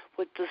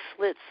with the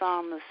slits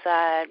on the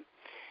side,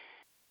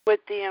 with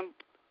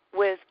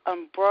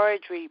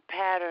embroidery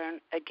pattern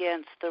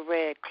against the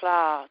red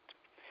cloth.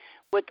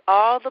 With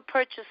all the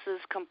purchases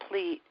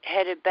complete,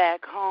 headed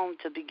back home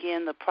to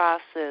begin the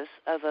process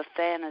of a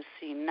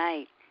fantasy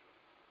night.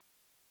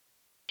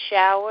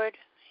 Showered,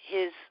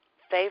 his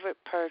favorite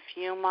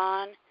perfume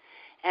on,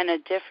 and a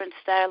different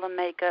style of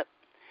makeup.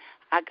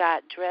 I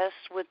got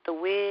dressed with the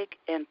wig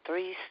and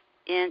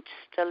 3-inch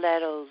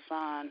stilettos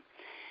on.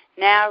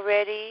 Now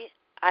ready,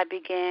 I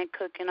began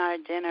cooking our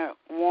dinner,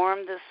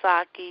 warmed the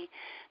sake,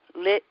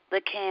 lit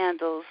the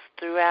candles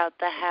throughout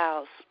the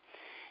house.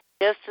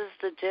 Just as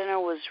the dinner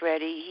was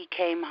ready, he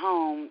came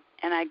home,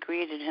 and I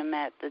greeted him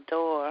at the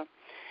door.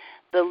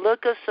 The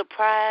look of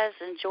surprise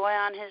and joy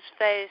on his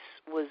face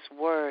was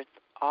worth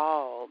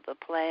all the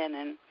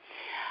planning.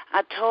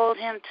 I told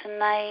him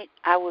tonight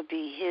I would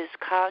be his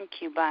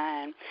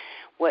concubine.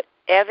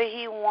 Whatever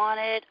he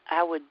wanted,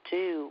 I would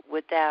do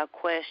without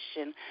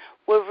question,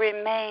 would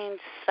remain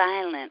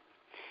silent.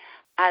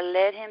 I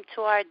led him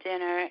to our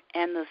dinner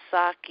and the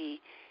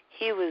sake.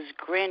 He was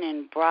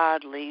grinning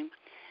broadly,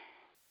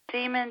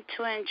 seeming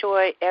to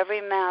enjoy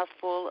every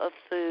mouthful of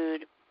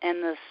food,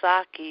 and the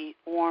sake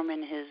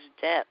warming his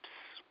depths.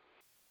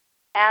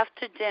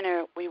 After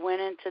dinner, we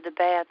went into the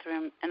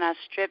bathroom, and I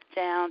stripped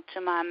down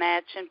to my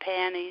matching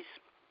panties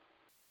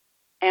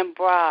and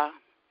bra,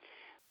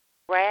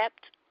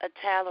 wrapped a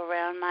towel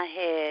around my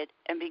head,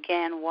 and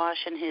began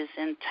washing his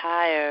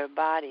entire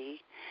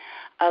body,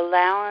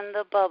 allowing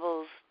the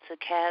bubbles to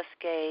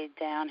cascade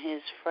down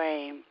his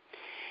frame.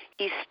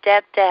 He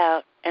stepped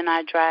out, and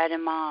I dried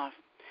him off,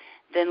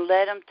 then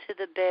led him to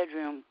the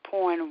bedroom,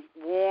 pouring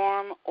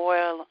warm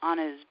oil on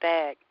his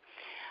back.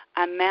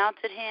 I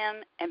mounted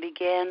him and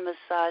began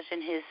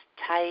massaging his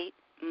tight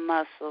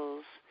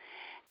muscles.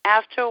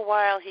 After a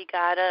while, he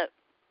got up,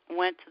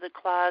 went to the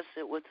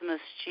closet with a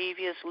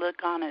mischievous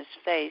look on his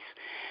face,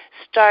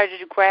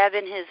 started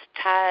grabbing his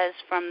ties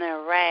from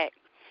their rack.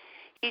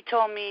 He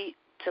told me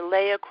to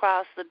lay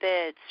across the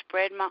bed,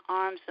 spread my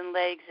arms and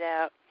legs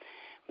out.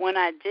 When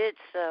I did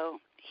so,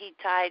 he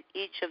tied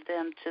each of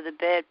them to the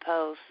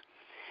bedpost.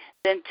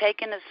 Then,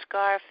 taking a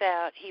scarf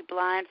out, he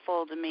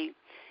blindfolded me.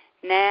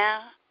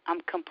 Now, I'm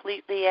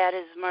completely at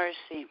his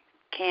mercy.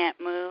 Can't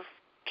move,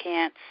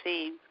 can't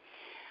see.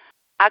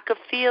 I could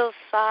feel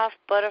soft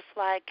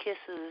butterfly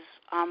kisses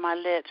on my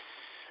lips,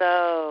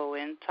 so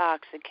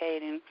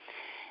intoxicating.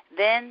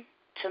 Then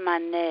to my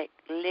neck,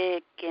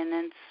 licking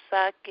and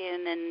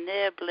sucking and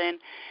nibbling,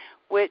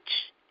 which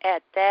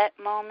at that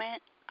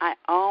moment I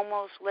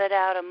almost let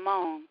out a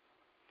moan.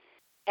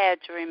 Had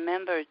to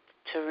remember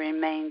to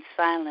remain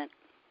silent.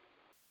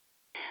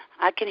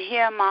 I could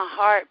hear my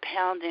heart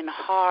pounding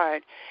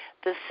hard,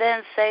 the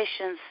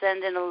sensation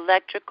sending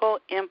electrical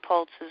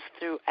impulses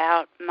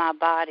throughout my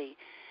body.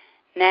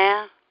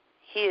 Now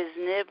he is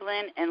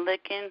nibbling and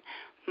licking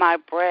my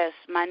breasts,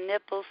 my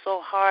nipples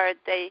so hard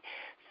they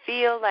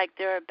feel like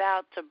they're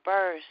about to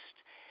burst.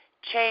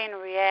 Chain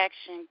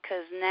reaction,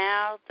 'cause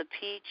now the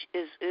peach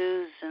is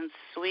oozing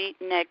sweet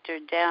nectar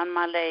down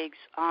my legs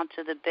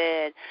onto the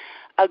bed,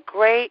 a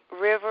great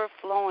river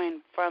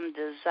flowing from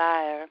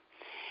desire.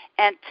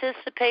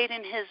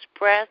 Anticipating his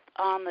breath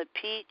on the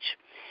peach,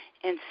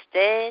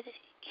 instead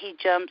he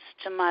jumps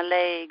to my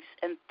legs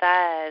and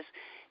thighs,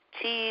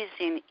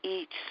 teasing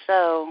each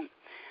so.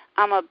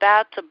 I'm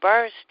about to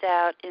burst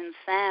out in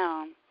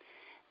sound.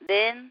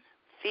 Then,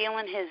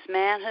 feeling his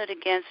manhood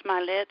against my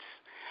lips,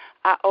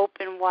 I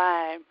open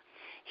wide.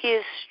 He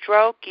is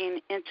stroking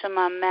into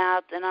my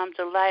mouth, and I'm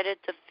delighted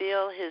to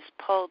feel his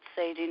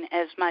pulsating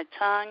as my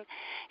tongue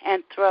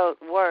and throat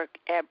work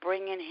at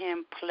bringing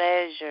him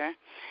pleasure.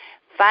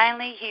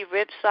 Finally, he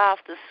rips off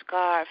the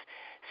scarf,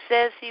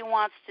 says he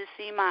wants to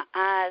see my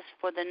eyes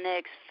for the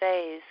next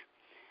phase.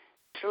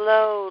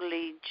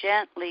 Slowly,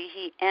 gently,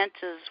 he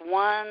enters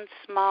one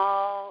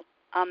small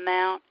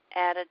amount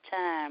at a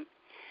time.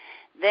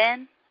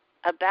 Then,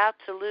 about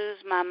to lose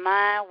my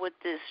mind with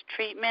this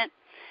treatment,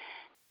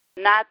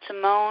 not to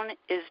moan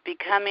is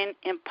becoming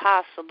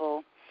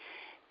impossible.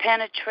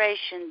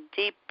 Penetration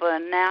deeper,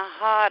 now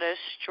harder,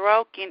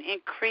 stroking,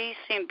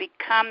 increasing,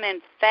 becoming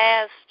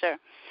faster.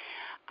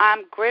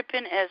 I'm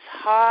gripping as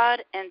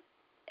hard and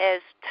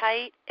as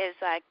tight as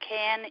I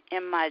can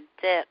in my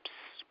depths.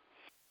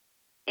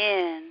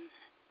 In,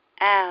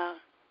 out,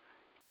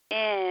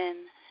 in,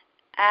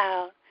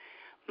 out.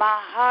 My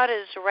heart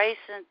is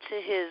racing to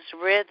his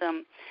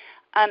rhythm,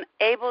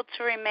 unable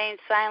to remain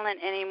silent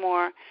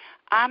anymore.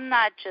 I'm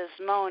not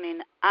just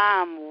moaning,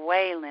 I'm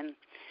wailing.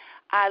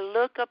 I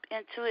look up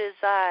into his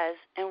eyes,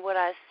 and what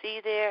I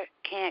see there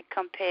can't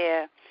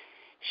compare.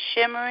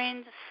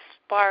 Shimmering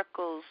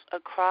sparkles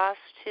across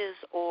his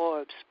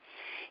orbs.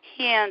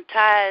 He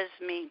unties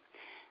me,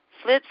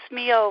 flips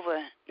me over,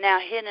 now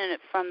hitting it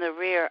from the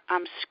rear.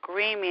 I'm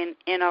screaming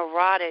in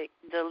erotic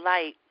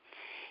delight.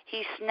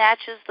 He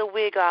snatches the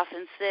wig off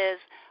and says,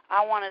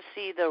 I want to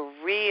see the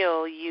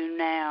real you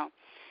now.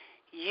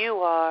 You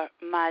are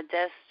my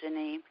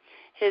destiny.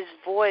 His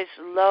voice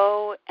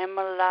low and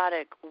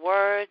melodic,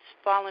 words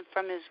falling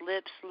from his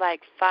lips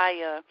like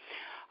fire.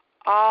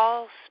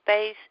 All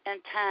space and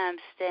time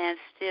stand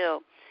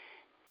still.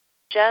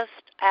 Just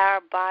our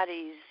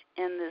bodies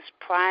in this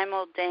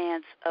primal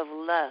dance of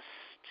lust.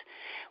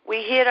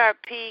 We hit our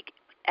peak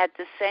at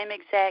the same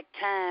exact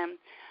time.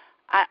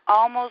 I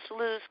almost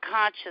lose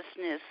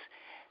consciousness.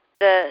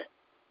 The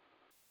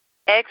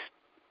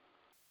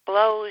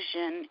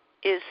explosion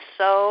is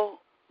so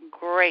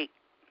great.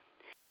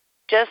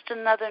 Just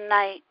another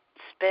night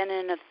spent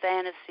in a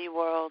fantasy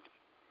world,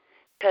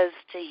 'cause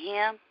to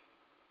him,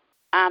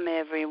 I'm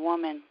every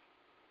woman.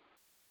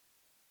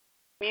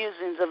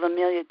 Musings of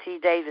Amelia T.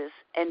 Davis,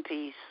 and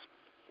peace.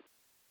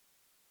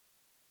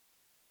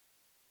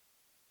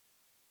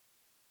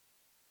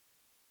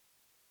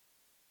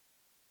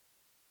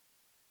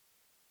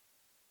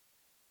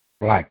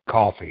 Black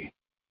coffee.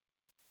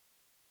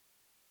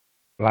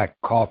 Black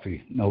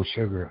coffee, no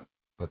sugar,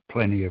 but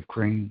plenty of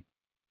cream.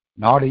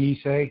 Naughty, you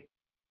say?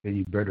 Then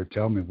you better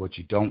tell me what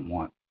you don't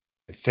want.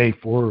 A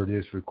safe word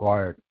is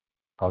required,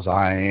 'cause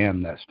I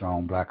am that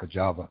strong black of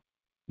Java,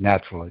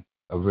 naturally,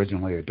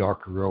 originally a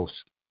darker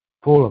roast,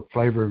 full of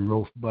flavor and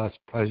robust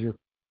pleasure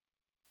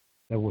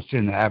that will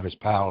send the average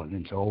palate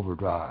into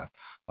overdrive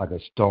like a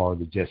star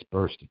that just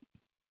bursted.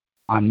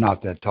 I'm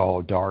not that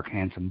tall, dark,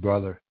 handsome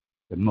brother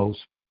that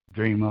most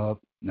dream of.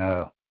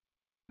 No,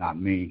 not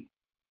me.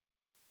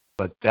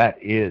 But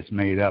that is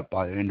made up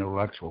by the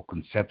intellectual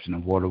conception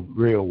of what a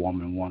real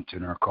woman wants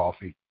in her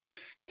coffee,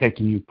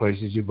 taking you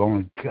places you've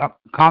only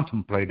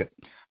contemplated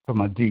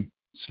from a deep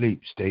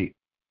sleep state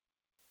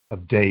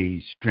of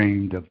days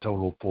dreamed of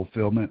total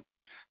fulfillment.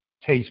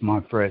 Taste my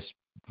fresh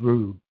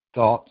brewed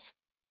thoughts.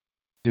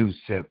 Do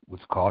sip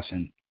with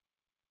caution,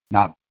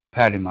 not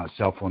patting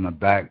myself on the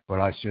back,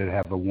 but I should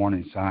have a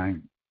warning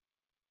sign.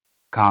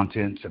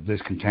 Contents of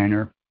this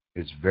container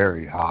is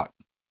very hot.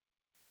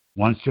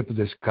 One sip of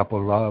this cup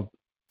of love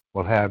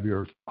will have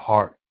your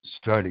heart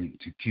strutting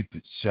to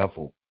Cupid's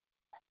shuffle.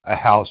 A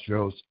house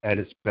roast at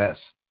its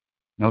best.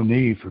 No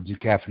need for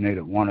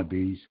decaffeinated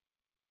wannabes.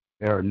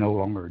 They are no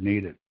longer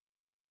needed.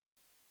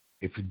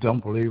 If you don't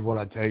believe what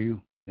I tell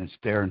you, then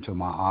stare into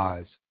my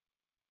eyes.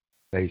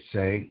 They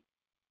say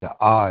the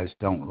eyes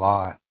don't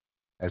lie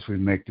as we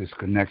make this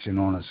connection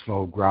on a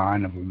slow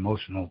grind of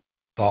emotional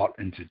thought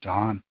into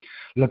time.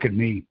 Look at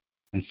me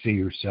and see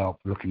yourself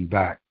looking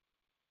back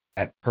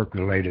at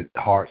percolated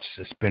hearts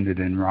suspended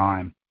in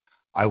rhyme.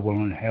 I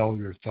will inhale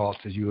your thoughts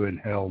as you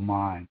inhale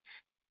mine.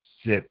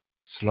 Sip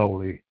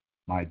slowly,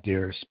 my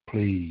dearest,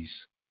 please.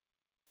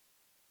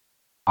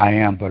 I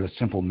am but a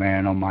simple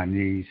man on my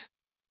knees.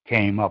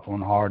 Came up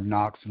on hard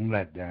knocks and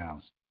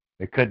letdowns.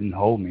 They couldn't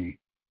hold me,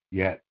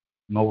 yet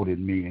molded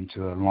me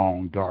into a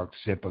long, dark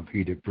sip of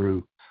heated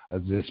brew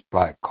of this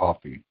black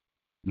coffee.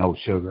 No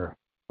sugar,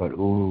 but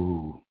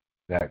ooh,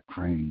 that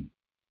cream.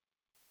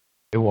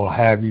 It will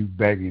have you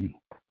begging,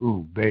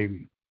 ooh,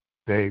 baby,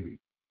 baby,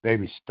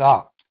 baby,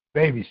 stop.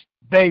 Baby,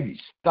 baby,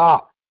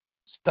 stop.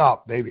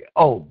 Stop, baby.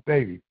 Oh,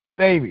 baby,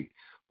 baby.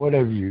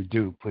 Whatever you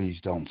do, please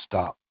don't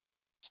stop.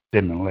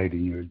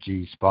 Stimulating your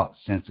G-spot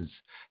senses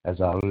as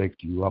I lick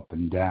you up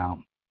and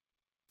down,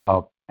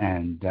 up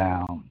and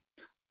down.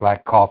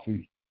 Black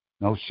coffee,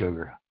 no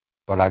sugar,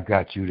 but I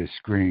got you to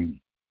scream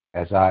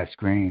as I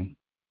scream,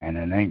 and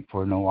it ain't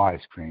for no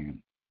ice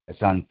cream. As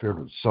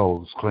unfiltered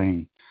souls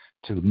clean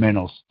to the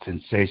mental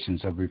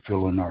sensations of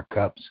refilling our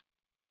cups.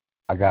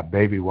 I got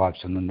baby wipes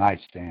on the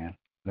nightstand.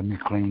 Let me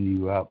clean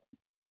you up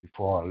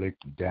before I lick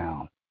you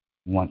down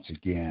once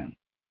again.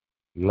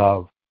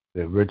 Love,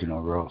 the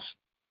original roast,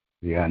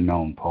 the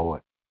unknown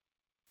poet.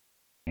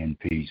 In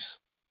peace.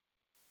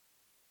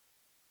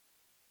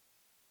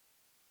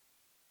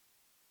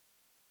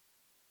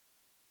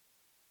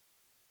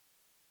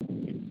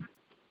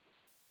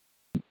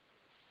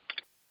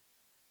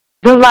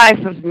 The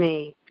life of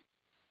me.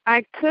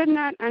 I could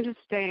not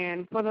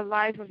understand for the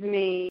life of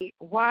me,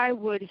 why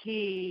would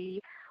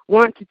he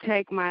want to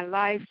take my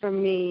life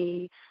from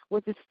me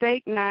with the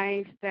steak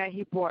knife that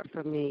he bought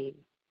for me?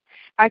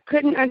 I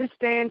couldn't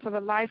understand for the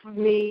life of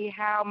me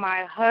how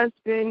my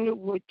husband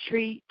would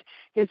treat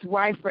his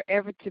wife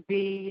forever to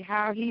be,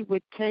 how he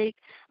would take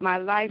my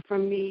life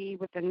from me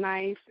with the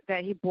knife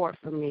that he bought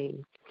for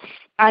me.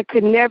 I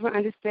could never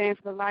understand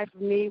for the life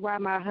of me why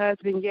my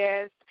husband,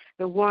 yes,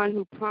 the one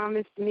who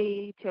promised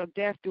me till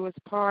death do us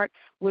part,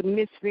 would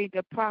misread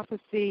the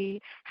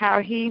prophecy,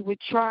 how he would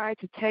try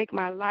to take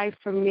my life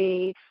from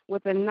me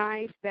with a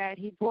knife that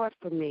he bought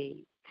for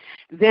me.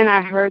 Then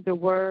I heard the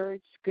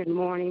words, good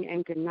morning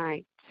and good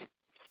night.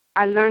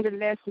 I learned a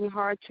lesson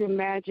hard to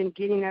imagine,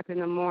 getting up in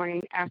the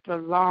morning after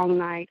a long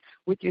night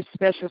with your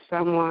special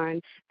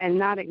someone and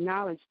not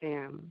acknowledge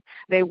them.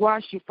 They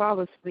watched you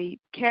fall asleep,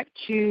 kept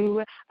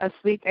you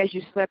asleep as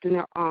you slept in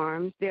their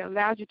arms. They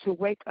allowed you to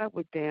wake up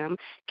with them,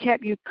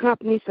 kept you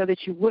company so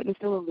that you wouldn't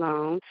feel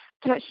alone,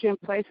 touched you in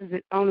places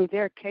that only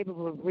they're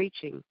capable of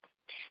reaching.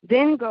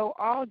 Then go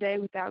all day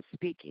without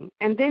speaking,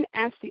 and then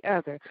ask the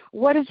other,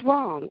 what is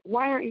wrong?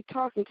 Why aren't you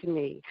talking to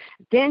me?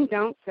 Then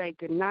don't say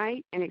good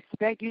night and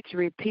expect you to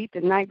repeat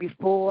the night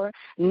before,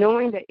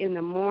 knowing that in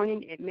the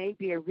morning it may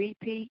be a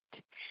repeat.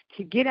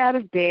 To get out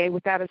of bed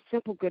without a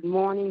simple good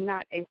morning,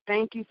 not a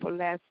thank you for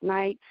last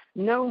night,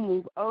 no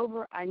move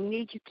over, I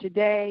need you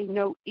today,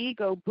 no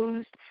ego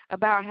boost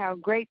about how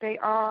great they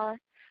are.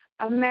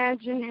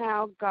 Imagine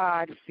how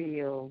God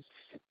feels.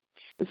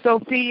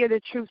 Sophia, the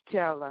truth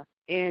teller,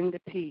 in the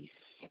peace.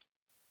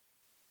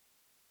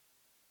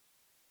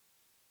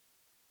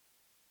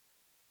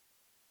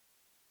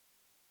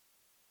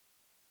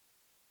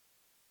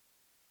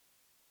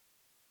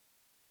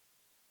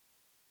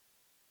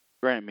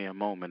 Grant me a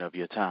moment of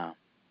your time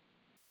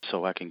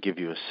so I can give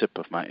you a sip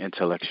of my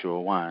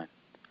intellectual wine.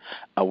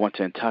 I want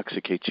to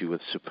intoxicate you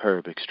with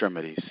superb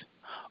extremities,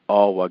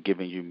 all while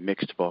giving you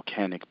mixed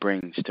volcanic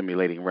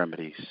brain-stimulating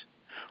remedies.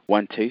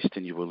 One taste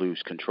and you will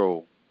lose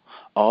control.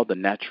 All the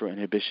natural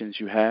inhibitions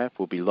you have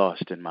will be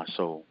lost in my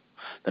soul.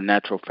 The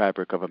natural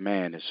fabric of a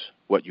man is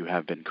what you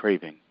have been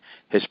craving.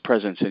 His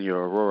presence in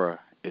your aurora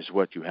is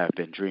what you have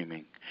been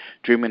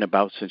dreaming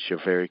about since your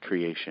very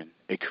creation,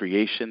 a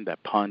creation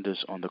that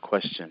ponders on the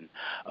question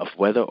of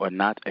whether or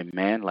not a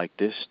man like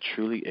this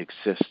truly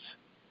exists.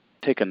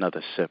 Take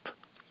another sip.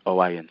 Oh,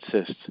 I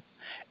insist.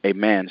 A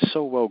man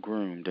so well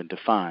groomed and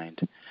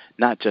defined,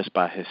 not just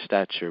by his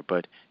stature,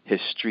 but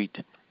his street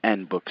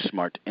and book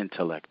smart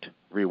intellect.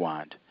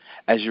 Rewind.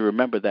 As you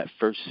remember that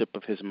first sip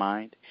of his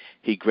mind,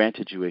 he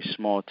granted you a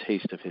small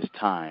taste of his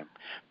time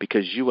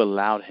because you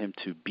allowed him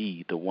to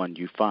be the one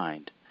you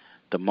find.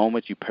 The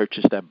moment you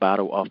purchased that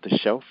bottle off the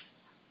shelf,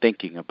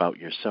 thinking about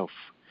yourself,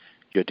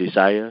 your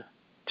desire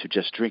to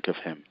just drink of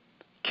him,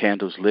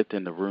 candles lit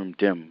in the room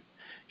dim,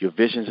 your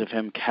visions of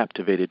him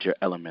captivated your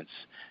elements,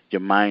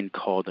 your mind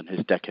called on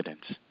his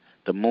decadence.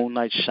 The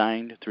moonlight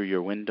shined through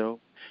your window.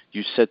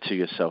 You said to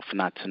yourself,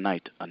 not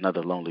tonight,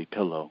 another lonely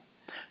pillow.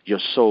 Your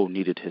soul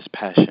needed his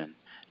passion.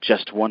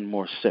 Just one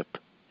more sip.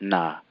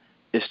 Nah,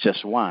 it's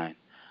just wine.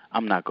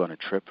 I'm not going to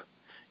trip.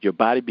 Your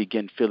body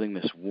began feeling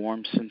this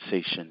warm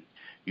sensation.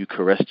 You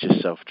caressed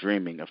yourself,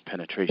 dreaming of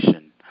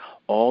penetration.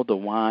 All the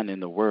wine in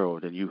the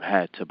world, and you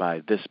had to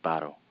buy this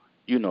bottle.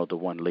 You know, the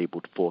one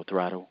labeled full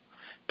throttle.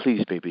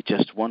 Please, baby,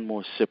 just one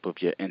more sip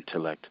of your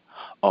intellect.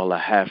 All I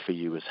have for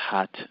you is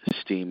hot,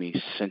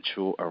 steamy,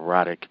 sensual,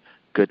 erotic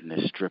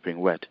goodness dripping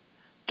wet.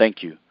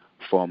 Thank you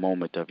for a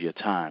moment of your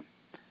time.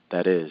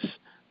 That is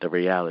the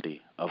reality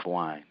of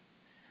wine.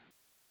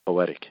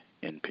 Poetic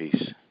in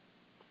peace.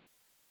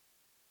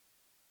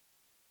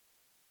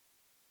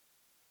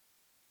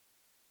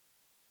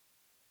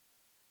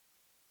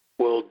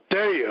 Well,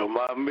 damn,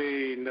 I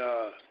mean,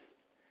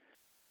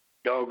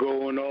 y'all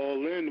going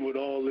all in with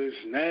all this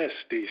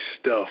nasty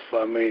stuff.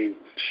 I mean,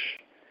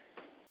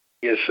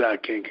 yes, I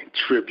can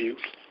contribute.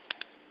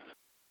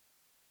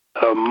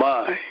 Her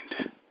mind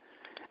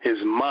is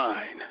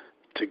mine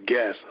to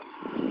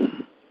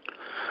gasm.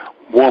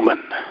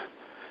 Woman,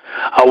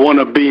 I want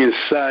to be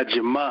inside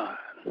your mind.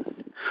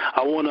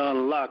 I want to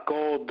unlock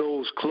all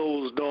those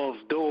closed off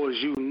doors,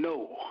 you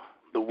know,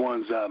 the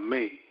ones I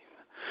made.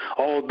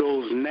 All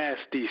those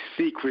nasty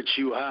secrets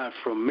you hide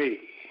from me.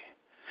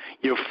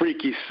 Your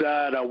freaky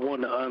side I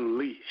want to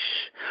unleash.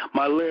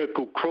 My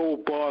lyrical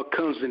crowbar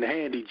comes in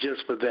handy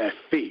just for that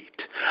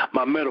feat.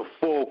 My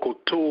metaphorical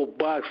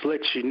toolbox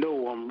lets you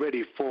know I'm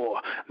ready for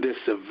this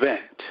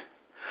event.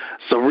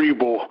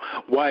 Cerebral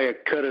wire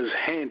cutters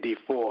handy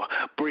for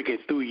breaking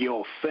through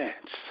your fence.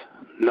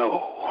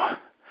 No,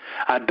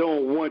 I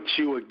don't want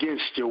you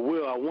against your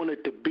will. I want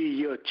it to be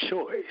your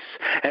choice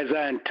as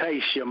I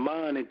entice your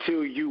mind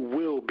until you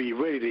will be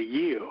ready to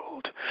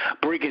yield,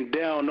 breaking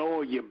down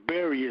all your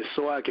barriers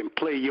so I can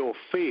play your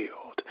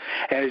field.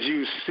 As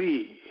you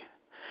see,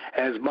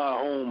 as my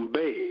home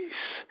base,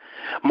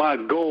 my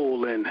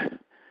goal, and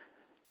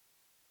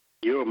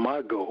you're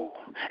my goal,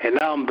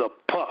 and I'm the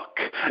puck.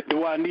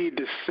 Do I need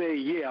to say,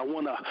 yeah, I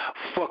want to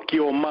fuck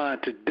your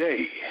mind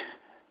today?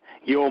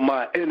 You're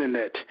my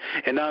internet,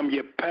 and I'm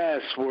your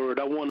password.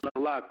 I want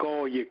to lock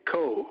all your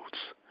codes.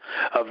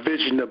 A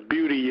vision of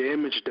beauty, your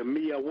image to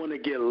me. I want to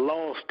get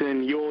lost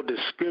in your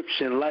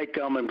description like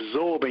I'm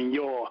absorbing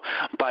your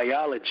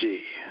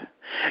biology.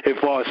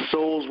 If our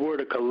souls were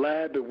to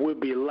collab, it would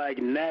be like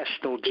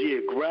National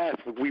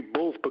Geographic. We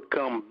both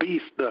become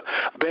beasts, the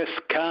best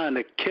kind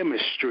of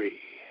chemistry.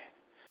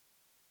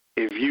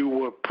 If you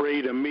were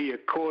prey to me,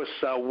 of course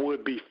I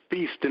would be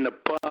feasting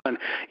upon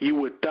you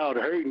without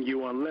hurting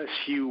you unless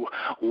you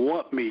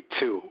want me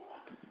to.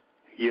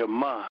 You're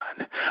mine,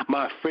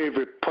 my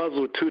favorite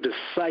puzzle to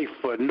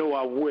decipher. No,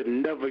 I would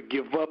never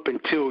give up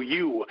until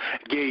you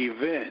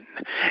gave in,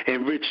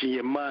 enriching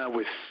your mind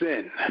with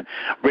sin.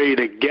 Ready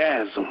to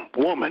gasm,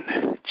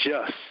 woman,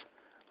 just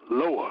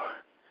lower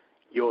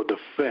your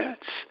defense.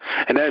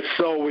 And that's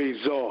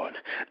always on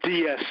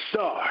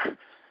DSR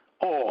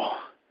all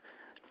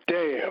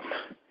damn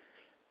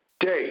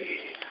day.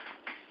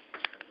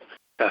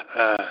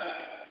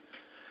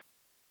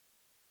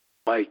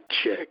 Mic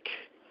check.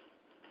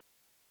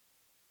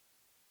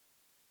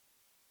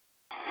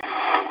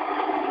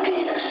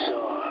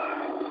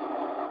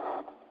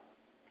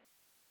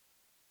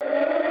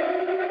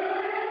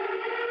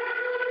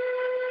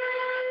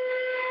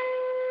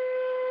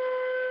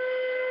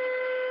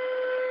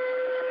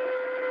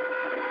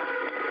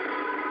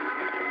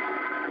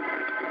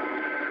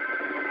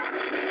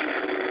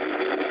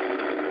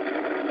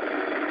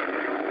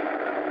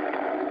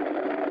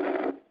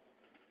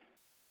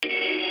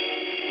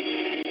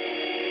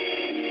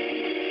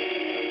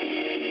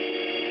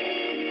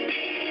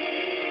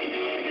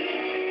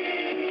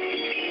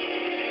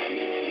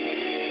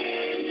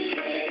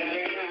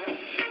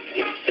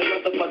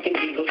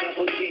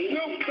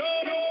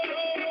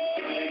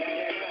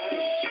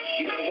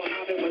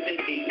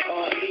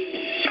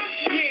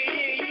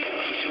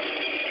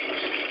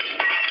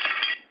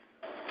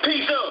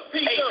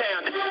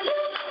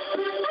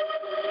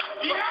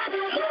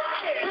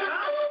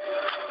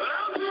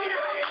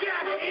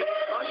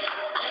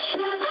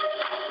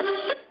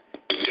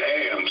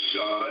 Damn,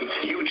 son,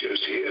 you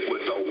just hit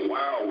with a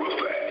wow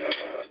effect.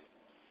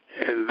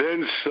 And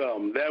then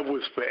some. That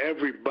was for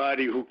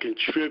everybody who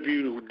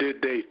contributed, who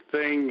did their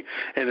thing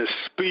in a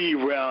speed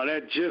round.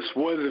 That just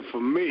wasn't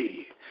for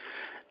me.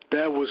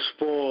 That was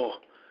for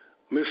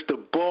Mr.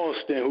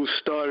 Boston, who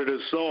started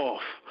us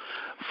off,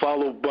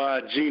 followed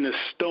by Gina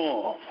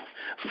Storm,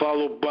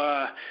 followed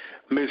by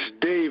Miss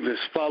Davis,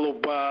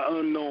 followed by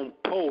Unknown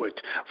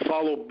Poet,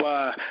 followed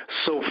by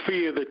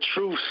Sophia the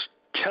Truth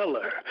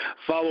Teller,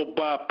 followed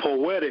by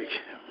Poetic,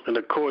 and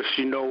of course,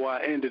 you know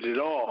I ended it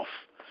off.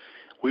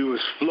 We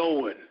was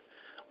flowing.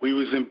 We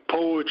was in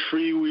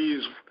poetry. We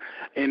was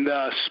in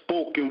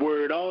spoken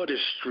word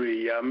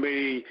artistry. I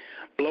mean,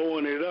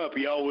 blowing it up.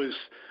 Y'all was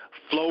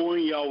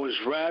flowing. Y'all was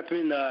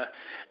rapping.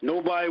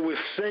 Nobody was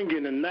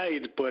singing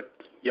tonight, but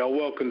y'all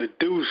welcome to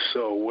do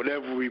so.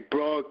 Whatever we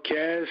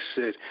broadcast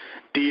at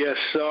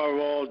DSR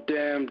all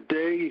damn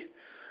day,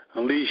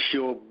 unleash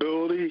your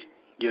ability,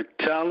 your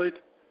talent,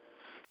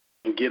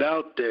 and get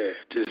out there.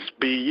 Just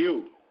be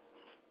you.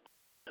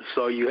 That's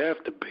all you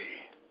have to be.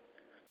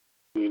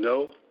 You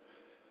know?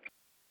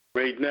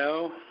 Right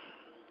now,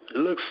 it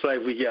looks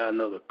like we got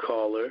another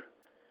caller.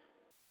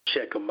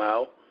 Check him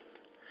out.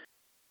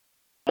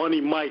 Money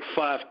Mike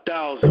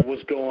 5000,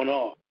 what's going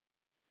on?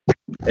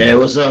 Hey,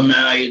 what's up, man?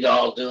 How you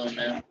all doing,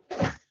 man?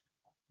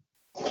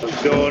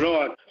 What's going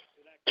on? Did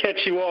I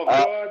catch you off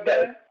guard,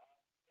 man?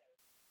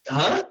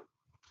 Huh?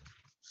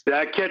 Did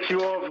I catch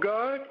you off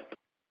guard?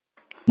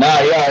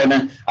 Nah, yeah,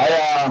 man.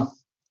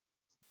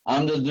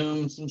 I'm just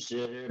doing some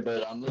shit here,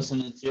 but I'm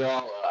listening to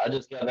y'all. I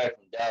just got back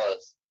from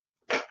Dallas,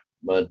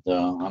 but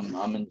I'm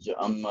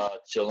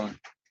chilling.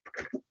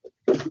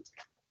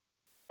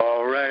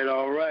 All right.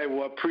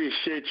 Well, I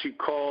appreciate you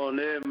calling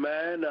in,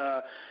 man.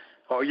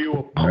 Are you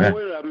a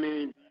poet? I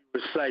mean,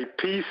 recite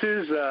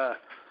pieces?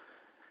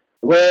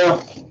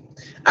 Well,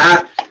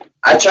 I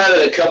tried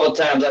it a couple of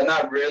times. I'm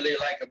not really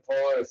like a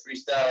poet or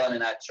freestyling,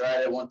 and I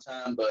tried it one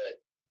time, but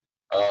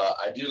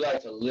I do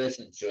like to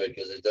listen to it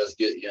because it does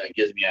it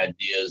gives me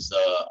ideas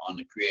on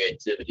the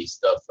creativity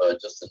stuff,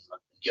 just in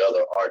the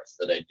other arts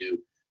that I do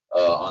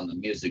on the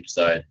music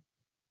side.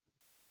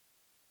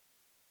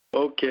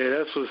 Okay,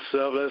 that's what's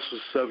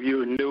up.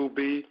 You a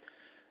newbie.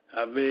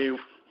 I mean,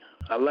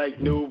 I like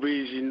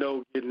newbies,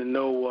 getting to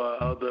know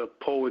other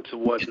poets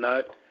and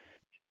whatnot.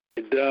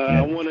 And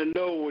I want to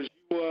know,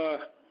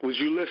 was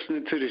you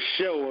listening to the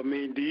show? I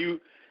mean, do you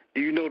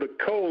know the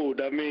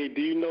code? I mean,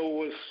 do you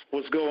know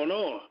what's going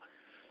on?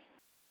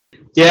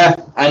 Yeah,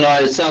 I know.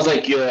 It sounds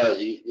like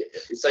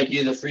it's like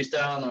you're either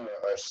freestyling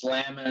or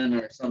slamming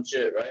or some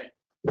shit, right?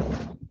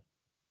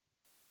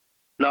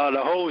 No,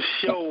 the whole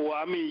show.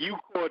 I mean, you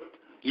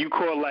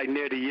caught like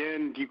near the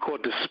end. You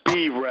caught the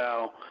speed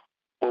round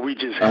what we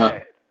just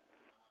had.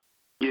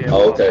 Yeah,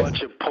 Oh, where a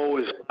bunch of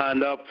poets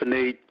lined up and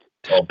they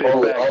spit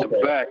back to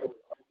back.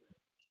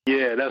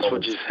 Yeah, that's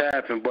what just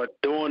happened.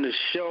 But during the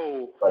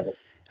show,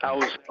 I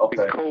was in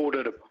the code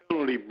of the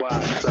penalty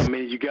box. I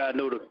mean, you gotta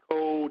know the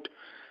code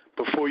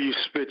before you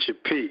spit your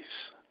piece.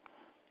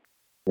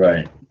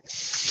 Right.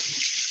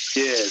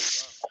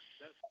 Yes.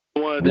 I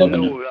wanted to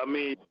know. I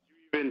mean,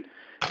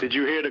 did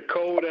you hear the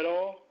code at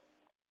all?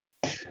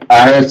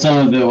 I heard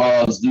some of it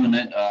while I was doing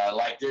it. I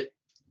liked it.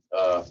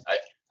 I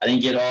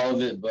didn't get all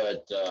of it,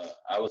 but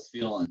I was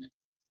feeling it.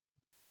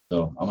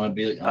 So I'm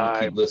gonna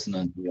keep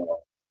listening to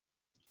y'all.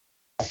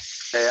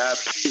 Hey, I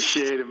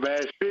appreciate it,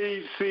 man.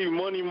 See,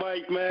 Money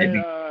Mike,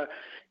 man. I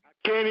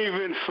can't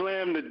even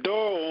slam the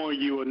door on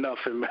you or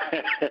nothing,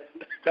 man.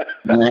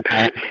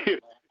 You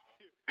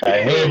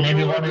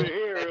wasn't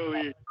here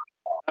earlier.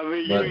 I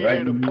mean, you ain't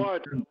had a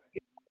part.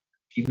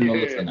 Keeping the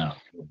listen out.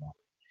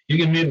 You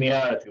can mute me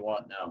out if you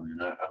want now, man.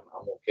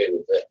 I'm okay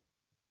with that.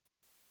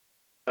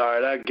 All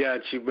right, I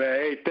got you, man.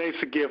 Hey,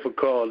 thanks again for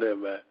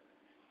calling, man.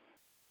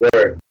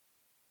 Sure.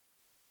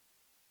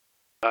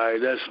 All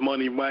right, that's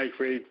Money Mike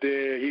right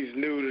there. He's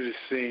new to the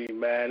scene,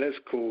 man. That's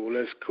cool.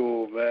 That's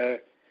cool, man.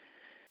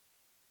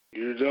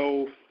 You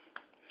know,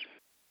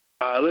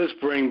 let's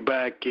bring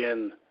back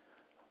in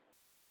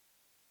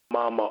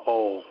Mama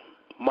O.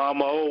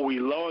 Mama O, we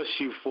lost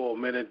you for a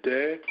minute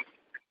there.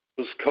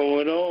 What's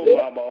going on,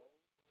 Mama O?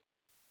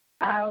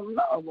 I don't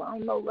know. I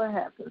don't know what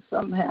happened.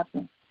 Something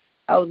happened.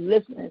 I was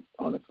listening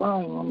on the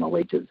phone on my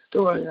way to the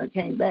store, and I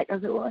came back. I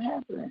said, what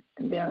happened?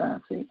 And then I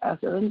said,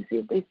 let me see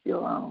if they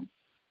still on.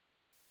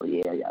 Oh,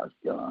 yeah, y'all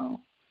still on.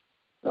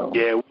 So,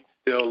 yeah, we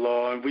still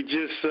on. We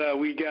just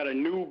we got a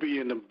newbie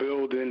in the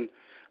building.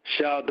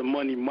 Shout out to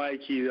Money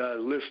Mike. He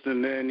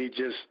listening in.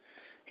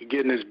 He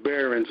getting his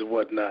bearings and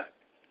whatnot.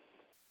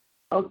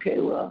 Okay,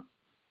 well,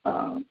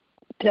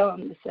 tell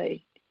him to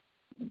say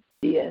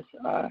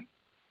DSR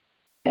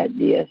at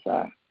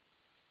DSR,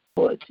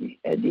 poetry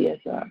at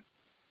DSR.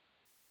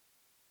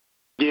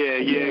 Yeah,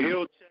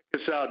 he'll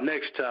check us out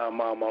next time,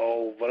 Mama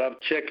O. But I'm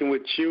checking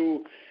with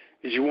you.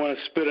 Is you want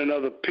to spit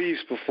another piece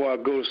before I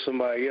go to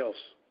somebody else?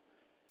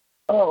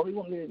 Oh, you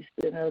want me to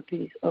spit another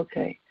piece?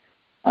 Okay.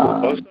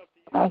 I'll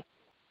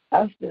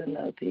spit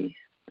another piece.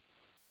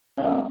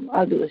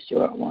 I'll do a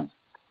short one.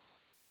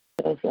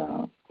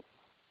 Because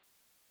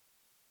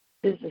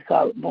this is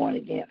called Born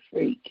Again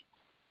Freak.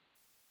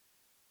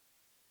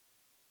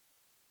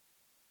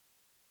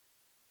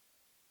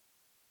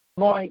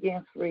 Born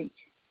Again Freak.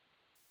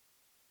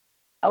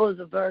 I was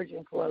a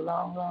virgin for a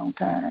long, long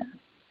time.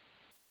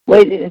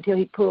 Waited until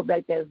he pulled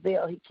back that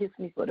veil. He kissed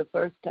me for the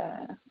first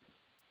time.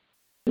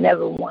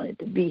 Never wanted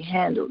to be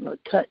handled nor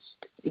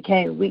touched.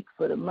 Became weak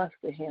for the must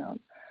of him.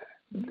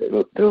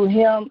 Through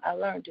him, I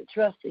learned to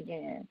trust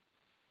again.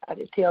 I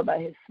could tell by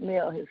his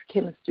smell, his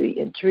chemistry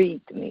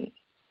intrigued me.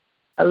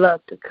 I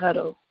loved to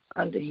cuddle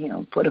under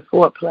him for the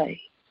foreplay.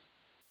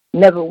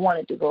 Never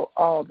wanted to go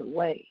all the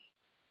way.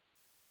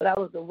 But I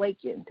was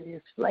awakened to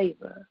his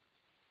flavor.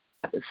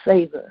 I could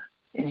savor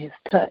in his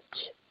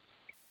touch.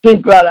 He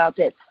brought out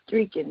that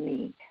streak in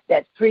me,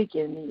 that freak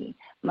in me,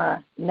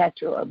 my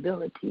natural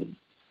ability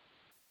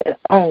that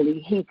only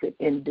he could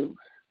induce.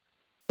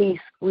 He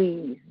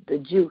squeezed the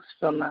juice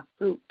from my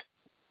fruit.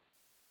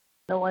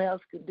 No one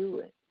else could do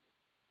it.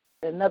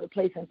 At another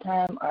place and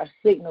time, our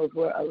signals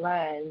were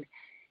aligned.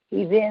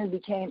 He then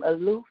became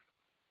aloof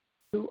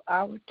to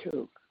our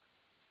truth.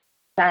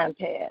 Time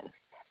passed.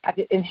 I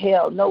could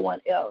inhale no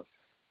one else.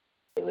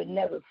 They were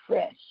never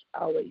fresh,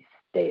 always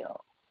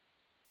stale.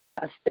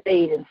 I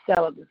stayed in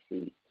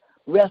celibacy,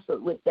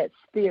 wrestled with that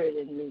spirit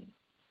in me.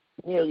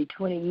 Nearly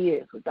 20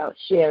 years without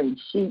sharing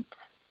sheets.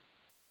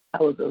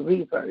 I was a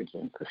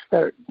re-virgin for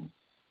certain.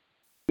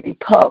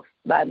 Repulsed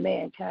by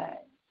mankind.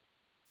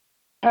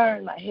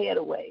 Turned my head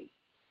away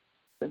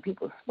when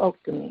people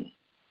spoke to me.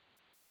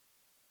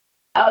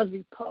 I was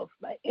repulsed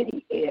by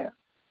any air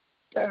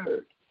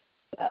stirred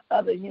by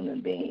other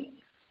human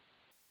beings.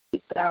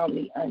 He found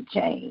me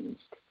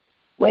unchanged,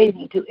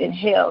 waiting to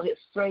inhale his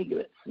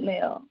fragrant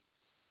smell.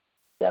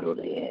 Settled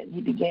in,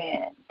 he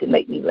began to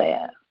make me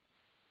laugh.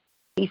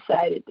 He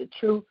sighted the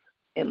truth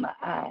in my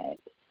eyes.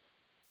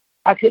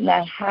 I could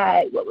not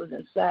hide what was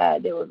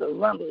inside. There was a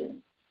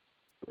rumbling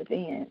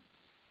within.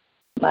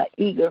 My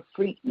eager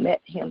freak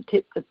met him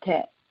tit for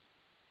tat.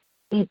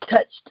 He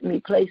touched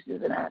me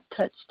places and I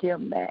touched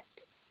him back.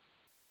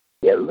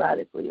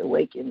 Erotically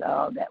awakened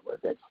all that was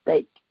at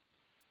stake.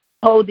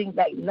 Holding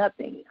back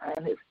nothing, I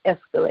am his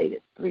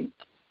escalated freak.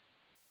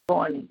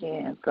 Born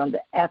again from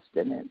the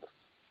abstinence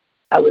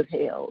I was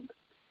held.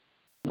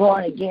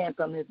 Born again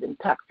from his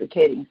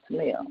intoxicating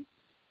smell.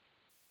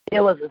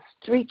 There was a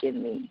streak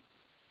in me,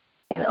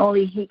 and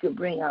only he could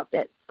bring out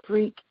that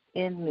freak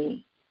in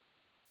me.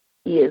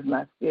 He is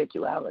my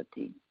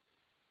spirituality.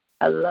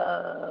 I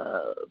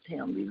loved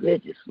him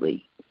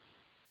religiously.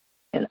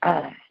 and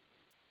I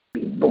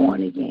be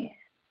born again.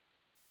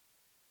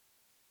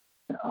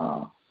 And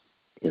all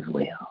is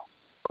well.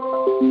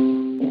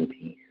 In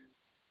peace.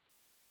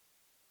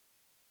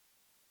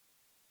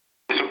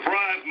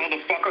 Surprise,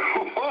 motherfucker.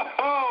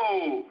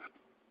 Ho-ho-ho!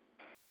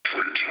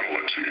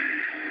 Fatality.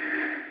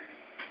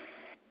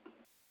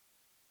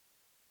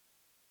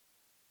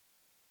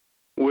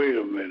 Wait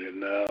a minute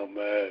now,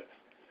 man.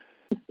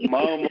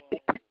 Mama,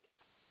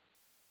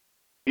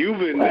 you've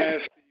been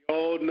nasty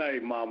all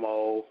night,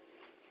 Mama.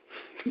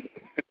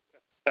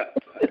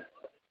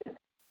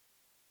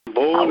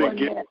 Born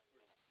again.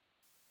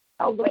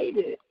 I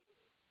waited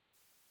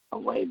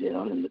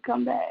on him to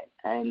come back.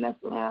 I ain't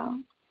messing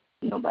around.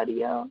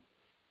 Nobody else.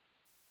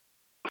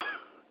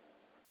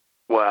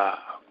 Wow.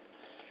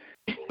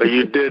 But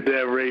you did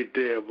that right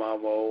there,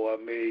 Mama. I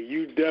mean,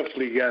 you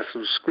definitely got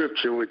some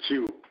scripture with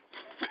you.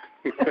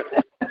 You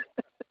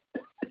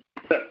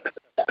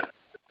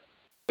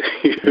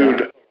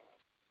know.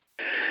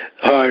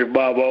 All right,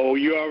 Mama O.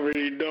 You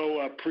already know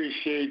I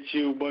appreciate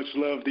you. Much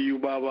love to you,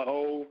 Mama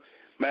O.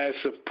 Mad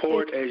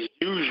support as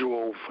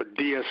usual for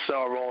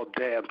DSR all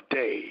damn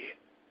day.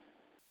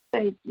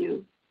 Thank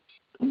you.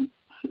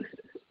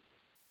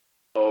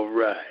 All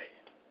right.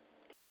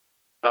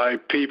 All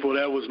right, people,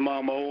 that was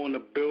Mama O in the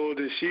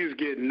building. She's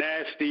getting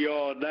nasty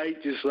all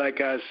night, just like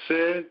I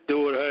said,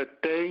 doing her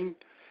thing.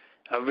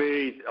 I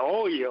mean,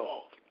 all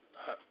y'all.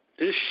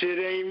 This shit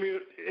ain't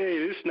even,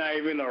 hey, this not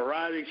even an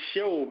erotic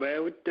show,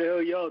 man. What the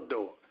hell y'all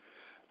doing?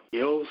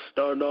 Yo,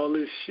 starting all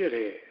this shit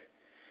here.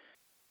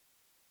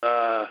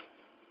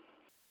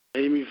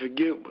 Made me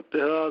forget what the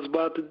hell I was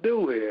about to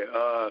do here.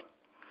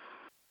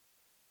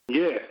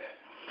 Yeah.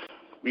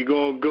 We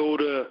gonna go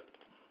to,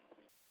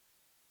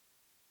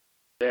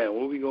 damn,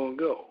 where we gonna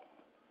go?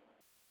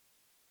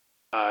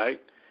 All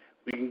right.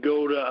 We can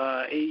go to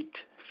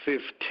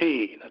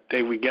 8:15. I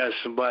think we got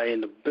somebody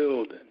in the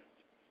building.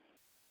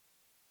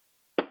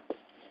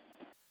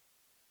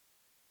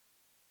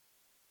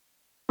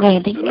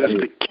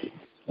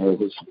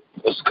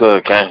 What's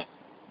good, Ken?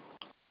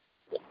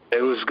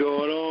 Hey, what's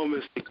going on,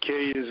 Mr.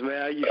 Cadence,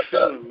 man? How you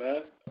feeling,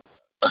 man?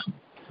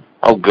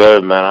 I'm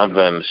good, man. I've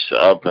been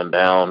up and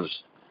down,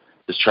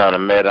 just trying to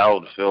med out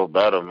and feel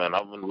better, man.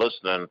 I've been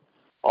listening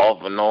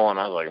off and on.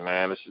 I was like,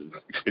 man, this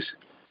is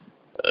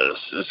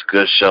it's a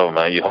good show,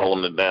 man. You're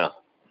holding it down.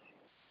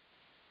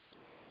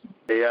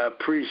 Hey, I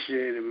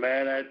appreciate it,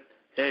 man. I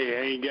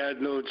ain't got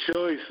no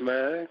choice,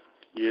 man.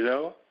 You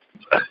know?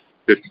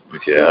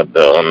 Yeah, I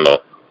don't know.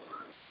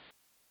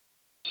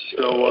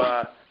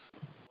 So,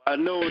 I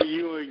know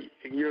you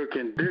in your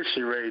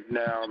condition right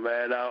now,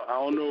 man. I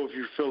don't know if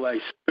you feel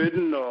like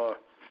spitting or.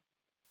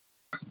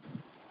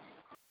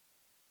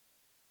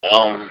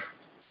 Well,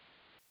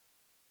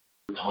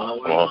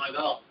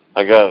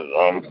 I got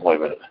wait a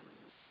minute.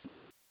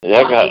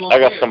 Yeah, I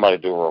got somebody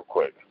to do real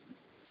quick.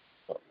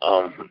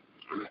 Oh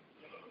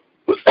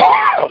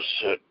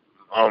shit.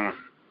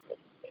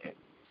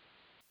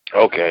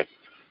 Okay.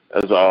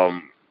 There's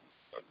a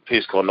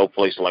piece called No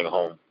Place Like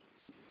Home.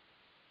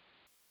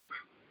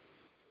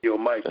 Yo,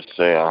 Mike. Let's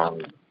say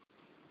alright.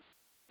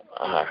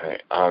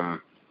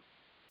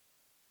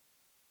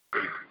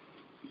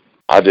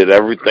 I did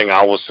everything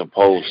I was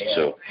supposed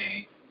to.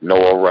 No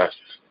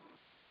arrests.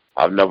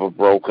 I've never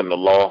broken the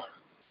law.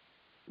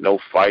 No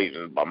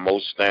fighting. By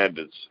most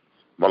standards,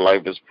 my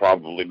life is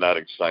probably not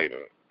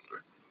exciting.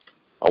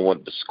 I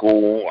went to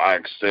school. I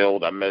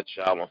excelled. I met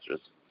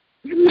challenges.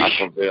 I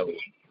prevailed.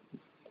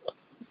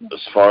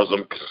 As far as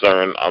I'm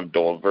concerned, I'm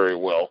doing very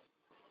well.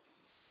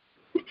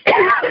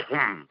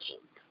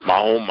 My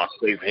home, my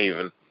safe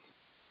haven.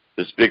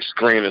 This big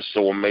screen is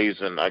so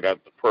amazing. I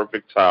got the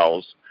perfect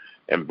towels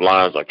and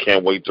blinds. I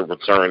can't wait to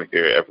return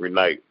here every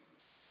night.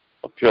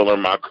 A pillar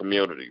in my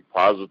community,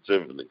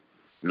 positively.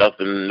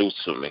 Nothing new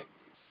to me.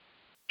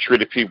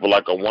 Treated people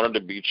like I wanted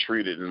to be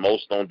treated, and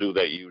most don't do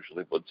that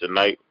usually. But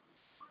tonight,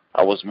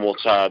 I was more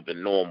tired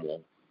than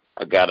normal.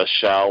 I got a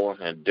shower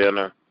and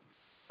dinner.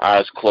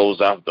 Eyes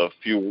closed after a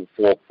few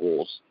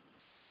forkfuls.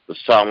 The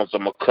silence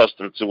I'm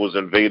accustomed to was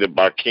invaded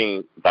by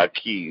keys.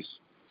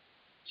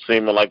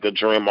 Seeming like a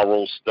dream, I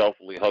rose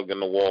stealthily, hugging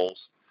the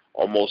walls,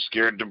 almost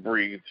scared to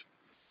breathe.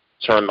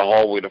 Turned the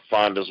hallway to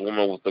find this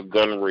woman with a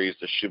gun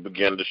raised as she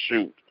began to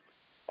shoot.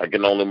 I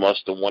can only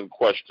muster one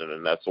question,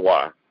 and that's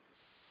why.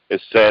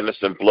 It's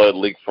sadness and blood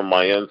leaked from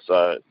my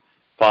inside.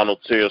 Final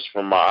tears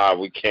from my eye.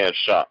 We can't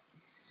shop.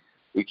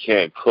 We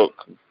can't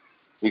cook.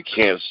 We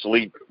can't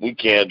sleep. We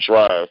can't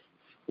drive.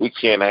 We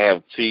can't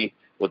have tea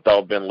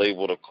without being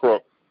labeled a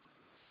crook.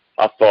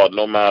 I thought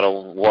no matter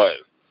what,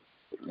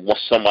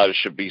 somebody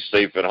should be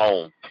safe at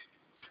home.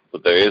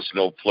 But there is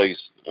no place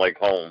like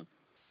home.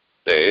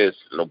 There is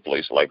no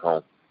place like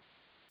home.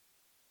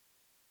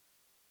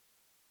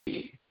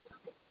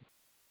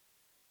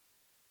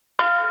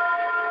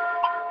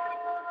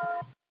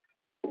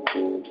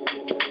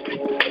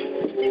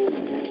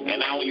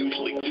 And I don't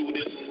usually do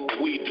this,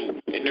 but we do.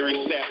 And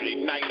during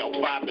Saturday night, our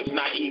vibe is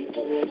not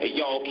equal. And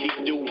y'all keep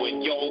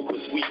doing y'all,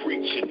 cause we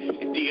reaching.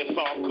 And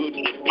DSR good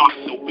with beats,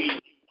 so be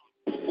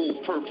full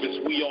purpose.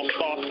 We all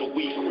start, so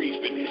we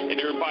creeping. And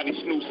everybody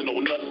snoozing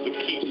on us, so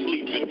keep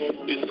sleeping.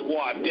 This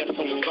squad, that's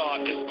on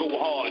God, let's go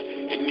hard.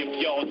 And if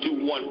y'all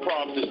do one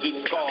promise,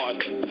 discard.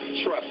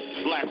 Trust,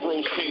 black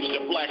rose changed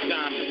to black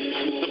diamond.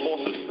 Mr.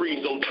 Boss is free,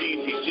 so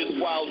geez, he's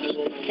just wildest.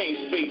 Can't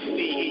space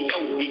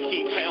CEO, he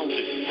keep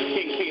pounding.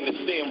 Can't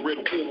stand red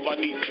wolf, I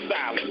need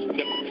silence.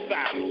 Never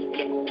silence,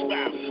 never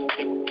silence,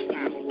 never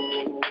silence.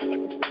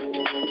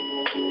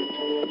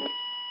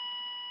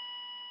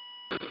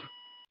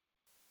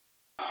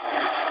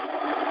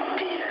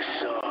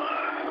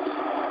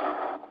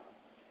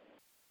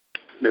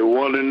 The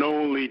one and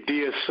only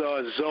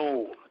DSR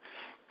Zone.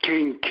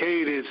 King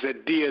Cadence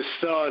at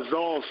DSR's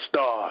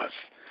All-Stars.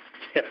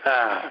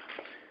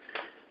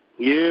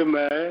 Yeah,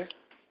 man.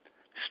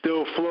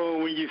 Still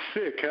flowing when you're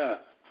sick, huh?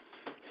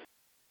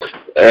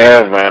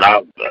 Yeah, man.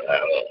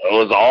 It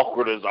was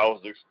awkward as I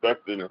was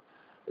expecting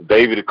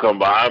Davey to come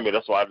behind me.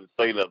 That's why I didn't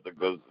say nothing,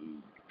 because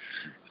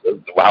that's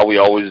how we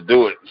always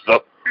do it.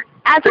 So.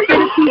 I took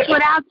the piece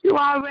without you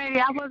already.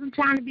 I wasn't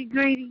trying to be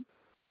greedy.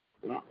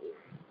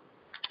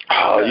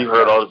 Oh, you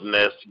heard all this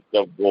nasty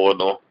stuff going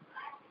on.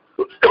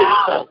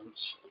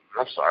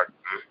 I'm sorry.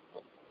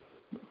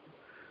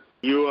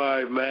 You all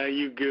right, man.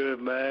 You good,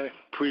 man.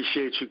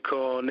 Appreciate you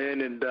calling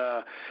in. And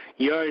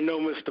you already know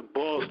Mr.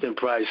 Boston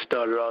probably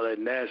started all that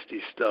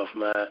nasty stuff,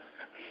 man.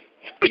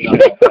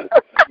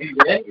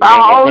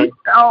 Oh,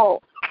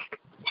 so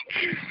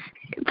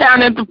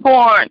turned into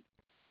porn.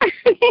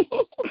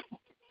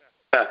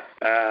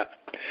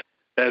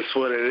 That's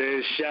what it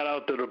is. Shout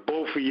out to the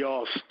both of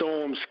y'all,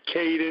 Storms,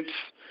 Cadence.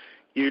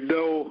 You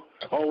know,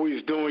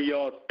 always doing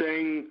y'all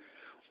thing.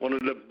 One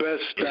of the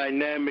best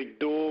dynamic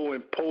duo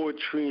in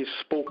poetry and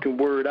spoken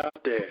word out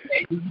there.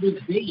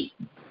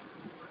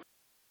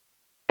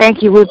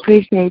 Thank you. We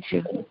appreciate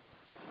you.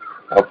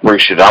 I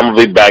appreciate it. I'm going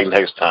to be back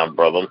next time,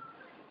 brother.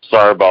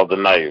 Sorry about the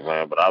night,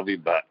 man, but I'll be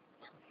back.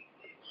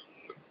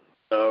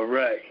 All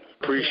right.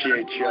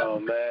 Appreciate y'all,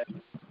 man.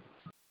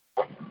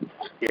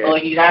 Yeah. Oh,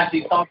 you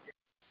actually talking.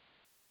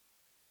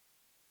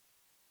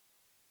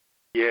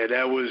 Yeah,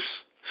 that was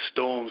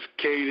Storm's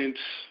Cadence.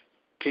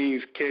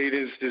 King's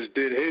Cadence just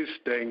did his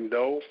thing,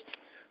 though.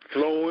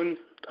 Flowing,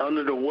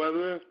 under the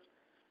weather,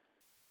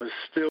 but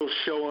still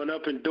showing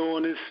up and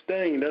doing his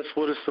thing. That's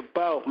what it's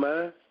about,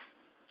 man.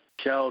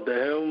 Shout out to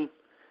him.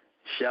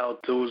 Shout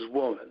out to his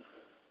woman.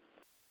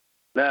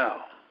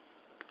 Now,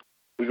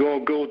 we're going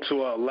to go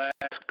to our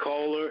last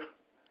caller.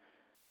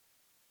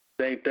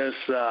 I think that's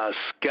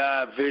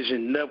Sky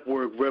Vision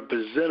Network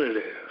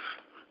representative.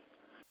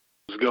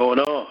 What's going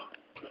on?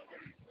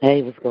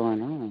 Hey, what's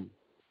going on?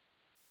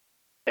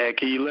 And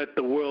can you let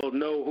the world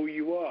know who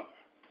you are?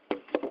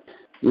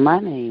 My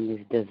name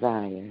is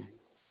Desire,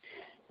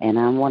 and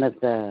I'm one of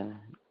the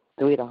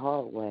three the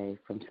hard way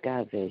from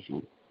Sky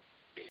Vision.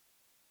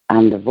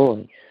 I'm the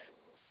voice.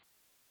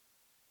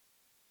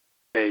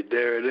 Hey,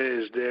 there it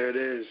is, there it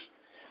is.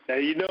 Now,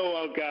 you know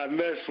I got to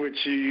mess with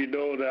you, you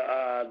know,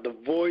 the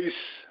voice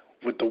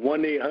with the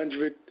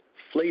 1-800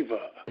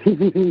 flavor.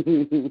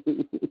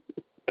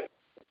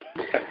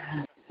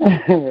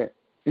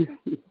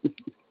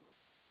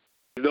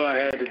 You know, I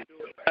had to do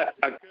it.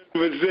 I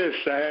couldn't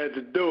resist. I had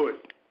to do it.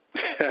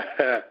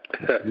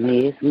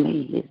 It's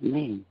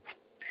me.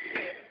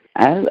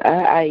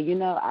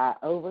 I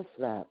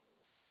overslept,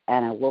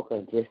 and I woke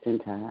up just in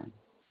time.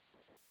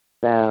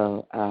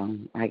 So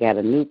I got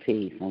a new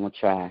piece I'm going to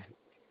try.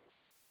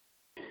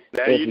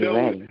 Now, if you you're know,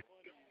 ready.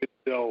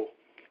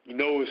 You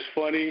know it's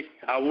funny.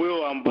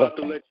 I'm about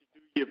to let you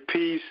do your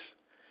piece.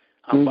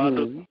 I'm about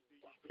to do your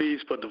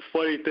piece, but the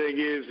funny thing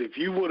is, if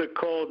you would have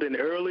called in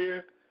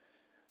earlier,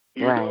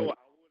 you know, I would have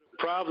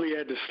probably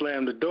had to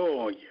slam the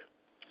door on you.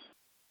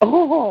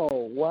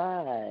 Oh,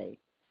 why?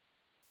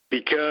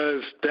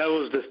 Because that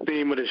was the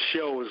theme of the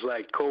show. It's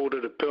like code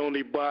of the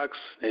penalty box.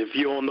 If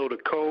you don't know the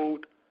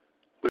code,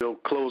 we'll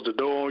close the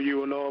door on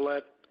you and all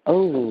that.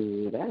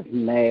 Oh, that's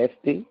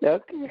nasty.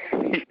 Okay.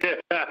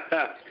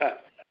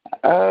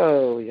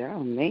 Oh,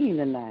 y'all mean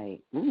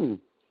tonight. Mm.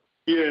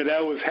 Yeah,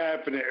 that was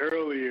happening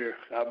earlier.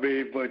 I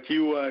mean, but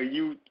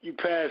you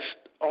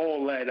passed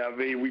all that. I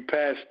mean, we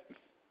passed,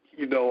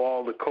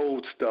 all the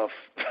code stuff.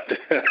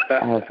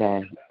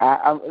 Okay.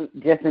 I'm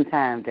just in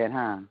time then,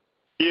 huh?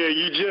 Yeah,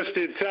 you just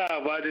in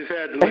time. I just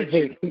had to let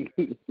you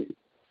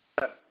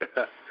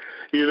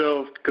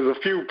because a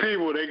few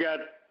people, they got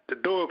the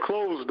door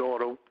closed on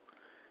them.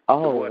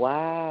 Oh,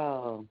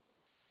 wow.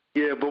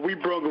 Yeah, but we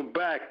brought them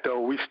back, though.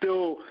 We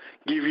still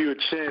give you a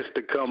chance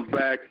to come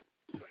back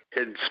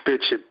and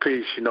spit your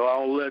piece. I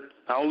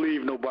don't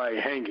leave nobody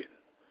hanging.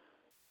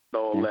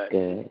 All That's that.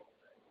 Good.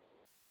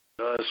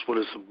 That's what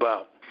it's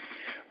about.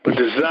 But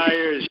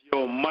Desire is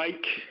your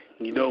mic.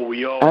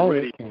 We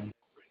already. Okay.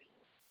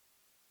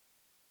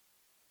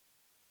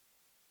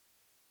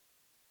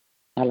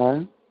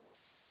 Hello?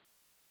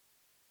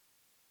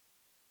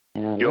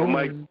 Hello? Your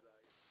mic.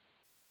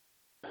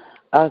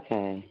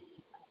 Okay.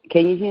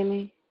 Can you hear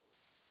me?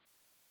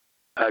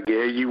 I can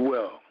hear you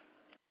well.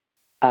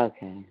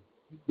 Okay.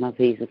 My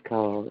piece is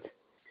called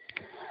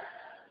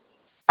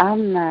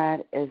I'm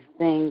Not as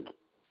Think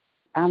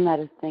I'm not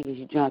as thinking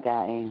you drunk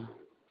I am.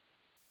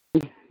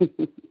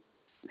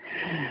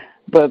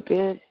 But,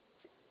 bitch,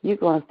 you're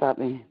going to stop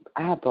me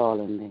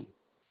eyeballing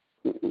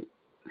me.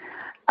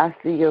 I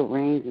see your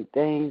rings and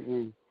things,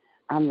 and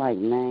I'm like,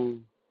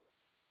 man,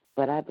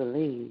 but I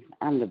believe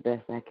I'm the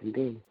best I can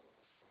be.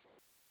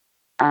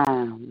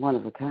 I'm one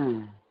of a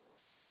kind.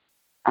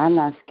 I'm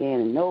not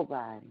scared of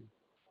nobody,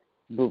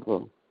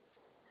 boo-boo.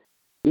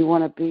 You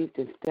want to beef,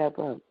 then step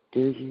up,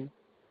 do you?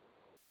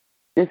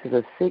 This is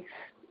a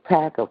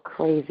 6-pack of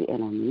crazy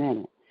in a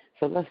minute,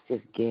 so let's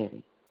just get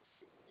it.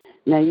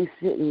 Now you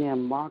sitting there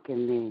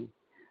mocking me,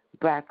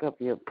 back up,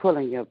 you're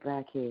pulling your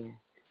back hair,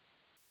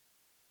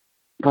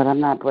 but I'm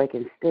not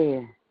breaking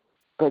stare.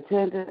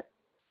 Bartender,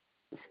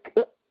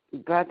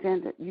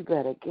 you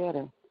better get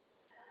her.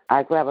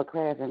 I grab a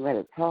glass and let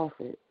it toss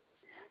it.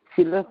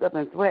 She looks up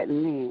and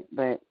threatens me,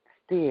 but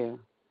still,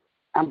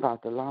 I'm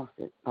about to lose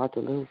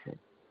it.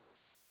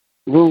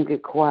 Room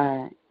get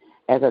quiet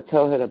as I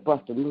told her to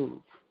bust a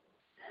move.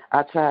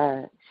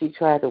 She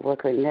tried to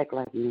work her neck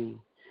like me,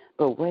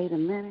 but wait a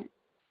minute,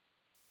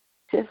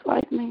 just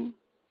like me,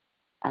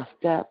 I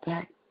stepped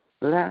back,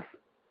 left.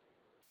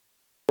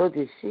 So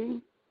did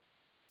she?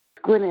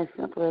 Squint as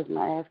simple as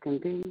my ass can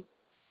be.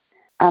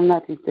 I'm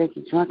not the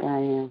stinky drunk I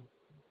am.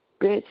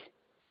 Bitch,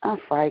 I'm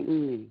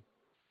fighting me.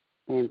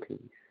 In peace.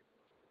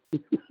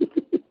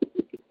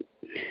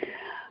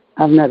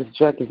 I'm not as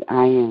drunk as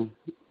I am.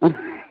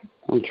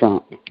 I'm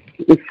drunk.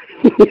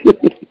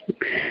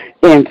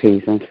 In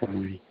peace, I'm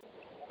sorry.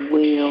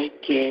 We'll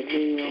get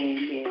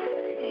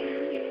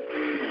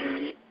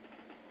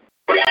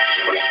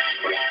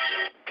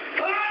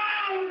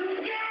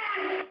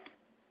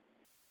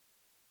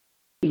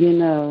You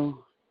know,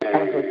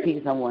 as a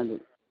piece I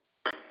wanted.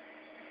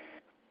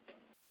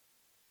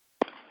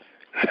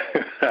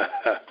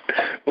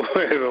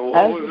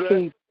 What was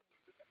that?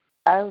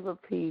 I was a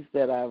piece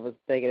that I was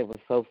thinking it was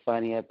so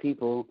funny. Have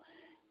people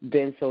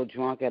been so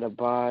drunk at a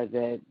bar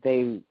that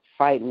they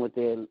fighting with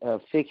their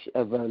fiction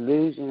of an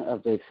illusion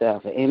of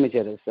themselves, an image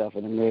of themselves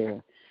in the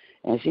mirror.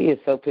 And she is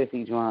so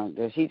pissy drunk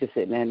that she just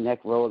sitting there neck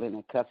rolling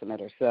and cussing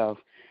at herself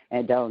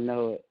and don't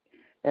know it.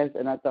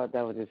 And I thought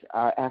that was just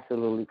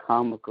absolutely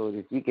comical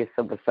that you get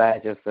so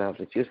beside yourself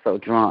that you're so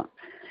drunk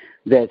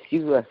that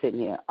you are sitting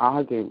here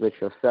arguing with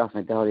yourself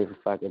and don't even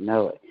fucking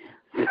know it.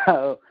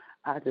 So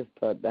I just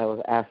thought that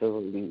was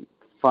absolutely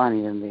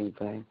funny to me.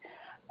 But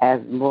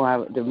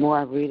the more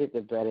I read it,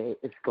 the better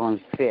it's going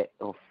to fit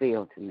or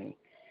feel to me.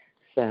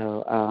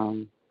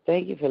 So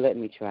thank you for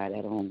letting me try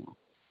that on.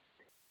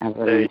 I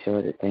really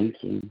enjoyed it.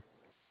 Thank you.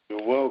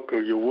 You're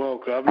welcome. You're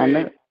welcome. I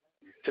mean,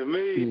 to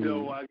me,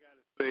 though, I got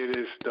to say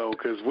this, though,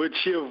 because with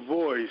your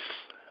voice,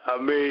 I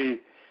mean,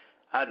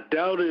 I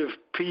doubt if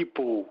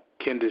people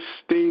can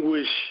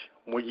distinguish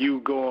when you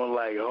going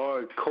like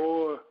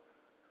hardcore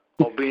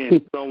or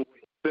being somewhere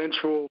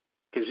central,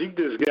 because you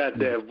just got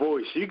that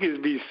voice. You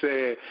could be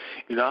saying,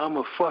 you know, I'm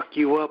going to fuck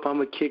you up, I'm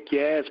going to kick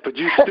your ass, but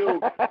you still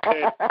got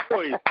that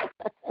voice.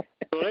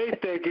 So they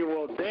thinking,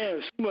 well,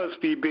 damn, she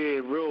must be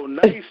being real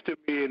nice to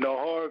me in a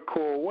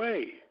hardcore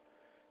way,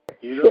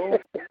 you know?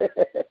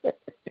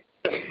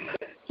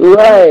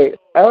 Right.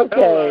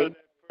 Okay.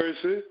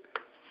 Person.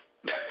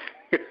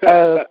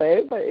 So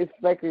everybody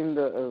expecting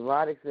the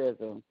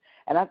eroticism,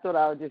 and I thought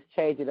I would just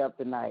change it up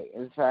tonight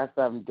and try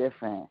something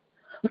different.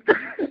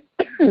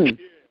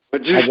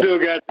 But you still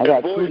got that I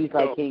got voice, cooties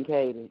though. like King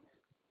Katie.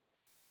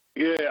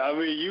 Yeah, I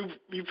mean,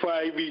 you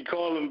probably be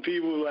calling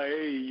people like,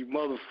 hey, you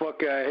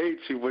motherfucker, I hate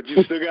you, but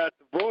you still got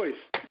the voice.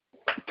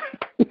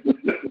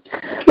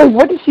 Like,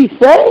 what did she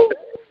say?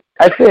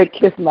 I said,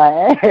 kiss my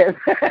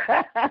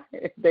ass.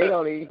 They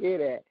don't even hear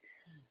that.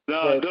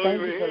 No, don't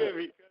even hear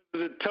it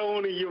because of the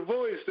tone of your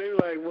voice. They're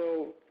like,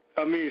 well,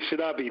 I mean,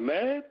 should I be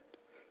mad?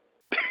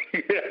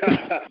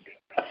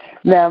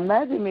 Now,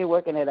 imagine me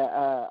working at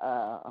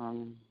a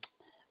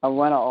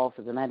rental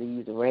office, and I had to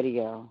use the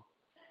radio.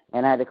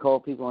 And I had to call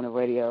people on the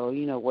radio,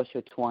 you know, what's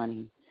your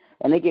 20?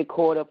 And they get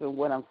caught up in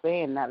what I'm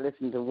saying, not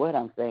listening to what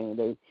I'm saying.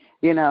 They,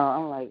 you know,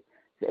 I'm like,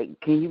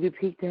 can you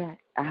repeat that?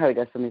 I heard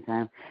that so many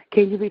times.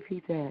 Can you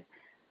repeat that?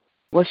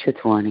 What's your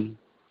 20?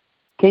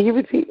 Can you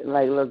repeat it?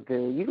 Like, look,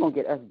 dude, you're going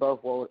to get us both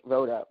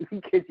wrote up.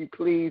 Could you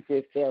please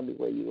just tell me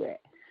where you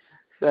at?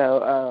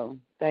 So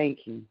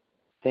thank you.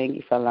 Thank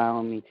you for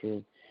allowing me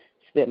to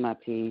spit my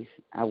piece.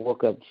 I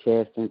woke up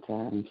just in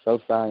time. I'm so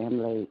sorry I'm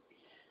late.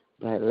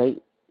 But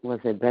late. Was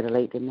it better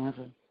late than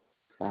never?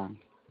 So,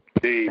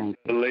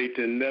 late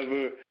than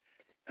never.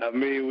 I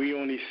mean, we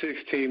only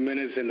 16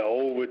 minutes in the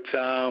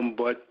overtime,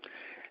 but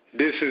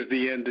this is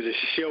the end of the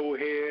show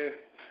here.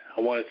 I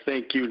want to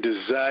thank you,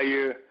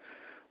 Desire,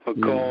 for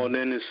calling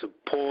in and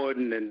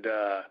supporting and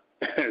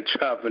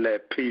dropping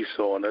that piece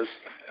on us.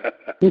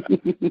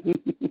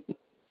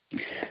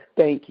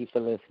 Thank you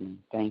for listening.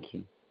 Thank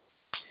you.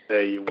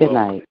 Hey, you're Good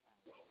welcome. night.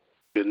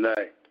 Good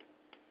night.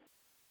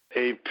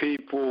 Hey,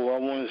 people, I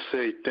want to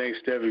say thanks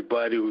to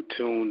everybody who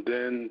tuned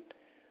in,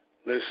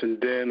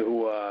 listened in,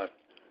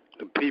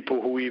 the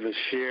people who even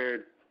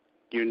shared,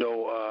 you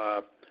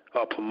know,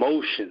 our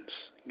promotions.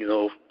 You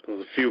know, there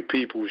was a few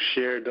people who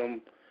shared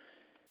them,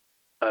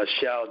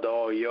 Shout out to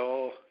all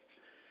y'all.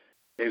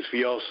 Thanks for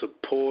y'all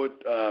support.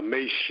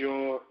 Make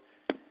sure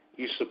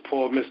you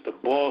support Mr.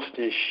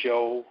 Boston's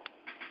show.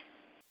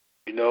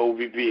 You know,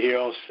 we be here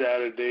on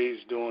Saturdays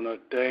doing our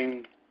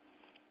thing.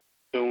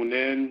 Tune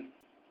in.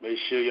 Make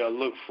sure y'all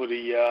look for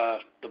the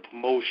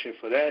promotion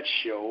for that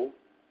show.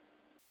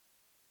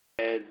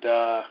 And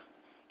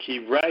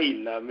keep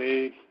writing. I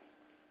mean,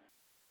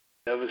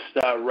 never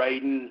stop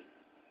writing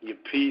your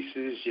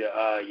pieces,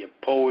 your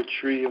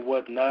poetry and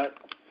whatnot.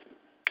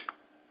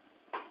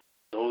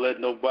 Don't let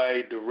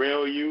nobody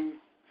derail you.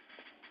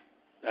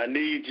 I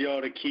need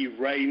y'all to keep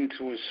writing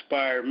to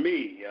inspire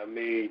me. I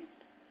mean,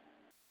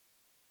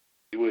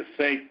 you would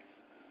think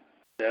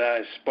that I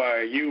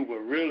inspire you, but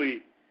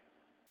really,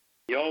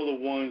 y'all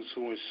the ones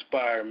who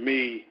inspire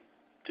me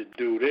to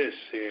do this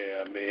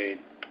here. I mean,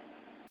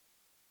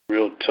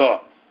 real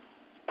talk.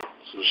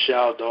 So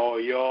shout out to all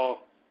y'all.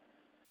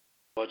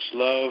 Much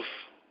love,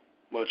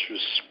 much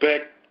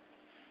respect.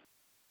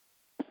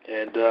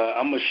 And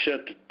I'm going to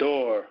shut the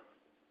door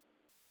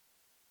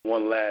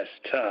one last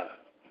time.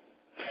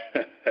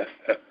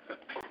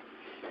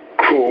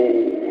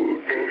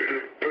 Cold from the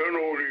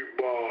penalty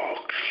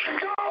box.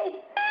 Go!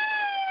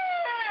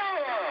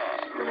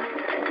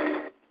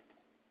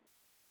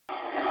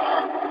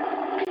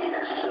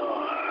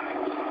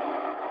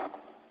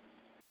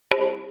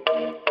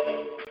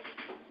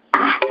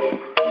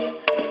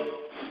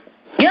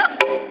 Yep.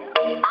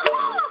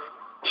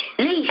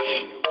 Leash.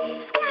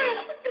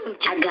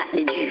 I got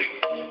the juice.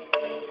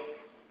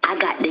 I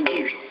got the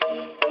juice.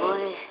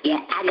 Boy. Yeah,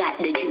 I got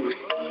the juice.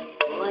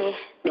 Boy.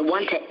 The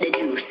one take the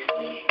juice.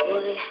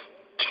 Boy.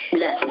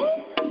 Look.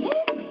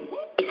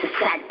 It's a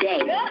sad day.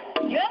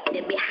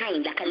 They're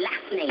behind like a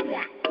last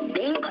name.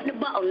 They ain't got the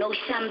bottle, no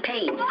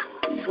champagne.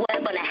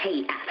 Swerve on a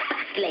hate,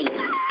 fast lane.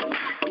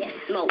 Get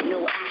smoke,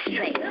 no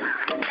ashtray.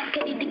 Back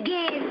at it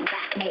again,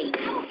 back eight.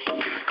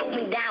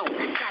 Going down,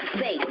 sad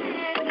face.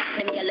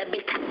 Them yellow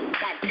bit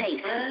bad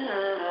taste.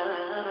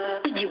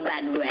 With you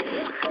bad breath.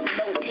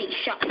 Don't take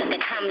shots like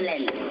a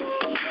Hamlin.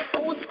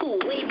 Old school,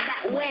 way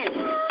back when.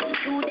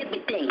 Shoot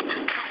everything,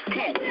 top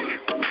 10.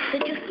 So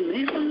just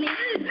move for me.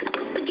 A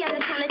couple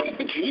gals trying to take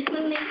the juice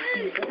from me.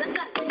 Cause I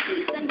got the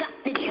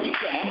juice,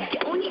 yeah. You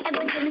only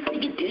ever gonna see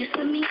you do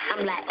for me.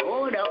 I'm like,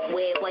 hold up,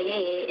 wait, why you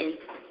hating?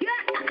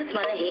 I can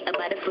smell the hate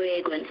about the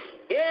fragrance.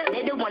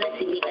 They don't wanna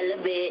see me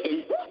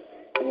elevating.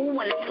 Who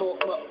wanna talk,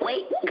 but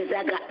wait, cause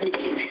I got the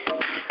juice.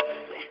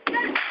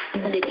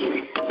 The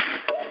juice.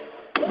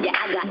 Yeah,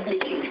 I got the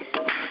juice.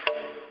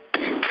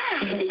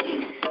 The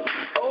juice.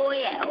 Oh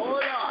yeah,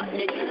 hold on,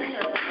 the juice.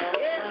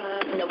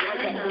 The one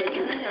that the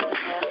juice.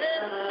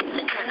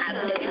 The can have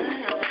the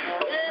juice.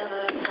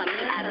 Come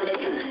here, have the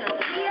juice.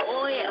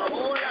 Oh yeah,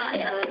 hold on.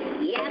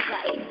 Yeah, I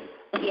got it.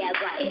 Yeah, I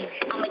got it.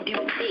 I'ma do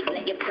it big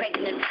like you're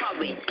pregnant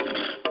for it.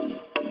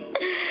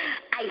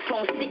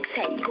 iPhone 6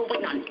 head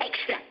going on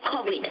extra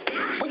COVID.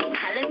 What you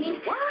telling me?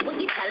 What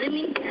you telling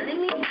me?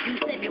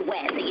 Juice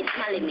everywhere, so you're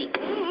smelling me.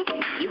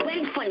 You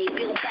went funny,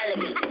 Bill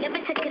Bellamy. Never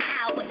took an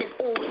out, but there's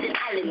always an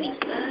enemy.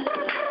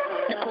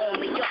 They call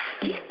me up.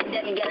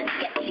 Them get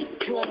sketchy,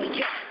 draw me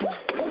up.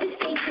 Always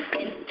take the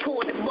pen,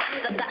 toward the box.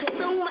 I got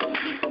so much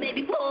juice,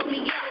 baby, pull me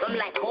up. I'm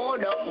like,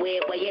 hold up,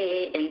 wait, why you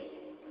hating?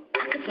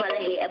 I can smell the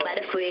hate about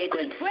the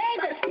fragrance.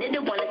 They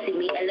don't wanna see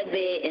me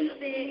elevating.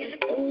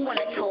 Who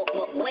wanna talk,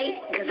 but wait,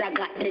 cause I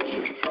got the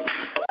juice.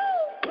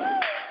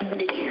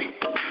 The juice.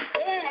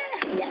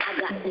 Yeah, I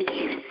got the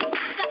juice.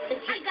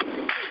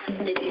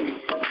 The juice.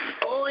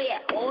 Oh yeah,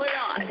 hold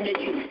on, the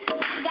juice. I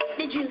got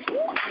the juice.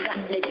 I got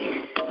the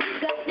juice.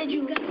 Got the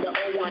juice. They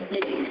all want the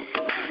juice.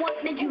 Want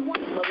the juice,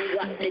 but we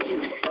got the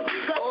juice.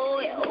 Oh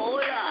yeah,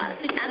 hold on.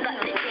 I got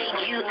the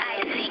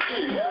J-U-I-C-E.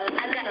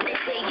 I got the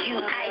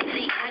J-U-I-C.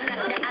 I got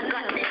the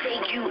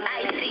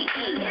J-U-I-C-E.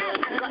 I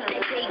got the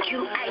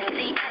J-U-I-C.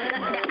 I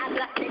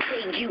got the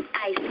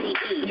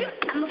J-U-I-C-E.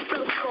 I'm a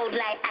flow cold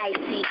like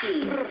I-C-E.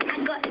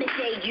 I got the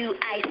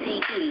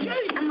J-U-I-C-E.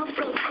 I'm a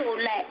flow cold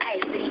like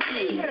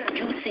I-C-E.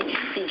 Juicy,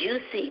 juicy,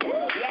 juicy.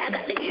 Yeah, I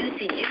got the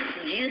juicy,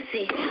 juicy,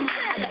 juicy.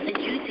 I got the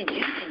juicy,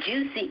 juicy,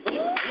 juicy.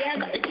 Yeah, I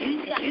got the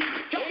juicy,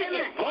 juicy, juicy.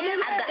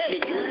 I got the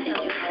juicy,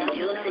 juicy,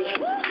 juicy.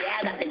 Yeah,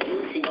 I got the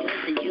juicy,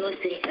 juicy,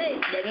 juicy.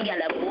 Them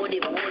gyal a body,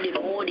 body,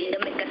 body. They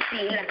make a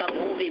scene like a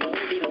movie,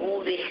 movie,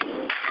 movie.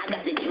 I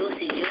got the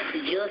juicy, juicy,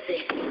 juicy.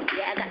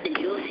 Yeah, I got the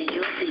juicy,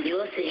 juicy,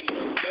 juicy.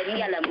 Them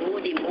gyal a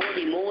moody,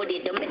 moody, moody.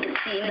 They make a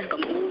scene like a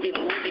movie,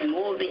 movie,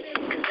 movie.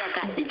 Cause I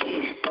got the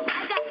juice.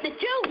 I got the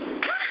juice.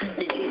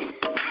 The juice.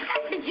 I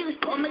got the juice.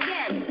 Come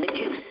again. The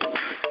juice.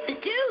 The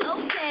juice.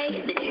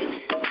 Okay. The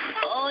juice.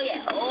 Oh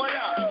yeah. Hold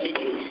up. The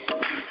juice.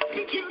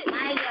 The juice.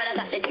 My girl, I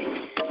got the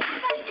juice.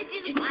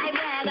 My boy,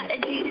 I got the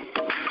juice.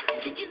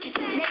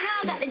 They know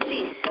I got the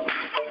juice. I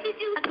got the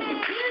juice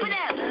for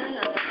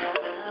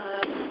them.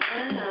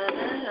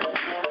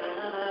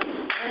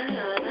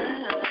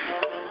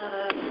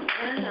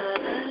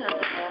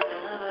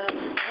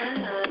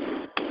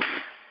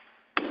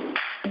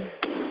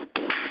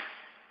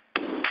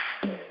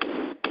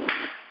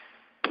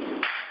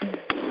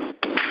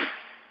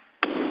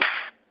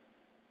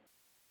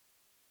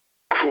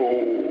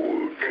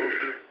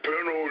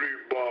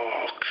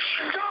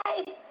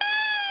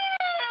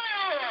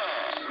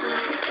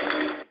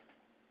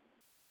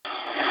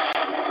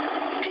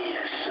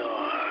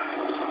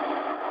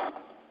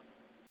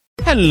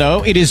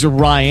 Hello, it is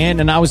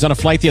Ryan, and I was on a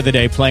flight the other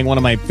day playing one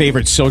of my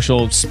favorite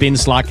social spin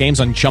slot games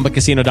on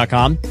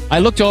ChumbaCasino.com. I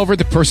looked over at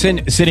the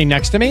person sitting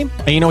next to me,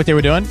 and you know what they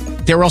were doing?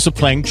 They were also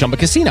playing Chumba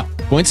Casino.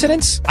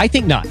 Coincidence? I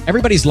think not.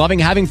 Everybody's loving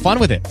having fun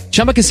with it.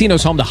 Chumba Casino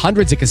is home to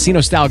hundreds of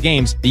casino-style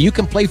games that you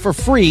can play for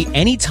free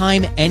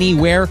anytime,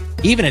 anywhere,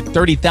 even at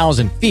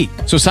 30,000 feet.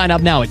 So sign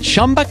up now at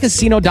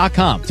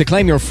ChumbaCasino.com to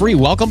claim your free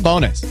welcome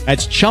bonus.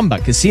 That's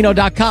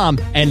ChumbaCasino.com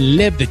and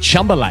live the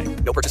Chumba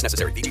life. No purchase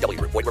necessary. VGW.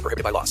 Void where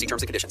prohibited by law. See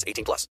terms and conditions. 18+.